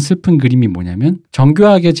가장 슬픈 그림이 뭐냐면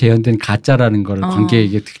정교하게 재현된 가짜라는 걸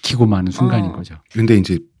관객에게 들키고 마는 순간인 거죠. 근데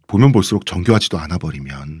이제 보면 볼수록 정교하지도 않아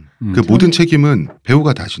버리면 그 모든 책임은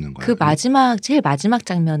배우가 다 지는 거예요. 그 제일 마지막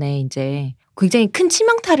장면에 이제 굉장히 큰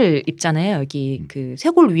치명타를 입잖아요. 여기 그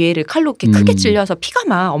쇄골 위에를 칼로 이렇게 크게 찔려서 피가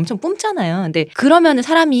막 엄청 뿜잖아요. 근데 그러면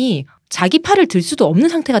사람이 자기 팔을 들 수도 없는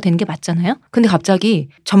상태가 되는 게 맞잖아요. 근데 갑자기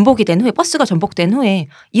전복이 된 후에 버스가 전복된 후에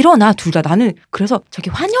일어나 둘 다. 나는 그래서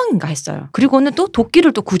저게 환영인가 했어요. 그리고는 또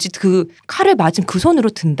도끼를 또 굳이 그 칼을 맞은 그 손으로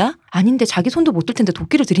든다? 아닌데 자기 손도 못 들 텐데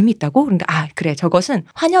도끼를 들임이 있다고? 그러니까 아 그래 저것은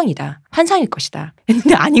환영이다. 환상일 것이다.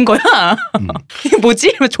 근데 아닌 거야. 이게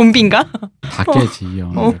뭐지? 좀비인가? 다 깨지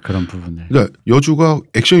그런 부분을. 그러니까 여주가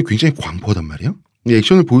액션이 굉장히 광범하단 말이에요. 이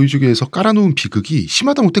액션을 보여주기 위해서 깔아놓은 비극이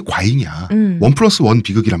심하다 못해 과잉이야. 1+1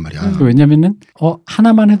 비극이란 말이야. 왜냐면은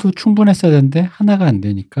하나만 해도 충분했어야 되는데 하나가 안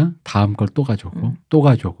되니까 다음 걸 또 가져오고 또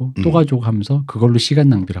가져오고 또 가져오고 하면서 그걸로 시간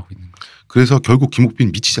낭비를 하고 있는 거죠. 그래서 결국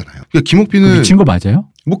김옥빈 미치잖아요. 그러니까 김옥빈은 미친 거 맞아요?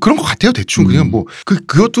 뭐 그런 것 같아요. 대충 그냥 뭐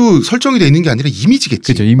그것도 설정이 돼 있는 게 아니라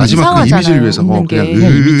이미지겠지. 그죠, 이미지. 마지막 그 이미지를 위해서 그냥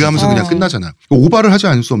이미지. 하면서 그냥 끝나잖아. 오바를 하지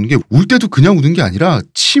않을 수 없는 게 울 때도 그냥 우는 게 아니라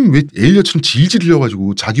침 왜 에일리어처럼 질질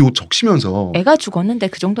흘려가지고 자기 옷 적시면서 애가 죽었는데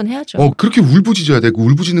그 정도는 해야죠. 그렇게 울부짖어야 되고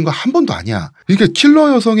울부짖는 거 한 번도 아니야. 그러니까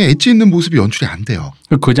킬러 여성의 엣지 있는 모습이 연출이 안 돼요.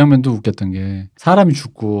 그 장면도 웃겼던 게 사람이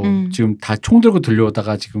죽고 지금 다 총 들고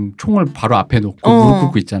들려오다가 지금 총을 바로 앞에 놓고 무릎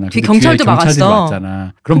꿇고 있잖아. 뒤에 경찰도 막았어.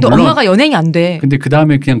 그럼 근데 물론 엄마가 연행이 안 돼. 근데 그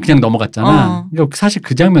다음에 그냥 넘어갔잖아. 그러니까 사실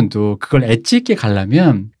그 장면도 그걸 엣지 있게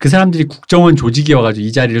가려면 그 사람들이 국정원 조직이 와가지고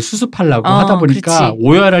이 자리를 수습하려고 하다 보니까 그렇지.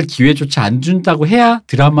 오열할 기회조차 안 준다고 해야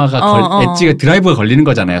드라마가 엣지가 드라이브가 걸리는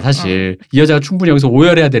거잖아요. 사실 이 여자가 충분히 여기서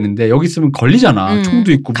오열해야 되는데 여기 있으면 걸리잖아.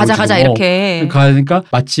 총도 있고 가자 이렇게 그러니까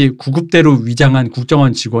마치 구급대로 위장한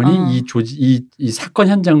국정원 직원이 이 사건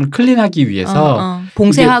현장을 클린하기 위해서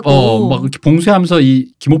봉쇄하고 막 이렇게 봉쇄하면서 이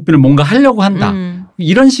김옥빈을 뭔가 하려고 한다.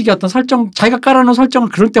 이런 식의 어떤 설정, 자기가 깔아놓은 설정을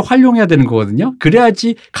그럴 때 활용해야 되는 거거든요.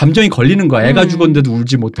 그래야지 감정이 걸리는 거야. 애가 죽었는데도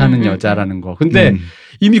울지 못하는 여자라는 거. 근데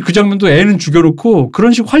이미 그 장면도 애는 죽여놓고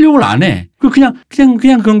그런 식으로 활용을 안 해. 그냥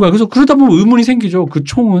그런 거야. 그래서 그러다 보면 의문이 생기죠. 그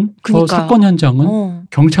총은, 그러니까. 저 사건 현장은,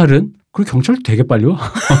 경찰은, 그리고 경찰 되게 빨리 와.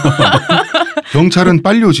 경찰은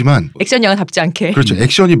빨리 오지만 액션 영화답지 않게. 그렇죠.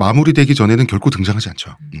 액션이 마무리되기 전에는 결코 등장하지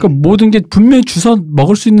않죠. 그러니까 모든 게 분명히 주워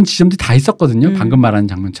먹을 수 있는 지점들이 다 있었거든요. 방금 말한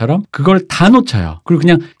장면처럼. 그걸 다 놓쳐요. 그리고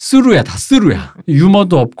그냥 스루야. 다 스루야.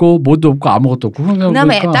 유머도 없고 뭐도 없고 아무것도 없고.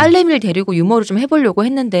 그다음에 그러니까. 딸내미를 데리고 유머를 좀 해보려고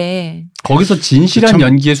했는데 거기서 진실한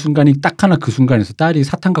연기의 순간이 딱 하나 그 순간에서 딸이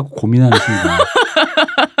사탕 갖고 고민하는 순간.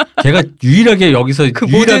 걔가 유일하게 여기서 그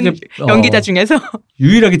모든 연기자 중에서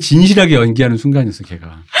유일하게 진실하게 연기하는 순간이었어.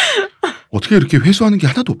 걔가. 어떻게 이렇게 회수하는 게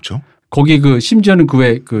하나도 없죠? 거기 심지어는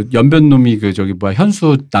그 연변놈이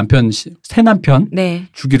현수 남편 새 남편 네.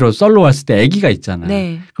 죽이러 썰러 왔을 때 아기가 있잖아.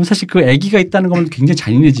 네. 그럼 사실 그 아기가 있다는 거면 굉장히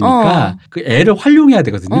잔인해지니까 그 애를 활용해야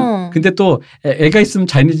되거든요. 근데 또 애가 있으면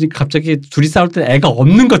잔인해지니까 갑자기 둘이 싸울 때 애가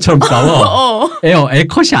없는 것처럼 싸워. 애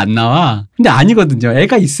컷이 안 나와. 근데 아니거든요.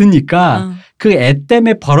 애가 있으니까 그 애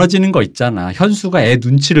때문에 벌어지는 거 있잖아. 현수가 애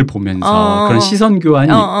눈치를 보면서 그런 시선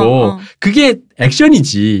교환이 있고 그게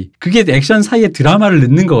액션이지. 그게 액션 사이에 드라마를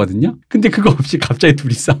넣는 거거든요. 근데 그거 없이 갑자기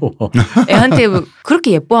둘이 싸워. 애한테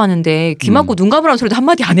그렇게 예뻐하는데 귀 막고 눈 감으라는 소리도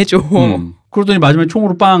한마디 안 해줘. 그러더니 마지막에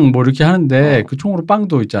총으로 빵 뭐 이렇게 하는데 그 총으로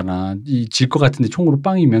빵도 있잖아. 질 것 같은데 총으로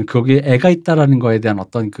빵이면 거기에 애가 있다라는 거에 대한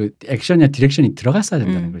어떤 그 액션이나 디렉션이 들어갔어야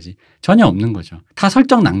된다는 거지. 전혀 없는 거죠. 다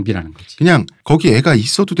설정 낭비라는 거지. 그냥 거기 애가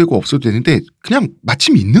있어도 되고 없어도 되는데 그냥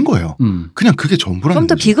마침 있는 거예요. 그냥 그게 전부라는 좀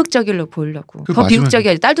더 거지. 비극적일로 보이려고. 그 더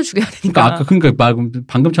비극적이야. 딸도 죽여야 되니까. 그러니까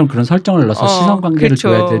방금처럼 그런 설정을 넣어서 시선관계를 그렇죠.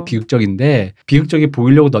 줘야 될 비극적인데 비극적이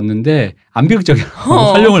보이려고 넣는데 안 비극적이야.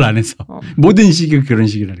 활용을 안 해서. 모든 식이 그런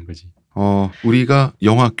식이라는 거지. 우리가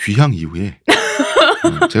영화 귀향 이후에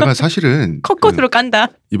제가 사실은 컷컷으로 깐다.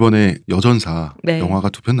 이번에 여전사 네. 영화가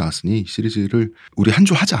 2편 나왔으니 시리즈를 우리 한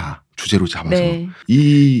주 하자 주제로 잡아서 네.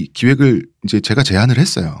 이 기획을 이제 제가 제안을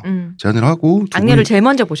했어요. 제안을 하고 악녀를 제일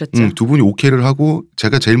먼저 보셨죠. 두 분이 오케이를 하고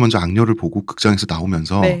제가 제일 먼저 악녀를 보고 극장에서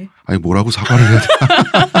나오면서 네. 아니 뭐라고 사과를 해야 돼.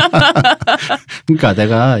 그러니까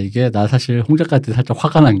내가 나 사실 홍 작가한테 살짝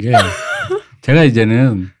화가 난 게 제가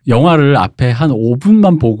이제는 영화를 앞에 한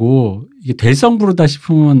 5분만 보고 이게 될성부르다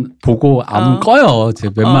싶으면 보고 꺼요.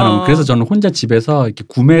 웬만하면. 그래서 저는 혼자 집에서 이렇게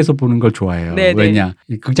구매해서 보는 걸 좋아해요. 네네. 왜냐.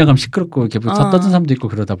 극장 가면 시끄럽고 이렇게 떠든 사람도 있고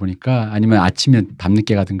그러다 보니까 아니면 아침에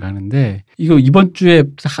밤늦게 가든가 하는데 이거 이번 주에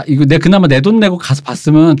그나마 내 돈 내고 가서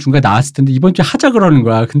봤으면 중간에 나왔을 텐데 이번 주에 하자 그러는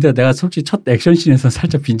거야. 근데 내가 솔직히 첫 액션씬에서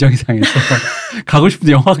살짝 빈정이 상해서 가고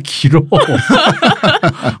싶은데 영화가 길어.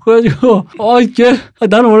 그래가지고 이게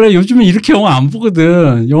나는 원래 요즘에 이렇게 영화 안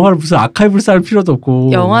보거든. 영화를 무슨 아카이브를 쌓을 필요도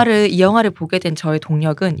없고. 이 영화를 보게 된 저의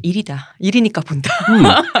동력은 일이다. 일이니까 본다.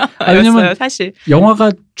 왜냐면 사실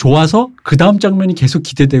영화가 좋아서 그 다음 장면이 계속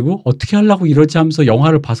기대되고 어떻게 하려고 이러지 하면서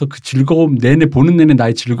영화를 봐서 그 즐거움 보는 내내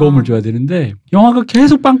나의 즐거움을 줘야 되는데 있는데 영화가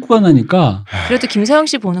계속 빵꾸가 나니까. 그래도 김서영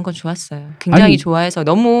씨 보는 건 좋았어요. 굉장히 좋아해서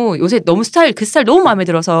너무 요새 너무 그 스타일 너무 마음에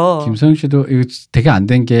들어서. 김서영 씨도 이거 되게 안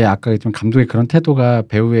된 게 아까 좀 감독의 그런 태도가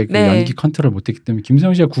배우의 그 연기 컨트롤 못했기 때문에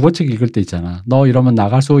김서영 씨가 국어책 읽을 때 있잖아. 너 이러면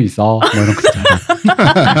나갈 수 있어. 뭐 이런 거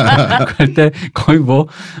있잖아. 그럴 때 거의 뭐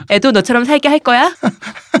애도 너처럼 살게 할 거야?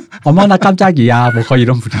 어머나 깜짝이야. 뭐 거의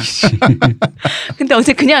이런 분위기지. 근데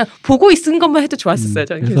어제 그냥 보고 있은 것만 해도 좋았었어요.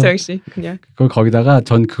 저는 김서영 씨 그냥. 거기다가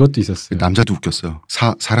전 그것도 있었어요. 남자도 웃겼어요.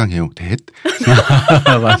 사랑해요. 댓.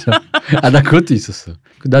 맞아. 나 그것도 있었어.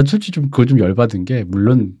 난 솔직히 좀 그거 좀 열받은 게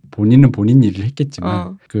물론 본인은 본인 일을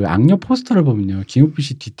했겠지만 그 악녀 포스터를 보면요. 김호필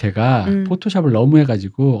씨 뒤태가 포토샵을 너무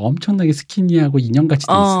해가지고 엄청나게 스키니하고 인형같이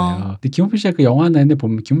돼 있어요. 근데 김호필 씨가 그 영화 내내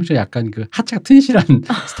보면 김호필 씨가 약간 그 하체가 튼실한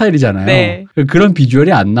스타일이잖아요. 네. 그런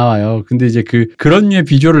비주얼이 안 나와요. 근데 이제 그런 류의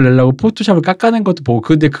비주얼을 내려고 포토샵을 깎아낸 것도 보고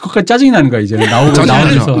근데 그것까지 짜증이 나는 거야 이제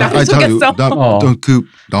나오면서. 그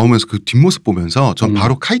나오면서 그 뒷모습 보면서 전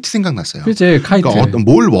바로 카이트 생각났어요. 그치 카이트. 그러니까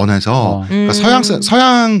뭘 원해서 그러니까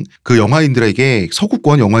서양 그 영화인들에게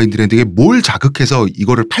서구권 영화인들에게 뭘 자극해서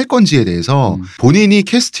이거를 팔 건지에 대해서 본인이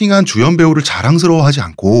캐스팅한 주연 배우를 자랑스러워하지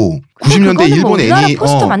않고 90년대 일본 뭐 애니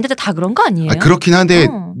포스터 만들 때 다 그런 거 아니에요? 그렇긴 한데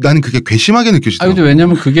나는 그게 괘씸하게 느껴지더라고요. 근데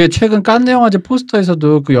왜냐면 그게 최근 칸느 영화제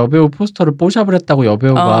포스터에서도 그 여배우 포스터를 뽀샵을 했다고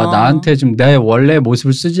여배우가 나한테 지금 내 원래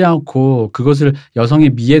모습을 쓰지 않고 그것을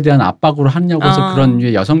여성의 미에 대한 압박으로 하냐고 해서 그런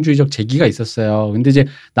류의 여성주의적 제기가 있었어요. 근데 이제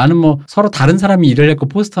나는 뭐 서로 다른 사람이 일을 했고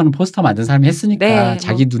포스터 만든 사람이 했으니까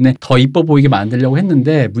자기 눈에 더 이뻐 보이게 만들려고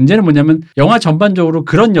했는데 문제는 뭐냐면 영화 전반적으로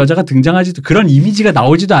그런 여자가 등장하지도 그런 이미지가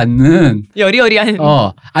나오지도 않는 여리여리한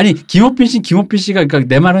아니 김호필 씨가 그러니까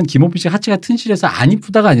내 말은 김호필 씨가 하체가 튼실해서 안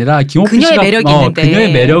이쁘다가 아니라 김호필 씨가 매력이 있는데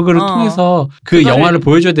그녀의 매력을 통해서 그 영화를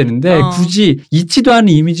보여줘야 되는데 굳이 있지도 않은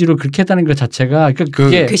이미지로 그렇게 했다는 것 자체가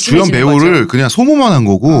그게 주연 배우를 거죠. 그냥 소모만 한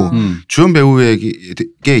거고 주연 배우에게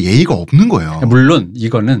예의가 없는 거예요. 물론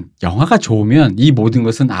이거는 영화가 좋으면 이 모든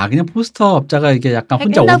것은 그냥 포스터 업자가 이게 약간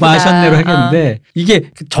혼자 오버하셨네로 하겠는데 이게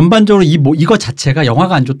전반적으로 이거 자체가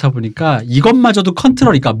영화가 안 좋다 보니까 이것마저도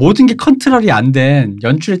그러니까 모든 게 컨트롤이 안 된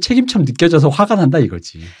연출의 책임처럼 느껴져서 화가 난다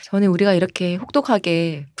이거지. 저는 우리가 이렇게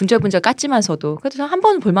혹독하게 분절분절 깠지만서도 그래도 한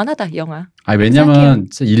번은 볼만하다 이 영화. 왜냐면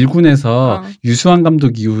 1군에서 유수환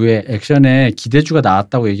감독 이후에 액션에 기대주가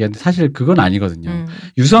나왔다고 얘기하는데 사실 그건 아니거든요.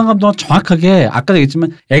 유수환 감독은 정확하게 아까도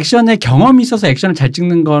얘기했지만 액션에 경험이 있어서 액션을 잘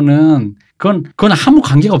찍는 거는 그건 아무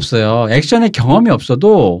관계가 없어요. 액션에 경험이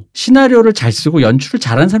없어도 시나리오를 잘 쓰고 연출을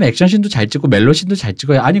잘하는 사람이 액션씬도 잘 찍고 멜로씬도 잘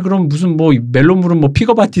찍어요. 아니 그럼 무슨 뭐 멜로물은 뭐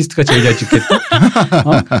픽업 아티스트가 제일 잘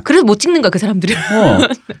찍겠다? 그래서 못 찍는 거야 그 사람들은.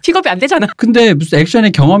 픽업이 안 되잖아. 근데 무슨 액션에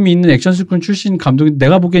경험이 있는 액션 스쿨 출신 감독이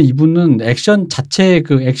내가 보기엔 이분은 액션 자체의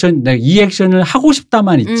이 액션을 하고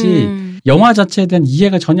싶다만 있지 영화 자체에 대한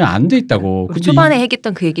이해가 전혀 안 돼 있다고. 초반에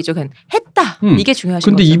얘기했던 그 얘기죠. 그냥 했다. 이게 중요하신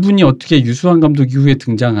근데 거죠. 이분이 어떻게 유수환 감독 이후에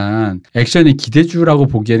등장한 액션의 기대주라고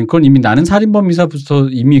보기에는 그건 이미 나는 살인범이사부터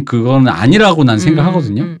이미 그건 아니라고 난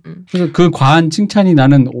생각하거든요. 그래서 그 과한 칭찬이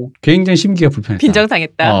나는 굉장히 심기가 불편했다.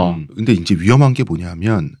 빈정상했다. 근데 이제 위험한 게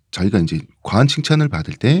뭐냐면 자기가 이제 과한 칭찬을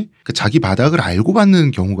받을 때 자기 바닥을 알고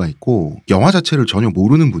받는 경우가 있고 영화 자체를 전혀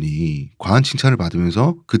모르는 분이 과한 칭찬을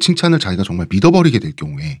받으면서 그 칭찬을 자기가 정말 믿어버리게 될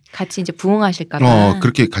경우에 같이 이제 부응하실까 봐.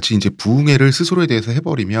 그렇게 같이 이제 부응회를 스스로에 대해서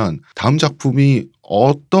해버리면 다음 작품이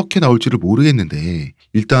어떻게 나올지를 모르겠는데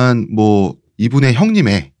일단 뭐 이분의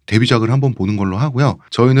형님의 데뷔작을 한번 보는 걸로 하고요.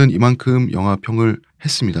 저희는 이만큼 영화평을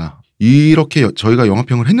했습니다. 이렇게 저희가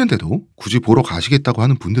영화평을 했는데도 굳이 보러 가시겠다고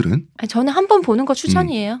하는 분들은 저는 한 번 보는 거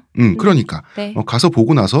추천이에요. 그러니까 네. 가서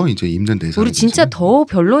보고 나서 이제 입는 대사. 우리 진짜 더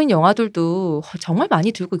별로인 영화들도 정말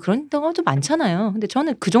많이 들고 그런 영화도 많잖아요. 근데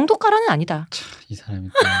저는 그 정도 까라는 아니다. 이 사람이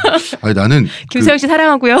아니 나는 김서영 씨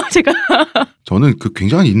사랑하고요. 제가 저는 그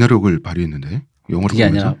굉장한 인내력을 발휘했는데 영화를 그게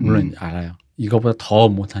보면서. 아니라 물론 알아요. 이거보다 더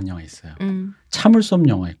못한 영화 있어요. 참을 수 없는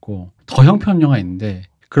영화 있고 더 형편없는 영화 있는데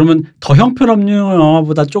그러면 더 형편없는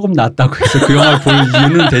영화보다 조금 낫다고 해서 그 영화를 볼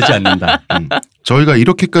이유는 되지 않는다. 저희가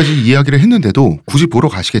이렇게까지 이야기를 했는데도 굳이 보러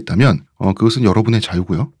가시겠다면 그것은 여러분의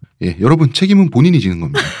자유고요. 예, 여러분 책임은 본인이 지는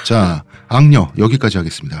겁니다. 자, 악녀 여기까지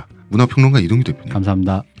하겠습니다. 문화평론가 이동규 대표님.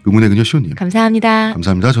 감사합니다. 의문의 그녀 시호님. 감사합니다.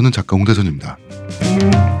 감사합니다. 저는 작가 홍대선입니다.